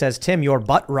Sensei says, Tim, your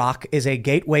butt rock is a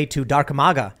gateway to Dark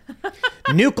Maga.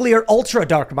 Nuclear Ultra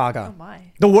Dark Maga. Oh, my.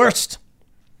 The worst.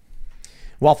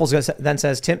 Waffles then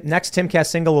says, next Timcast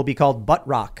single will be called Butt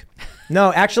Rock.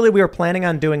 No, actually, we were planning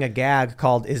on doing a gag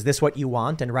called Is This What You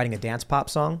Want? And writing a dance pop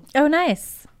song. Oh,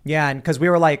 nice. Yeah, and because we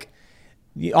were like,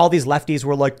 all these lefties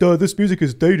were like, duh, this music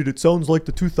is dated. It sounds like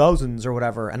the 2000s or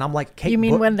whatever. And I'm like, Kate You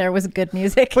mean when there was good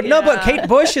music? But no, but Kate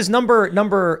Bush is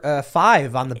number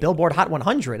 5 on the Billboard Hot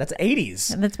 100. That's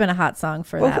 80s. And that's been a hot song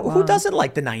for Well, that long. who doesn't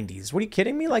like the 90s? What are you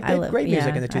kidding me? Like, they had great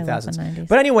music in the 2000s. I love the 90s.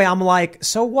 But anyway, I'm like,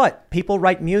 so what? People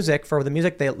write music for the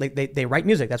music. They write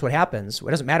music. That's what happens. It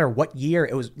doesn't matter what year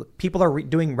it was. People are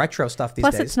doing retro stuff these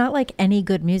days. Plus, it's not like any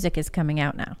good music is coming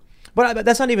out now. But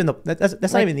that's not even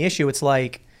that's not even the issue. It's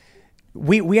like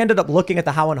we ended up looking at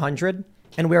the Hot 100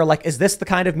 and we were like, is this the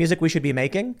kind of music we should be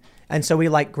making? And so we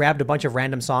like grabbed a bunch of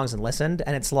random songs and listened,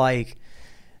 and it's like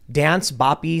dance,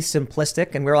 boppy,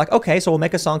 simplistic. And we were like, okay, so we'll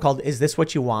make a song called Is This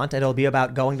What You Want? And it'll be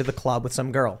about going to the club with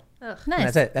some girl. Ugh. And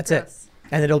Nice. that's it.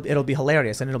 And it'll be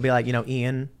hilarious. And it'll be like,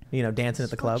 Ian, dancing at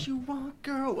the club. What you want,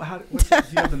 girl? Do you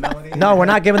have the melody? No, we're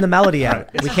not giving the melody yet.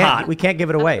 It's We can't give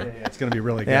it away. Yeah, it's gonna be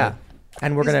really good. Yeah.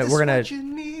 And we're gonna What you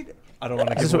need? I don't want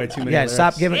to give away too many. Yeah, lyrics.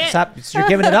 stop. You're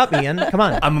giving it up, Ian. Come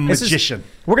on. I'm a magician.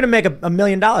 We're gonna make $1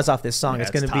 million off this song. Yeah,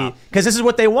 it's gonna it's be top. because this is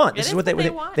what they want. This It is what they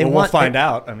want. they Well, want. we'll find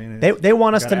out. I mean, they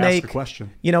want us to gotta ask make the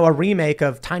question. a remake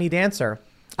of Tiny Dancer.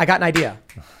 I got an idea.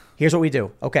 Here's what we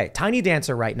do. Okay, Tiny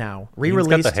Dancer right now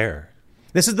re-released. He's got the hair.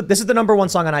 This is the number 1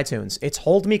 song on iTunes. It's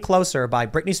 "Hold Me Closer" by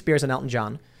Britney Spears and Elton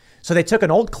John. So they took an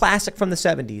old classic from the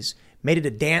 70s, made it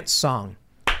a dance song.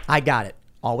 I got it.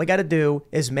 All we got to do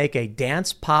is make a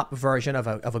dance pop version of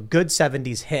a good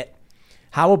 70s hit.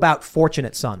 How about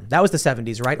Fortunate Son? That was the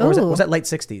 70s, right? Or was that late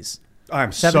 60s? I'm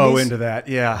 70s? so into that.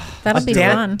 Yeah. That'll be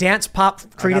fun. Dance pop,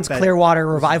 Creedence that. Clearwater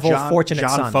Revival, Fortunate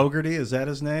Son. John Fogerty, is that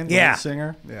his name? Yeah. The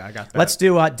singer? Yeah, I got that. Let's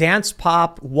do Dance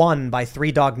Pop 1 by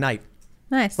Three Dog Night.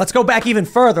 Nice. Let's go back even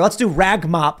further. Let's do Rag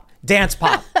Mop Dance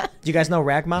Pop. Do you guys know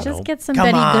Rag Mop? Just get some Come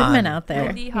Betty on. Goodman out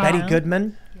there. Betty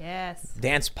Goodman? Yes.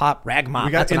 Dance Pop, Rag Mop.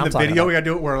 We got That's what in I'm the talking video. about. We got to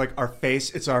do it where like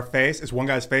it's one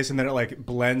guy's face, and then it like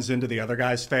blends into the other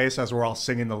guy's face as we're all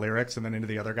singing the lyrics, and then into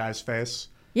the other guy's face.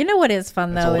 You know what is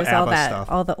fun That's though old is all ABBA that stuff.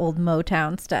 all the old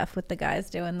Motown stuff with the guys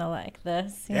doing the like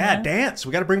this. you Yeah, know? dance.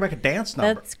 We got to bring back a dance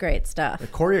number. That's great stuff.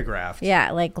 Choreographed.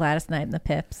 Yeah, like Gladys Knight and the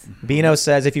Pips. Bino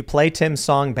says, if you play Tim's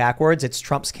song backwards, it's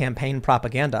Trump's campaign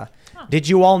propaganda. Did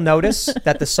you all notice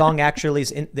that the song actually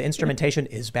the instrumentation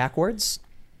is backwards?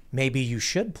 Maybe you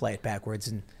should play it backwards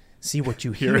and see what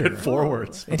you hear. Hear it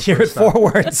forwards. And hear it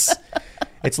forwards.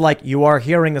 It's like, you are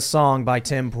hearing a song by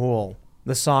Tim Pool.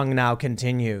 The song now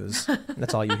continues.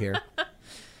 That's all you hear.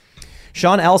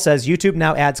 Sean L. says, YouTube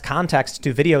now adds context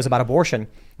to videos about abortion.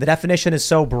 The definition is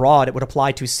so broad it would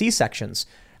apply to C-sections.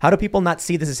 How do people not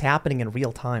see this is happening in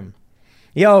real time?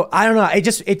 Yo, I don't know.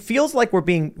 It feels like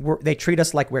they treat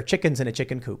us like we're chickens in a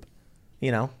chicken coop,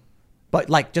 but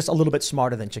like just a little bit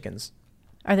smarter than chickens.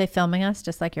 Are they filming us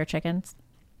just like your chickens?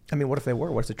 I mean, what if they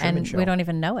were? What's the Truman And Show? we don't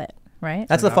even know it, right?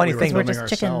 That's the funny thing. We're just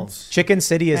chickens. Chicken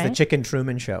City is the Right? Chicken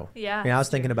Truman Show. Yeah, I was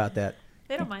thinking about that.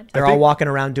 They don't mind. They're all walking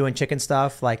around doing chicken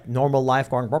stuff, like normal life,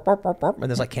 going burp, burp, burp, burp, and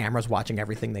there's like cameras watching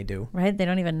everything they do. Right? They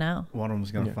don't even know. One of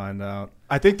them's going to find out.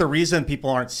 I think the reason people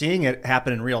aren't seeing it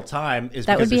happen in real time is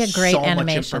That would because be a there's great so much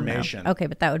animation. though. information. Okay,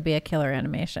 but that would be a killer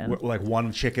animation. Like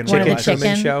one chicken. One of the realizes-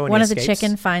 chicken, one of the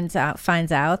chicken finds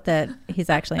out that he's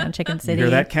actually on Chicken City. You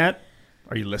hear that, Kent?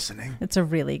 Are you listening? That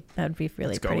would be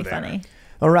really pretty funny.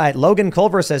 All right. Logan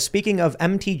Culver says, speaking of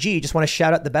MTG, just want to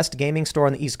shout out the best gaming store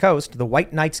on the East Coast. The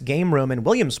White Knights Game Room in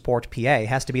Williamsport, PA,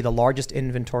 has to be the largest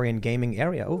inventory in gaming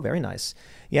area. Oh, very nice.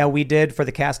 Yeah, we did for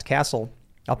the Cast Castle,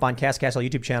 up on Cast Castle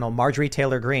YouTube channel, Marjorie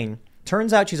Taylor Greene.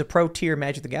 Turns out she's a pro-tier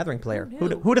Magic the Gathering player.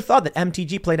 Who'd have thought that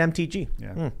MTG played MTG?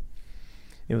 Yeah.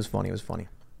 It was funny.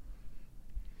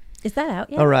 Is that out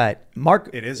yet? All right.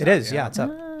 Mark. It is. Yeah, it's up.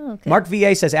 Oh, okay. Mark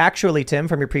VA says, actually, Tim,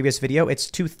 from your previous video, it's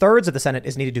 2/3 of the Senate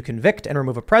is needed to convict and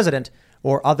remove a president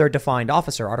or other defined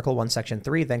officer. Article 1, Section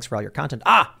 3. Thanks for all your content.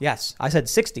 Ah, yes. I said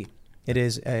 60. It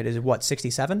is what,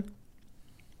 67?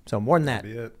 So more than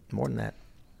that. More than that.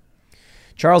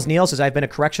 Charles Neal says, I've been a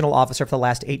correctional officer for the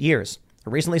last 8 years.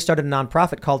 I recently started a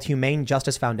nonprofit called Humane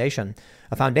Justice Foundation.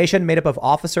 A foundation made up of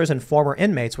officers and former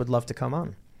inmates. Would love to come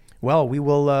on. Well,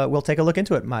 we'll take a look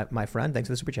into it, my friend. Thanks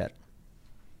for the super chat.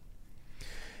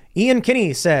 Ian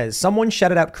Kinney says, someone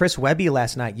shouted out Chris Webby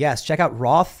last night. Yes, check out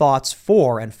Raw Thoughts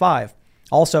 4 and 5.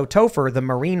 Also, Topher, the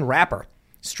Marine rapper.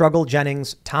 Struggle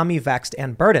Jennings, Tommy Vext,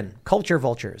 and Burden. Culture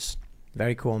Vultures.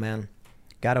 Very cool, man.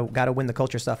 Gotta win the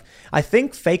culture stuff. I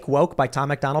think Fake Woke by Tom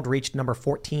MacDonald reached number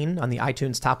 14 on the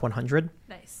iTunes Top 100.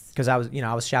 Nice. Because I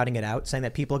was shouting it out, saying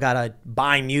that people gotta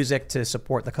buy music to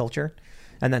support the culture.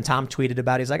 And then Tom tweeted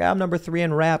about it. He's like, I'm number 3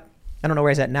 in rap. I don't know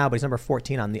where he's at now, but he's number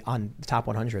 14 on the top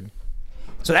 100.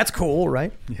 So that's cool,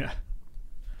 right? Yeah.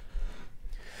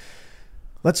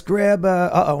 Let's grab.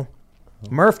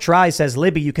 Murph Try says,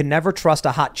 Libby, you can never trust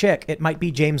a hot chick. It might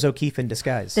be James O'Keefe in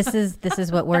disguise. This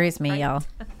is what worries me, y'all.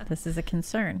 This is a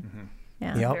concern. Mm-hmm.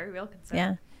 Yeah. Yep. Very real concern.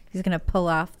 Yeah. He's gonna pull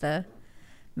off the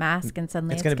mask, and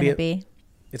suddenly it's gonna be.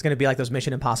 It's going to be like those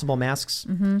Mission Impossible masks.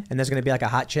 Mm-hmm. And there's going to be like a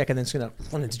hot chick, and then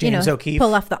it's James O'Keefe.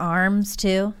 Pull off the arms,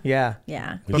 too. Yeah.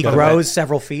 Yeah. He grows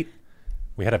several feet.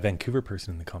 We had a Vancouver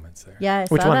person in the comments there. Yeah, I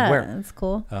Which saw one? that. Where? That's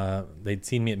cool. They'd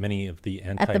seen me at many of the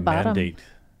At the bottom. anti-mandate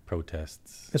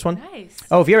protests. This one? Nice.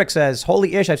 Oh, Vierik says,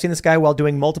 holy ish, I've seen this guy while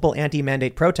doing multiple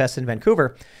anti-mandate protests in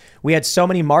Vancouver. We had so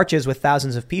many marches with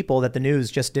thousands of people that the news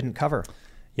just didn't cover.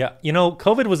 Yeah,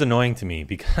 COVID was annoying to me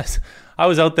because I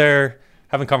was out there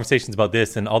having conversations about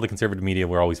this, and all the conservative media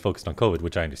were always focused on COVID,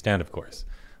 which I understand, of course.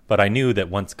 But I knew that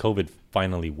once COVID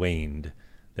finally waned,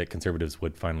 that conservatives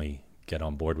would finally get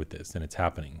on board with this, and it's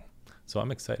happening. So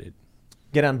I'm excited.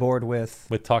 Get on board with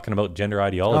talking about gender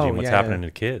ideology and what's happening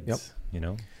to kids,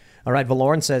 All right,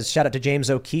 Valorn says, shout out to James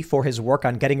O'Keefe for his work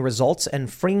on getting results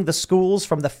and freeing the schools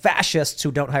from the fascists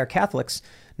who don't hire Catholics.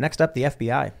 Next up, the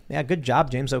FBI. Yeah, good job,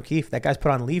 James O'Keefe. That guy's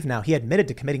put on leave now. He admitted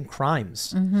to committing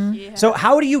crimes. Mm-hmm. Yeah. So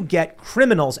how do you get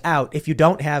criminals out if you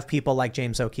don't have people like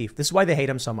James O'Keefe? This is why they hate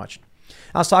him so much.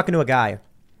 I was talking to a guy,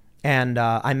 and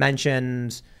I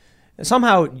mentioned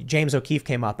somehow James O'Keefe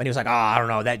came up, and he was like, oh, I don't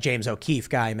know, that James O'Keefe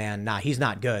guy, man, nah, he's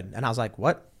not good. And I was like,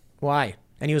 what? Why?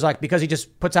 And he was like, because he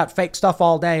just puts out fake stuff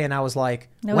all day. And I was like,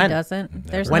 no, when? He doesn't.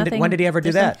 There's when nothing, did he ever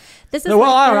do that? This is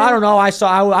well, like I don't know.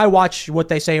 I watch what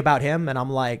they say about him, and I'm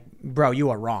like, bro,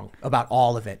 you are wrong about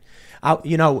all of it.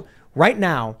 Right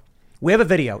now, we have a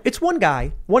video. It's one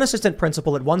guy, one assistant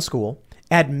principal at one school,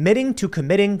 admitting to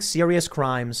committing serious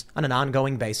crimes on an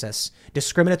ongoing basis,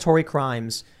 discriminatory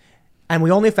crimes. And we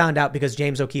only found out because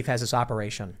James O'Keefe has this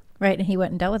operation. Right, and he went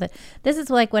and dealt with it. This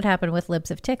is like what happened with Libs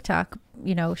of TikTok.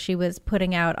 She was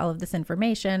putting out all of this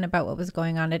information about what was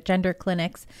going on at gender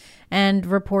clinics, and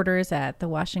reporters at the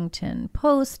Washington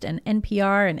Post and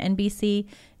NPR and NBC,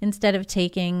 instead of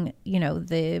taking,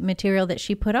 the material that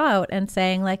she put out and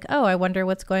saying like, oh, I wonder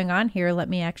what's going on here. Let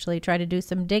me actually try to do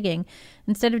some digging.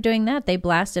 Instead of doing that, they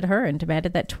blasted her and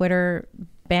demanded that Twitter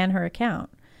ban her account.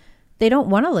 They don't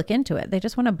want to look into it. They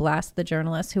just want to blast the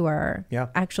journalists who are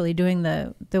actually doing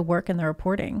the work and the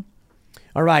reporting.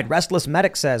 All right. Restless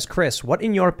Medic says, Chris, what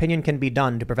in your opinion can be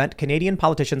done to prevent Canadian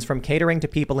politicians from catering to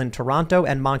people in Toronto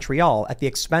and Montreal at the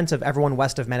expense of everyone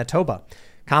west of Manitoba?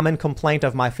 Common complaint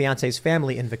of my fiance's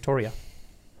family in Victoria.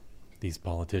 These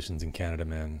politicians in Canada,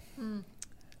 man.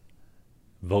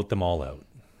 Vote them all out.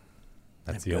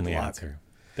 That's the only answer.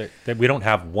 We don't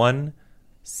have one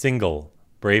single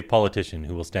brave politician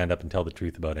who will stand up and tell the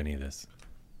truth about any of this.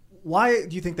 Why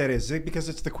do you think that is? Is it because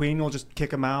it's the Queen? We'll just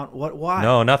kick him out? Why?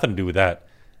 No, nothing to do with that.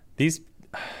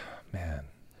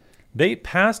 They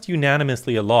passed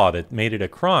unanimously a law that made it a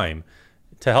crime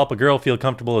to help a girl feel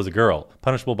comfortable as a girl,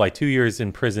 punishable by 2 years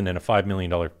in prison and a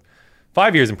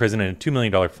 $5 years in prison and a $2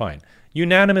 million fine.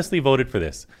 Unanimously voted for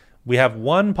this. We have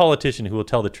one politician who will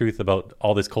tell the truth about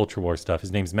all this culture war stuff.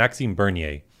 His name's Maxime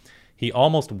Bernier. He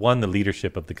almost won the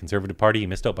leadership of the Conservative Party. He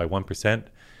missed out by 1%.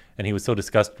 And he was so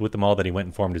disgusted with them all that he went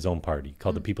and formed his own party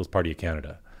called the People's Party of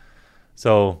Canada.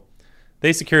 So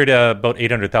they secured about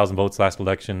 800,000 votes last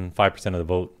election, 5% of the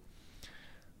vote.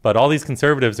 But all these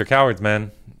conservatives are cowards,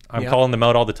 man. I'm calling them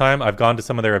out all the time. I've gone to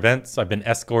some of their events. I've been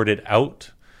escorted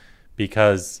out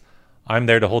because I'm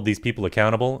there to hold these people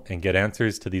accountable and get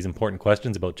answers to these important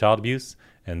questions about child abuse,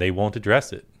 and they won't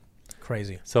address it.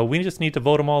 Crazy. So we just need to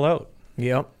vote them all out.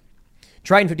 Yep.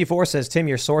 Triton54 says, Tim,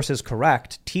 your source is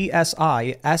correct.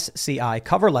 TSI, SCI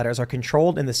cover letters are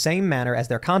controlled in the same manner as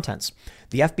their contents.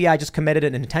 The FBI just committed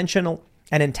an intentional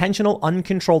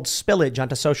uncontrolled spillage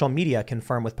onto social media,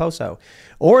 confirmed with POSO.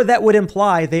 Or that would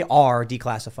imply they are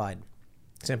declassified.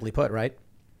 Simply put, right?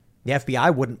 The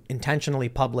FBI wouldn't intentionally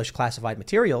publish classified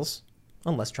materials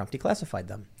unless Trump declassified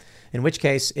them. In which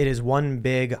case, it is one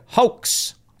big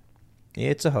hoax.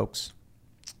 It's a hoax.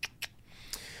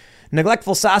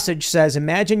 Neglectful Sausage says,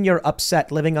 imagine you're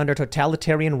upset living under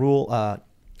totalitarian rule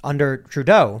under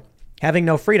Trudeau, having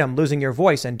no freedom, losing your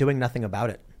voice, and doing nothing about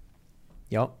it.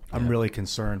 Yep. I'm really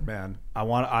concerned, man.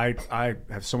 I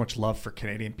have so much love for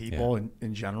Canadian people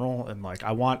in general. And like,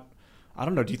 I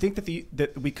don't know. Do you think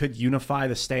that we could unify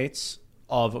the states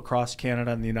of across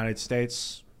Canada and the United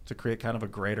States to create kind of a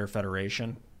greater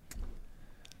federation?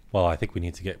 Well, I think we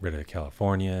need to get rid of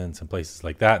California and some places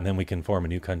like that, and then we can form a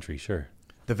new country, sure.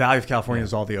 The value of California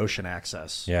is all the ocean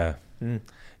access. Yeah.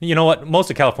 You know what? Most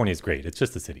of California is great. It's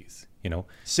just the cities, you know?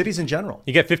 Cities in general.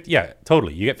 You get 50, yeah,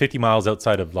 totally. You get 50 miles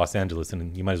outside of Los Angeles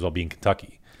and you might as well be in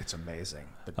Kentucky. It's amazing.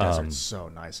 The desert's so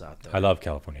nice out there. I love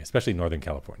California, especially Northern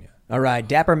California. All right.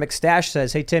 Dapper McStash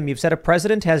says, hey, Tim, you've said a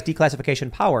president has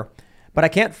declassification power, but I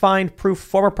can't find proof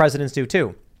former presidents do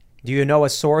too. Do you know a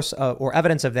source or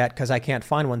evidence of that? Because I can't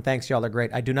find one. Thanks. Y'all are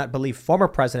great. I do not believe former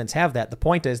presidents have that. The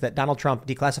point is that Donald Trump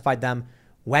declassified them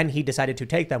when he decided to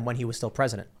take them when he was still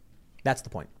president. That's the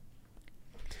point.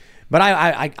 But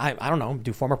I don't know.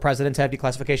 Do former presidents have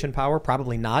declassification power?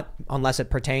 Probably not, unless it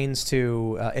pertains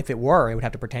to, if it were, it would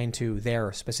have to pertain to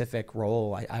their specific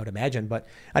role, I would imagine. But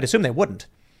I'd assume they wouldn't.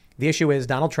 The issue is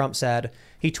Donald Trump said,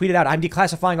 he tweeted out, I'm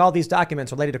declassifying all these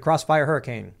documents related to Crossfire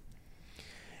Hurricane.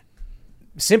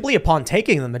 Simply upon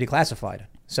taking them, they're declassified.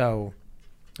 So,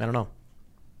 I don't know.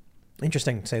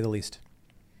 Interesting, to say the least.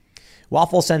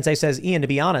 Waffle Sensei says, Ian, to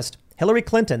be honest, Hillary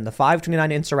Clinton, the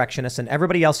 529 insurrectionists, and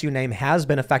everybody else you name has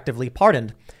been effectively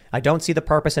pardoned. I don't see the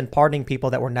purpose in pardoning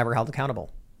people that were never held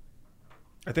accountable.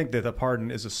 I think that the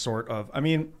pardon is a sort of,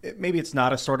 maybe it's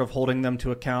not a sort of holding them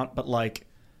to account, but like,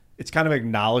 it's kind of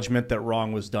acknowledgement that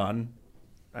wrong was done.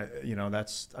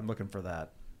 I'm looking for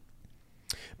that.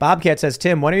 Bobcat says,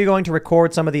 Tim, when are you going to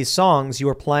record some of these songs you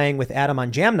were playing with Adam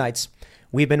on Jam Nights?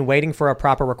 We've been waiting for a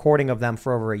proper recording of them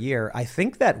for over a year. I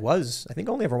think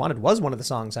Only Ever Wanted was one of the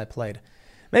songs I played.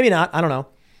 Maybe not. I don't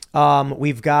know.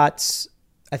 We've got,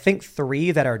 I think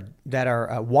 3 that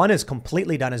are one is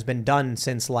completely done, has been done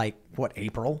since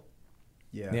April?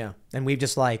 Yeah. And we've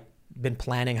just been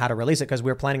planning how to release it because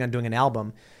we were planning on doing an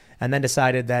album and then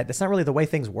decided that that's not really the way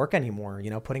things work anymore.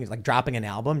 Dropping an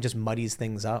album just muddies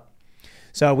things up.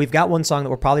 So we've got one song that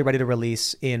we're probably ready to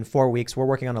release in 4 weeks. We're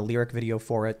working on a lyric video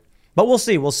for it. But we'll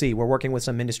see. We're working with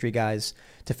some industry guys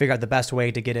to figure out the best way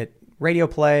to get it radio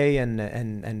play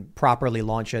and properly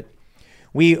launch it.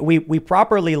 We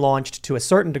properly launched to a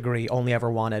certain degree Only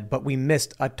Ever Wanted, but we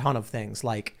missed a ton of things.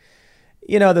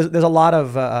 There's a lot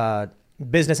of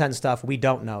business end stuff we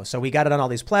don't know. So we got it on all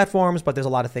these platforms, but there's a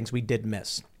lot of things we did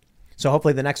miss. So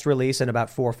hopefully the next release in about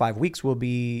 4 or 5 weeks will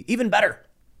be even better.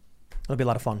 It'll be a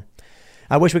lot of fun.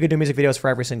 I wish we could do music videos for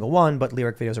every single one, but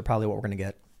lyric videos are probably what we're going to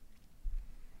get.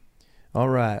 All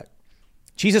right.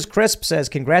 Jesus Crisp says,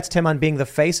 congrats, Tim, on being the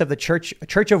face of the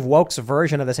Church of Woke's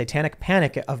version of the Satanic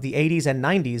Panic of the 80s and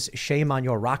 90s. Shame on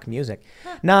your rock music.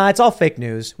 Nah, it's all fake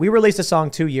news. We released a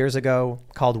song 2 years ago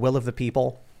called Will of the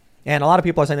People. And a lot of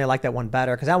people are saying they like that one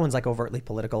better because that one's overtly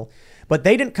political. But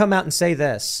they didn't come out and say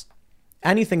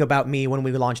anything about me when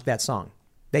we launched that song.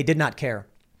 They did not care.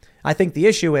 I think the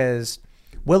issue is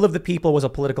Will of the People was a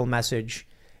political message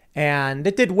and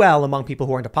it did well among people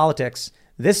who are into politics.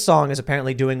 This song is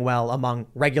apparently doing well among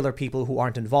regular people who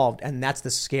aren't involved. And that's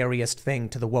the scariest thing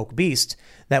to the woke beast,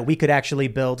 that we could actually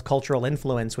build cultural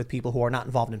influence with people who are not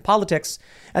involved in politics.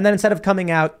 And then instead of coming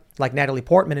out like Natalie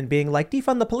Portman and being like,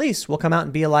 defund the police, we'll come out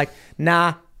and be like,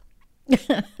 nah,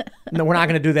 no, we're not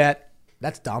going to do that.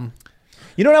 That's dumb.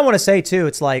 You know what I want to say, too?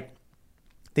 It's like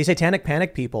these Satanic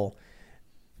Panic people,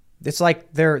 it's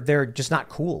like they're just not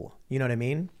cool. You know what I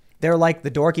mean? They're like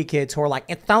the dorky kids who are like,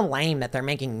 it's so lame that they're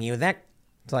making music.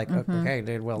 It's like, okay,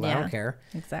 dude, well, I don't care.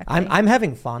 Exactly. I'm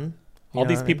having fun. All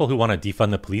these people who want to defund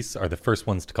the police are the first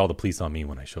ones to call the police on me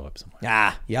when I show up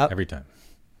somewhere. Yep. Every time.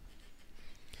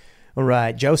 All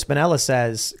right. Joe Spinella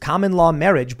says, common law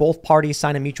marriage, both parties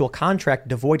sign a mutual contract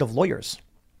devoid of lawyers.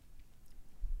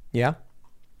 Yeah.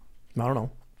 I don't know.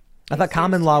 I thought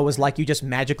common law was like you just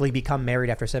magically become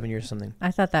married after 7 years or something. I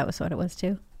thought that was what it was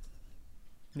too.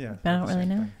 Yeah. I don't really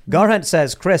know. Garhunt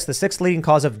says, Chris, the 6th leading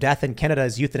cause of death in Canada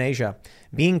is euthanasia.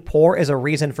 Being poor is a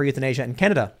reason for euthanasia in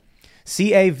Canada.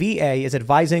 CAVA is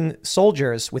advising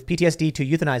soldiers with PTSD to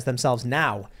euthanize themselves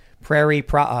now. Prairie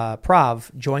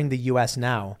Prov joined the U.S.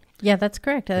 now. Yeah, that's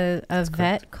correct. A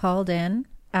vet called in,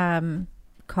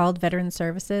 called Veteran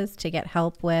Services to get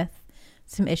help with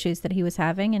some issues that he was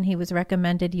having, and he was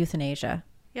recommended euthanasia.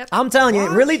 Yep. I'm telling you, it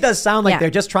really does sound like they're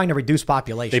just trying to reduce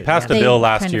population. They passed a bill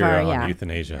last year on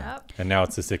euthanasia, and now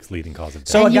it's the 6th leading cause of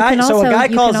death. So a guy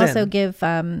calls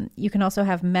in. You can also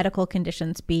have medical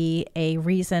conditions be a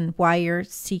reason why you're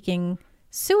seeking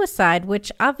suicide,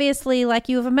 which obviously, like,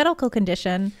 you have a medical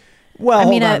condition. Well, I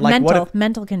mean, hold on. Like,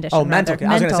 mental condition. Oh, mental.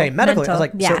 I was going to say medical. I was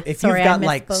like, yeah, so if you've got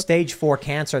like stage 4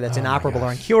 cancer that's inoperable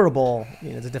or incurable,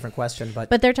 it's a different question.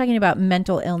 But they're talking about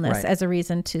mental illness as a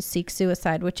reason to seek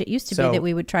suicide, which it used to be that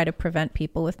we would try to prevent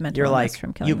people with mental illness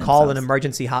from killing themselves. You call an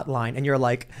emergency hotline and you're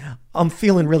like, I'm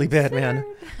feeling really bad, man.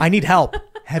 I need help.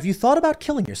 Have you thought about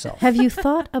killing yourself? Have you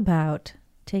thought about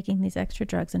taking these extra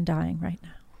drugs and dying right now?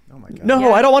 Oh my God.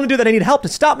 No, I don't want to do that. I need help to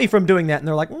stop me from doing that. And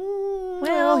they're like,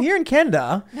 Well, here in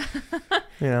Canada,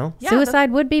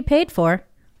 suicide would be paid for.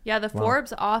 Yeah, the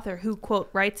Forbes author who, quote,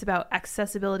 writes about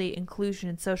accessibility, inclusion,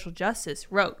 and social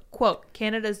justice wrote, quote,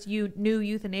 Canada's new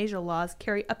euthanasia laws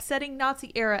carry upsetting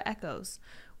Nazi-era echoes,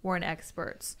 warn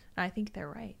experts. And I think they're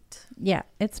right. Yeah,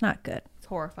 it's not good. It's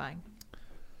horrifying.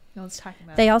 No one's talking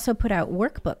about They it. also put out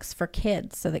workbooks for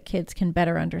kids so that kids can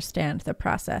better understand the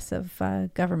process of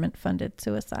government-funded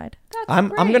suicide. I'm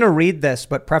going to read this,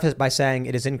 but preface by saying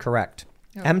it is incorrect.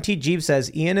 Oh. MT Jeeves says,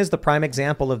 Ian is the prime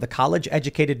example of the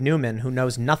college-educated Newman who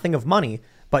knows nothing of money,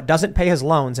 but doesn't pay his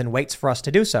loans and waits for us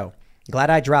to do so. Glad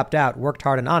I dropped out, worked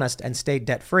hard and honest, and stayed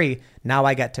debt-free. Now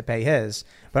I get to pay his.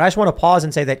 But I just want to pause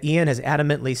and say that Ian has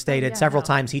adamantly stated several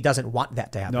times he doesn't want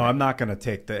that to happen. No, I'm not going to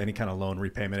take any kind of loan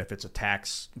repayment if it's a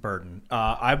tax burden.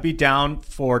 I'd be down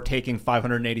for taking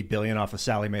 $580 billion off of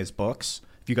Sally Mae's books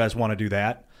if you guys want to do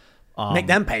that. Make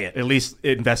them pay it. At least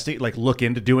investigate, look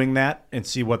into doing that and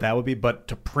see what that would be. But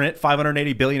to print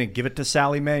 $580 billion and give it to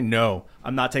Sally Mae, no,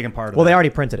 I'm not taking part of that. Well, they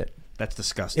already printed it. That's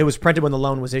disgusting. It was printed when the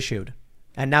loan was issued.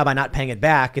 And now by not paying it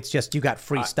back, it's just you got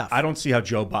free stuff. I don't see how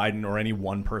Joe Biden or any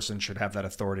one person should have that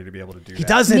authority to be able to do that. He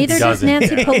doesn't. Neither does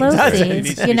Nancy Pelosi. He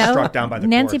needs to be struck down by the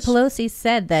Nancy courts. Pelosi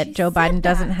said that Joe Biden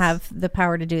doesn't have the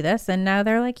power to do this, and now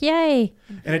they're like, yay.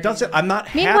 And it doesn't. I'm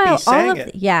not Meanwhile, happy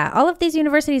saying it. all of these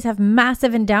universities have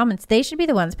massive endowments. They should be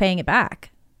the ones paying it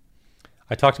back.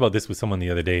 I talked about this with someone the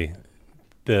other day.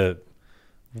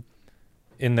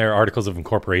 In their articles of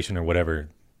incorporation or whatever,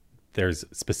 there's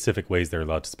specific ways they're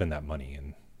allowed to spend that money,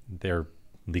 and they're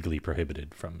legally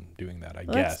prohibited from doing that, I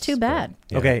guess. That's too bad.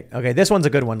 But, yeah. Okay. This one's a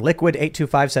good one.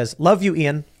 Liquid825 says, love you,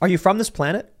 Ian. Are you from this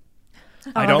planet?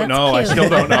 I don't know. Cute. I still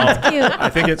don't know. That's cute. I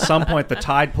think at some point the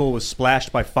tide pool was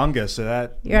splashed by fungus. So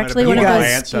that You're actually one of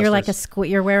those. You're like a squid.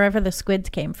 You're wherever the squids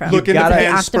came from. Look into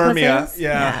panspermia. Octopuses?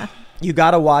 Yeah. You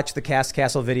got to watch the Cast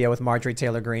Castle video with Marjorie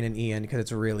Taylor Greene and Ian because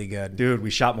it's really good. Dude, we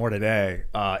shot more today.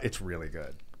 It's really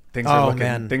good. Things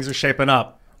are shaping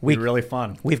up. It's really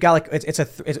fun. We've got it's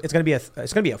going to be a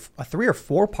 3 or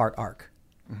 4 part arc.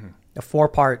 Mm-hmm. A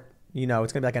 4-part, it's going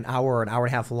to be like an hour or an hour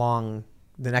and a half long.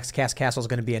 The next Cast Castle is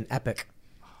going to be an epic.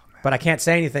 But I can't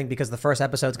say anything because the first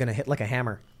episode is going to hit like a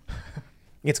hammer.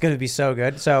 It's going to be so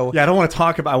good. So yeah, I don't want to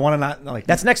talk about. I want to not like.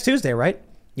 That's next Tuesday, right?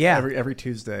 Yeah, every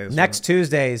Tuesday. Next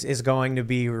Tuesdays is going to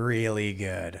be really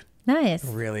good. Nice,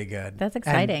 really good. That's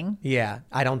exciting. And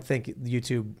I don't think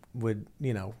YouTube would.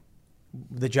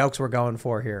 The jokes we're going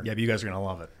for here. Yeah, but you guys are going to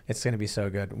love it. It's going to be so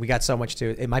good. We got so much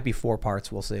to it. It might be 4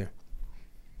 parts. We'll see.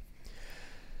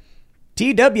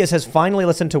 TW says, finally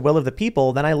listened to Will of the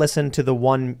People. Then I listened to the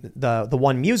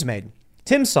one Muse made.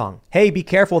 Tim's song. Hey, be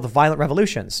careful of the violent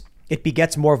revolutions. It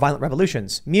begets more violent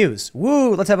revolutions. Muse.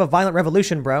 Woo, let's have a violent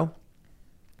revolution, bro.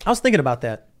 I was thinking about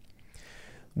that.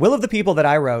 Will of the People that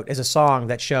I wrote is a song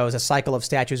that shows a cycle of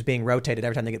statues being rotated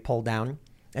every time they get pulled down.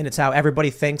 And it's how everybody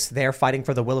thinks they're fighting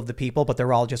for the will of the people, but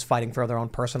they're all just fighting for their own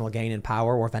personal gain and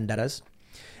power or vendettas.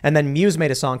 And then Muse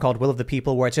made a song called Will of the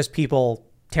People, where it's just people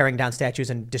tearing down statues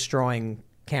and destroying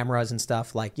cameras and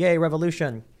stuff like, yay,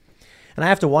 revolution. And I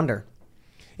have to wonder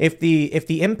if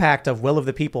the impact of Will of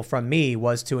the People from me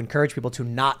was to encourage people to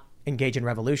not engage in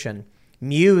revolution,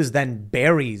 Muse then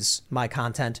buries my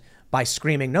content by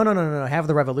screaming, no, have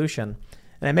the revolution.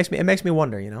 And it makes me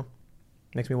wonder,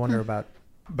 makes me wonder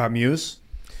about Muse.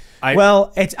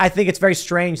 I think it's very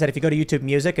strange that if you go to YouTube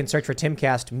Music and search for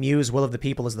Timcast, Muse Will of the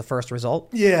People is the first result.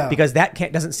 Yeah. Because that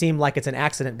doesn't seem like it's an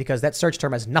accident because that search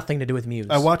term has nothing to do with Muse.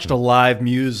 I watched a live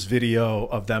Muse video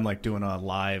of them doing a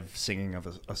live singing of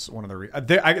one of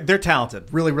the. They're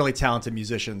talented, really, really talented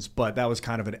musicians, but that was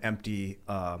kind of an empty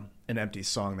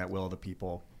song, that Will of the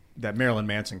People, that Marilyn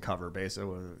Manson cover, basically.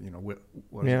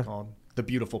 What is it called? The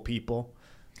Beautiful People.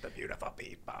 The Beautiful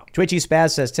People. Twitchy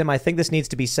Spaz says, Tim, I think this needs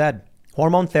to be said.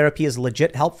 Hormone therapy is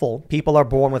legit helpful. People are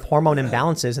born with hormone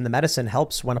imbalances, and the medicine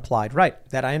helps when applied. Right.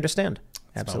 That I understand.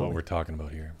 That's Absolutely. not what we're talking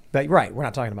about here. But right. We're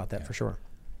not talking about that for sure.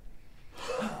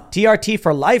 TRT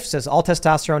for life says all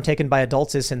testosterone taken by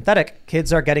adults is synthetic.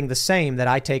 Kids are getting the same that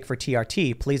I take for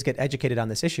TRT. Please get educated on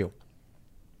this issue.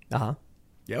 Uh-huh.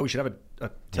 Yeah, we should have a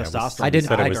testosterone. I didn't.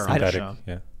 Said it was synthetic.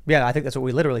 Yeah, I think that's what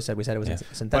we literally said. We said it was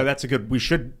synthetic. Well, that's a good. We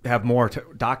should have more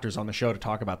doctors on the show to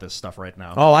talk about this stuff right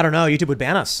now. Oh, I don't know. YouTube would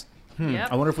ban us.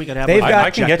 Yep. I wonder if we could have. I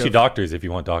can get you doctors if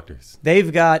you want doctors.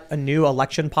 They've got a new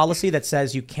election policy that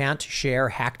says you can't share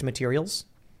hacked materials,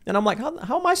 and I'm like,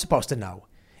 how am I supposed to know?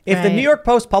 If the New York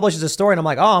Post publishes a story and I'm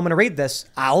like, oh, I'm going to read this,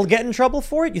 I'll get in trouble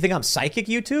for it. You think I'm psychic,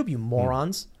 YouTube? You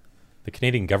morons. The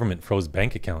Canadian government froze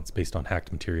bank accounts based on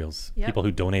hacked materials. Yep. People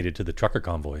who donated to the trucker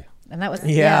convoy. And that was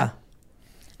yeah.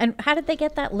 And how did they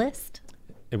get that list?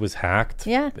 It was hacked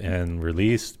and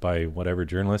released by whatever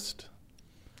journalist.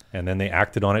 And then they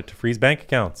acted on it to freeze bank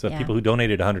accounts of Yeah. people who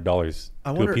donated $100 to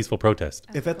a wonder peaceful protest.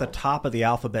 If at the top of the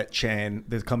alphabet chain,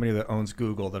 the company that owns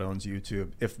Google, that owns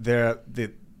YouTube, if they're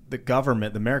the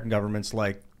government, the American government's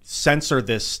like, censor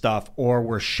this stuff or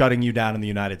we're shutting you down in the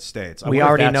United States. We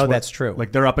already know that's true.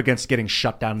 Like they're up against getting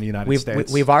shut down in the United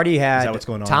States. We've already had Is that what's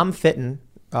going on? Tom Fitton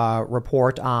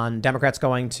report on Democrats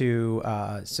going to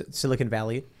Silicon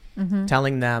Valley,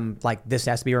 telling them like this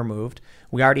has to be removed.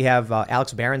 We already have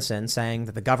Alex Berenson saying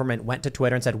that the government went to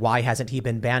Twitter and said, why hasn't he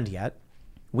been banned yet?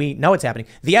 We know it's happening.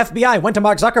 The FBI went to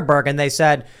Mark Zuckerberg and they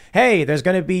said, hey, there's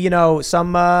going to be,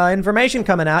 some information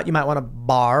coming out. You might want to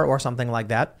bar or something like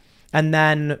that. And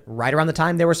then right around the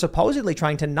time they were supposedly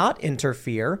trying to not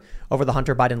interfere over the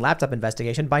Hunter Biden laptop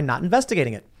investigation by not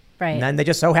investigating it. Right. And then they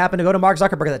just so happened to go to Mark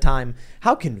Zuckerberg at the time.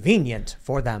 How convenient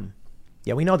for them.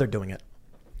 Yeah, we know they're doing it.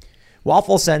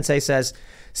 Waffle Sensei says,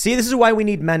 see, this is why we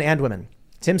need men and women.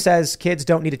 Tim says kids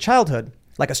don't need a childhood.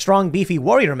 Like a strong, beefy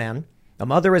warrior man, a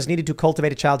mother is needed to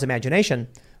cultivate a child's imagination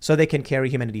so they can carry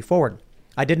humanity forward.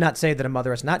 I did not say that a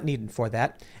mother is not needed for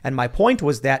that. And my point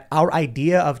was that our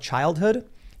idea of childhood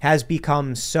has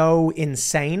become so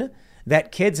insane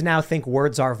that kids now think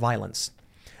words are violence.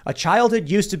 A childhood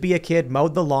used to be a kid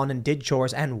mowed the lawn and did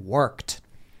chores and worked.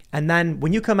 And then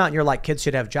when you come out and you're like, kids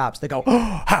should have jobs, they go,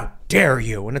 oh, how dare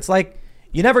you? And it's like,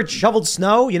 you never shoveled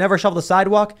snow. You never shoveled a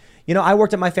sidewalk. I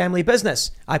worked at my family business.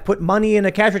 I put money in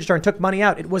a cash register and took money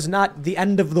out. It was not the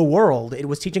end of the world. It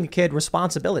was teaching a kid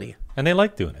responsibility. And they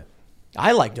like doing it.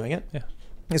 I like doing it. Yeah.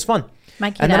 It's fun.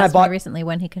 My kid asked me recently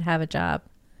when he could have a job.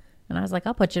 And I was like,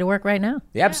 I'll put you to work right now.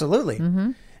 Yeah, absolutely.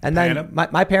 Mm-hmm. And then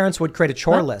my parents would create a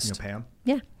chore list. Pay 'em?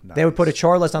 Yeah. Nice. They would put a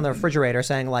chore list on the refrigerator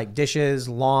saying like dishes,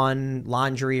 lawn,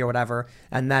 laundry or whatever.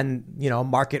 And then,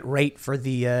 market rate for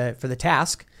the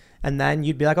task. And then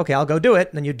you'd be like, okay, I'll go do it.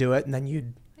 And then you'd do it. And then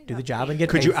you'd do the job and get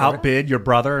paid. Could you for outbid your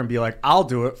brother and be like, I'll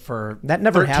do it for that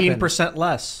never 13%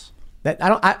 less?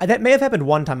 That may have happened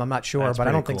one time. I'm not sure, That's but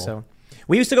I don't pretty think so.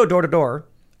 We used to go door to door.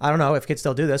 I don't know if kids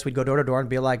still do this. We'd go door to door and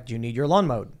be like, do you need your lawn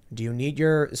mowed? Do you need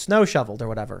your snow shoveled or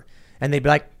whatever? And they'd be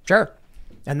like, sure.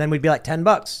 And then we'd be like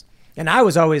 $10. And I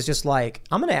was always just like,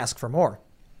 I'm going to ask for more.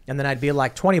 And then I'd be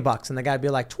like $20. And the guy'd be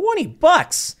like,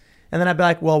 $20. And then I'd be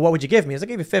like, well, what would you give me? He's like,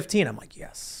 I'll give you 15. I'm like,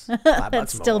 yes. $5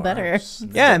 That's still more. better.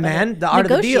 Yeah, man. The art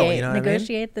of the deal. You know what I mean?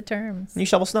 Negotiate the terms. And you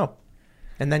shovel snow.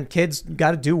 And then kids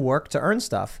got to do work to earn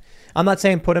stuff. I'm not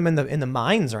saying put them in the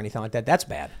mines or anything like that. That's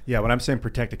bad. Yeah, when I'm saying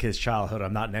protect a kid's childhood,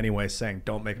 I'm not in any way saying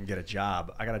don't make him get a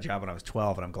job. I got a job when I was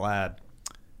 12, and I'm glad.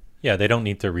 Yeah, they don't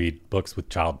need to read books with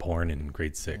child porn in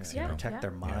grade 6. Yeah, protect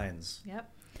their minds. Yep.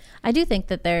 I do think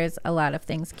that there's a lot of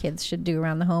things kids should do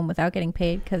around the home without getting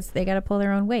paid because they got to pull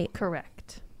their own weight.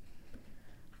 Correct.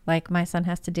 Like my son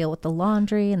has to deal with the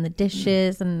laundry and the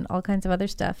dishes and all kinds of other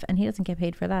stuff, and he doesn't get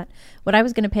paid for that. What I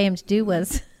was going to pay him to do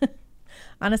was...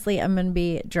 Honestly, I'm going to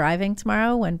be driving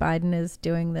tomorrow when Biden is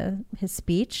doing his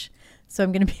speech. So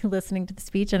I'm going to be listening to the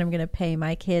speech and I'm going to pay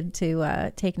my kid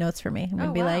to take notes for me. I'm going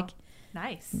to be like,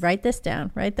 nice. Write this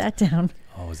down. Write that down.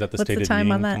 Oh, is that the What's State the of the time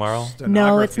Union on that? tomorrow?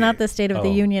 No, it's not the State of the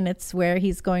Oh. Union. It's where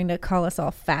he's going to call us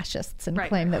all fascists and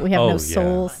claim that we have no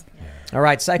souls. All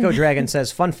right. Psycho Dragon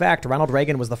says, fun fact, Ronald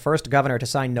Reagan was the first governor to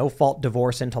sign no-fault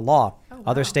divorce into law.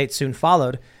 Other states soon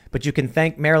followed, but you can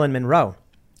thank Marilyn Monroe.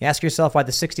 Ask yourself why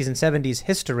the 60s and 70s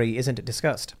history isn't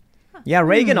discussed. Yeah,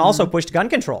 Reagan also pushed gun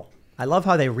control. I love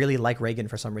how they really like Reagan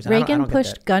for some reason. Reagan I don't get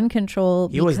pushed that. gun control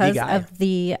He was the because guy. of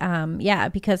the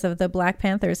because of the Black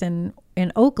Panthers in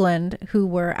Oakland who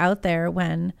were out there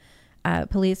when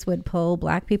police would pull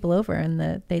black people over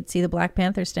and they'd see the Black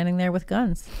Panthers standing there with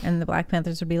guns and the Black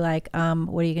Panthers would be like,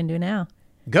 what are you gonna do now?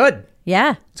 Good.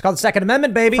 Yeah. It's called the Second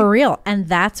Amendment, baby. For real. And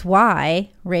that's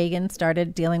why Reagan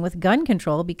started dealing with gun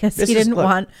control because he didn't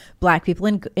want black people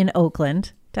in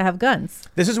Oakland to have guns.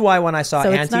 This is why when I saw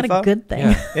so Antifa... it's not a good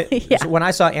thing. So when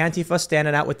I saw Antifa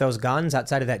standing out with those guns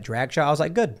outside of that drag show, I was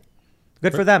like, good.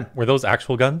 Good for them. Were those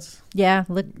actual guns? Yeah,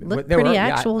 look They pretty were,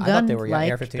 actual I gun. thought they were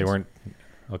AR-15s. They weren't...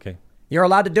 Okay. You're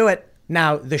allowed to do it.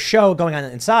 Now, the show going on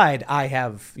inside, I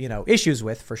have, issues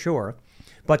with for sure.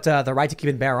 But the right to keep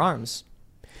and bear arms...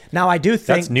 Now, I do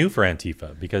think... That's new for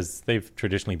Antifa because they've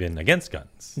traditionally been against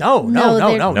guns. No.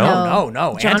 John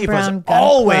Antifa's Brown Gun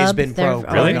always Club, been they're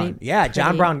pro-gun. Really? Yeah,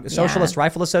 John Brown Socialist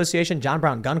Rifle Association, John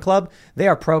Brown Gun Club. They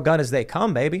are pro-gun as they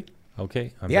come, baby.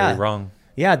 Okay, I'm very wrong.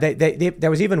 Yeah, there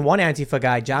was even one Antifa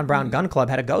guy, John Brown Gun Club,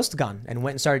 had a ghost gun and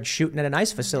went and started shooting at an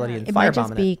ICE facility and It might firebombing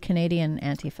just be Canadian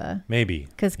Antifa. Maybe.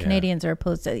 Because Canadians are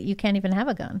opposed to... You can't even have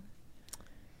a gun.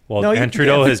 Well, No, and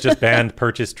Trudeau has just banned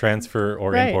purchase, transfer,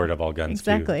 or Right. import of all guns,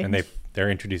 Exactly. too. And they're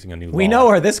introducing a new law. We know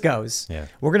where this goes. Yeah.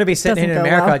 We're going to be sitting Doesn't in go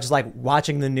America well. just like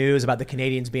watching the news about the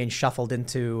Canadians being shuffled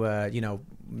into,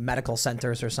 medical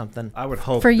centers or something. I would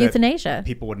hope For that euthanasia.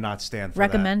 people would not stand for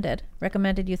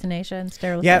Recommended euthanasia and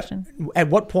sterilization. Yeah. At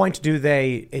what point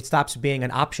it stops being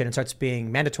an option and starts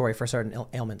being mandatory for certain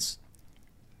ailments?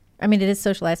 I mean, it is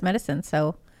socialized medicine,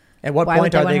 so at what why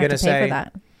point would are they going to pay say for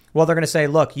that? Well, they're going to say,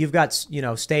 look, you've got,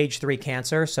 stage 3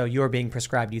 cancer, so you're being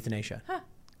prescribed euthanasia. Huh.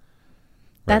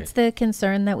 That's the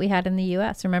concern that we had in the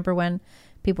U.S. Remember when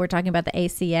people were talking about the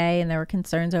ACA and there were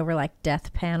concerns over like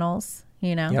death panels,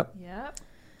 Yep.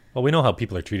 Well, we know how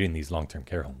people are treated in these long-term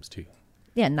care homes too.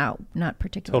 Yeah, not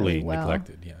particularly Totally well.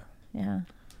 neglected, Yeah.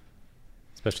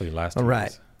 Especially last All year.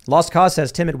 right. Lost Cause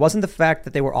says, Tim, it wasn't the fact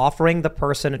that they were offering the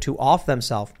person to off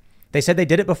themselves. They said they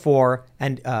did it before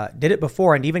and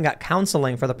even got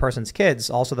counseling for the person's kids.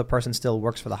 Also, the person still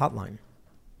works for the hotline.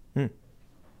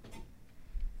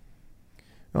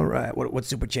 All right. What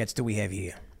super chats do we have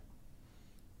here?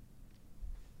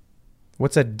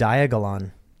 What's a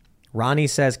diagolon? Ronnie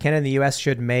says, Canada and the U.S.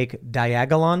 should make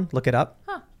diagolon. Look it up.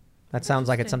 Huh. That sounds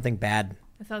like it's something bad.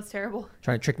 That sounds terrible.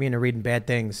 Trying to trick me into reading bad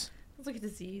things. Sounds like a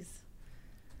disease.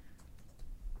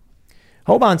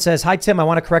 Hoban says, hi, Tim. I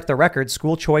want to correct the record.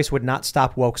 School choice would not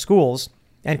stop woke schools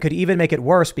and could even make it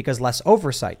worse because less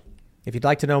oversight. If you'd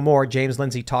like to know more, James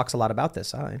Lindsay talks a lot about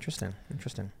this. Ah, interesting.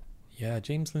 Yeah,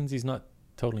 James Lindsay's not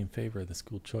totally in favor of the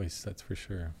school choice, that's for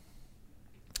sure.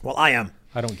 Well, I am.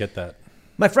 I don't get that.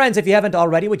 My friends, if you haven't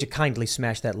already, would you kindly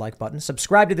smash that like button,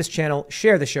 subscribe to this channel,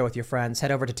 share the show with your friends, head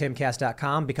over to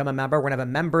timcast.com, become a member. We're going to have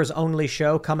a members-only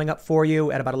show coming up for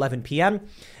you at about 11 p.m.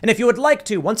 And if you would like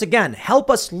to, once again,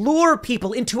 help us lure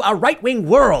people into our right-wing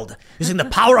world using the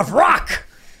power of rock,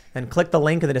 then click the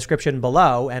link in the description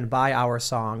below and buy our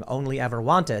song, Only Ever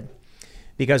Wanted,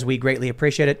 because we greatly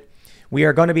appreciate it. We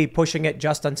are going to be pushing it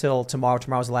just until tomorrow.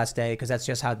 Tomorrow's the last day because that's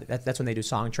just that's when they do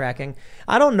song tracking.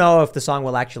 I don't know if the song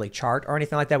will actually chart or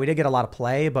anything like that. We did get a lot of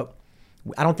play, but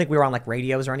I don't think we were on like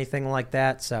radios or anything like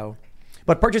that. So,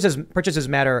 but purchases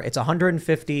matter. It's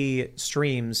 150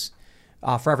 streams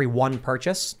for every one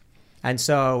purchase. And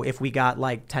so if we got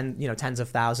like tens of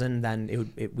thousands,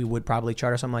 then we would probably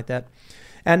chart or something like that.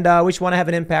 And we just want to have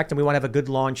an impact and we want to have a good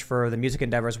launch for the music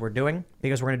endeavors we're doing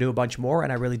because we're going to do a bunch more.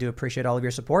 And I really do appreciate all of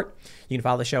your support. You can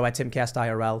follow the show at Timcast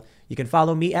IRL. You can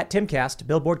follow me at Timcast.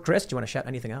 Billboard Chris, do you want to shout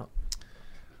anything out?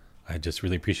 I just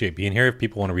really appreciate being here. If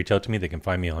people want to reach out to me, they can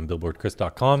find me on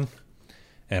billboardchris.com.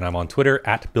 And I'm on Twitter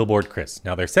at billboardchris.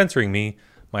 Now they're censoring me.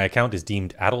 My account is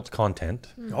deemed adult content.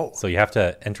 Oh. So you have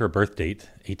to enter a birth date,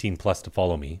 18 plus, to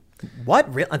follow me. What?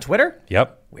 On Twitter?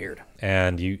 Yep. Weird.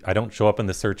 And I don't show up in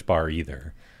the search bar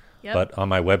either. Yep. But on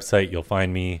my website, you'll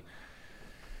find me.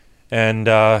 And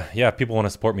if people want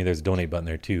to support me, there's a donate button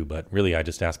there too. But really, I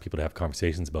just ask people to have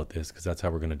conversations about this because that's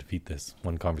how we're going to defeat this,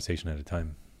 one conversation at a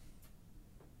time.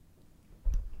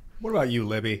 What about you,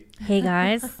 Libby? Hey,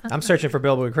 guys. I'm searching for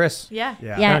Billboard Chris. Yeah.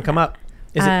 Can't come up.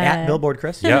 Is it at Billboard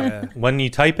Chris? Yeah. When you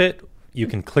type it, you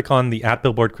can click on the at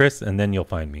Billboard Chris, and then you'll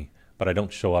find me. But I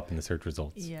don't show up in the search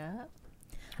results. Yeah.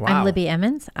 Wow. I'm Libby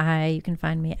Emmons. You can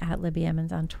find me at Libby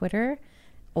Emmons on Twitter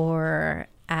or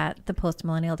at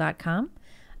thepostmillennial.com.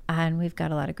 And we've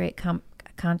got a lot of great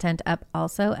content up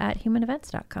also at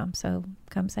humanevents.com. So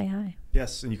come say hi.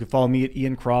 Yes, and you can follow me at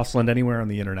Ian Crossland anywhere on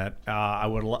the internet. I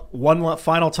would one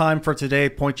final time for today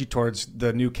point you towards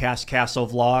the new Cast Castle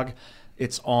vlog.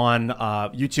 It's on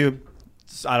YouTube.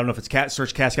 I don't know if it's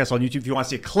search Cast Castle on YouTube if you want to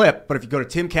see a clip, but if you go to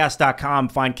timcast.com,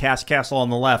 find Cast Castle on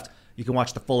the left, you can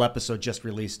watch the full episode just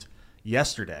released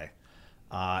yesterday.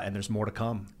 And there's more to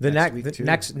come.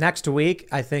 Next week,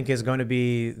 I think, is going to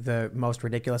be the most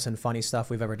ridiculous and funny stuff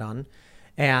we've ever done.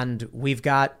 And we've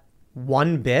got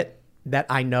one bit that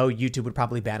I know YouTube would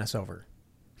probably ban us over.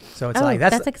 So it's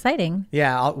that's exciting.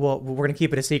 Yeah, we're going to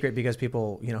keep it a secret because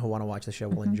people, who want to watch the show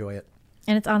will enjoy it.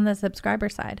 And it's on the subscriber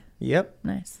side. Yep.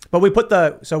 Nice. But we put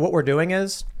so what we're doing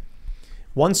is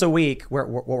once a week, what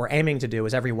we're aiming to do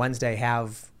is every Wednesday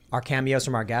have our cameos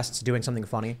from our guests doing something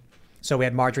funny. So we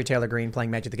had Marjorie Taylor Greene playing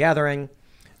Magic the Gathering.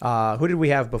 Who did we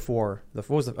have before?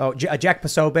 Jack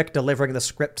Posobiec delivering the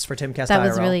scripts for Timcast IRL. That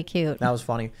was really cute. That was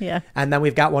funny. Yeah. And then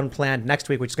we've got one planned next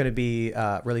week, which is going to be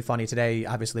really funny. Today,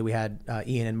 obviously, we had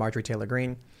Ian and Marjorie Taylor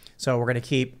Greene. So we're going to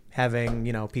keep having,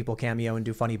 people cameo and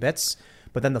do funny bits.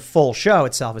 But then the full show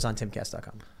itself is on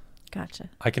timcast.com. Gotcha.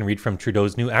 I can read from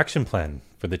Trudeau's new action plan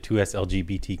for the 2S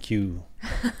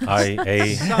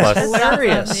LGBTQIA+. Sounds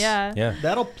hilarious. Yeah.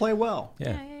 That'll play well.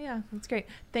 Yeah. That's great.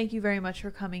 Thank you very much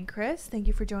for coming, Chris. Thank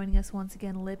you for joining us once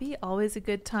again, Libby. Always a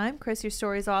good time. Chris, your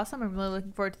story is awesome. I'm really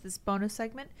looking forward to this bonus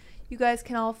segment. You guys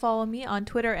can all follow me on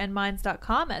Twitter and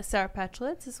minds.com at Sarah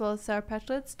Petulitz, as well as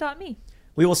sarahpetulitz.me.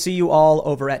 We will see you all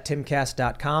over at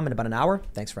timcast.com in about an hour.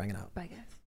 Thanks for hanging out. Bye, guys.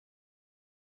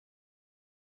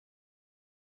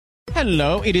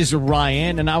 Hello, it is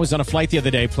Ryan, and I was on a flight the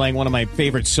other day playing one of my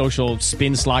favorite social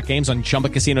spin slot games on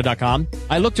ChumbaCasino.com.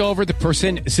 I looked over at the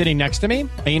person sitting next to me,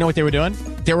 and you know what they were doing?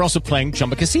 They were also playing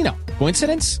Chumba Casino.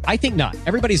 Coincidence? I think not.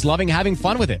 Everybody's loving having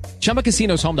fun with it. Chumba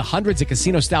Casino is home to hundreds of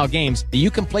casino-style games that you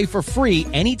can play for free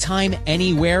anytime,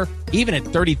 anywhere, even at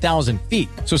 30,000 feet.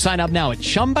 So sign up now at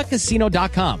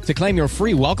ChumbaCasino.com to claim your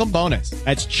free welcome bonus.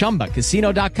 That's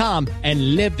ChumbaCasino.com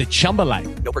and live the Chumba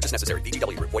life. No purchase necessary.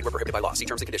 VGW Group. Void where prohibited by law. See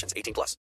terms and conditions. 18+.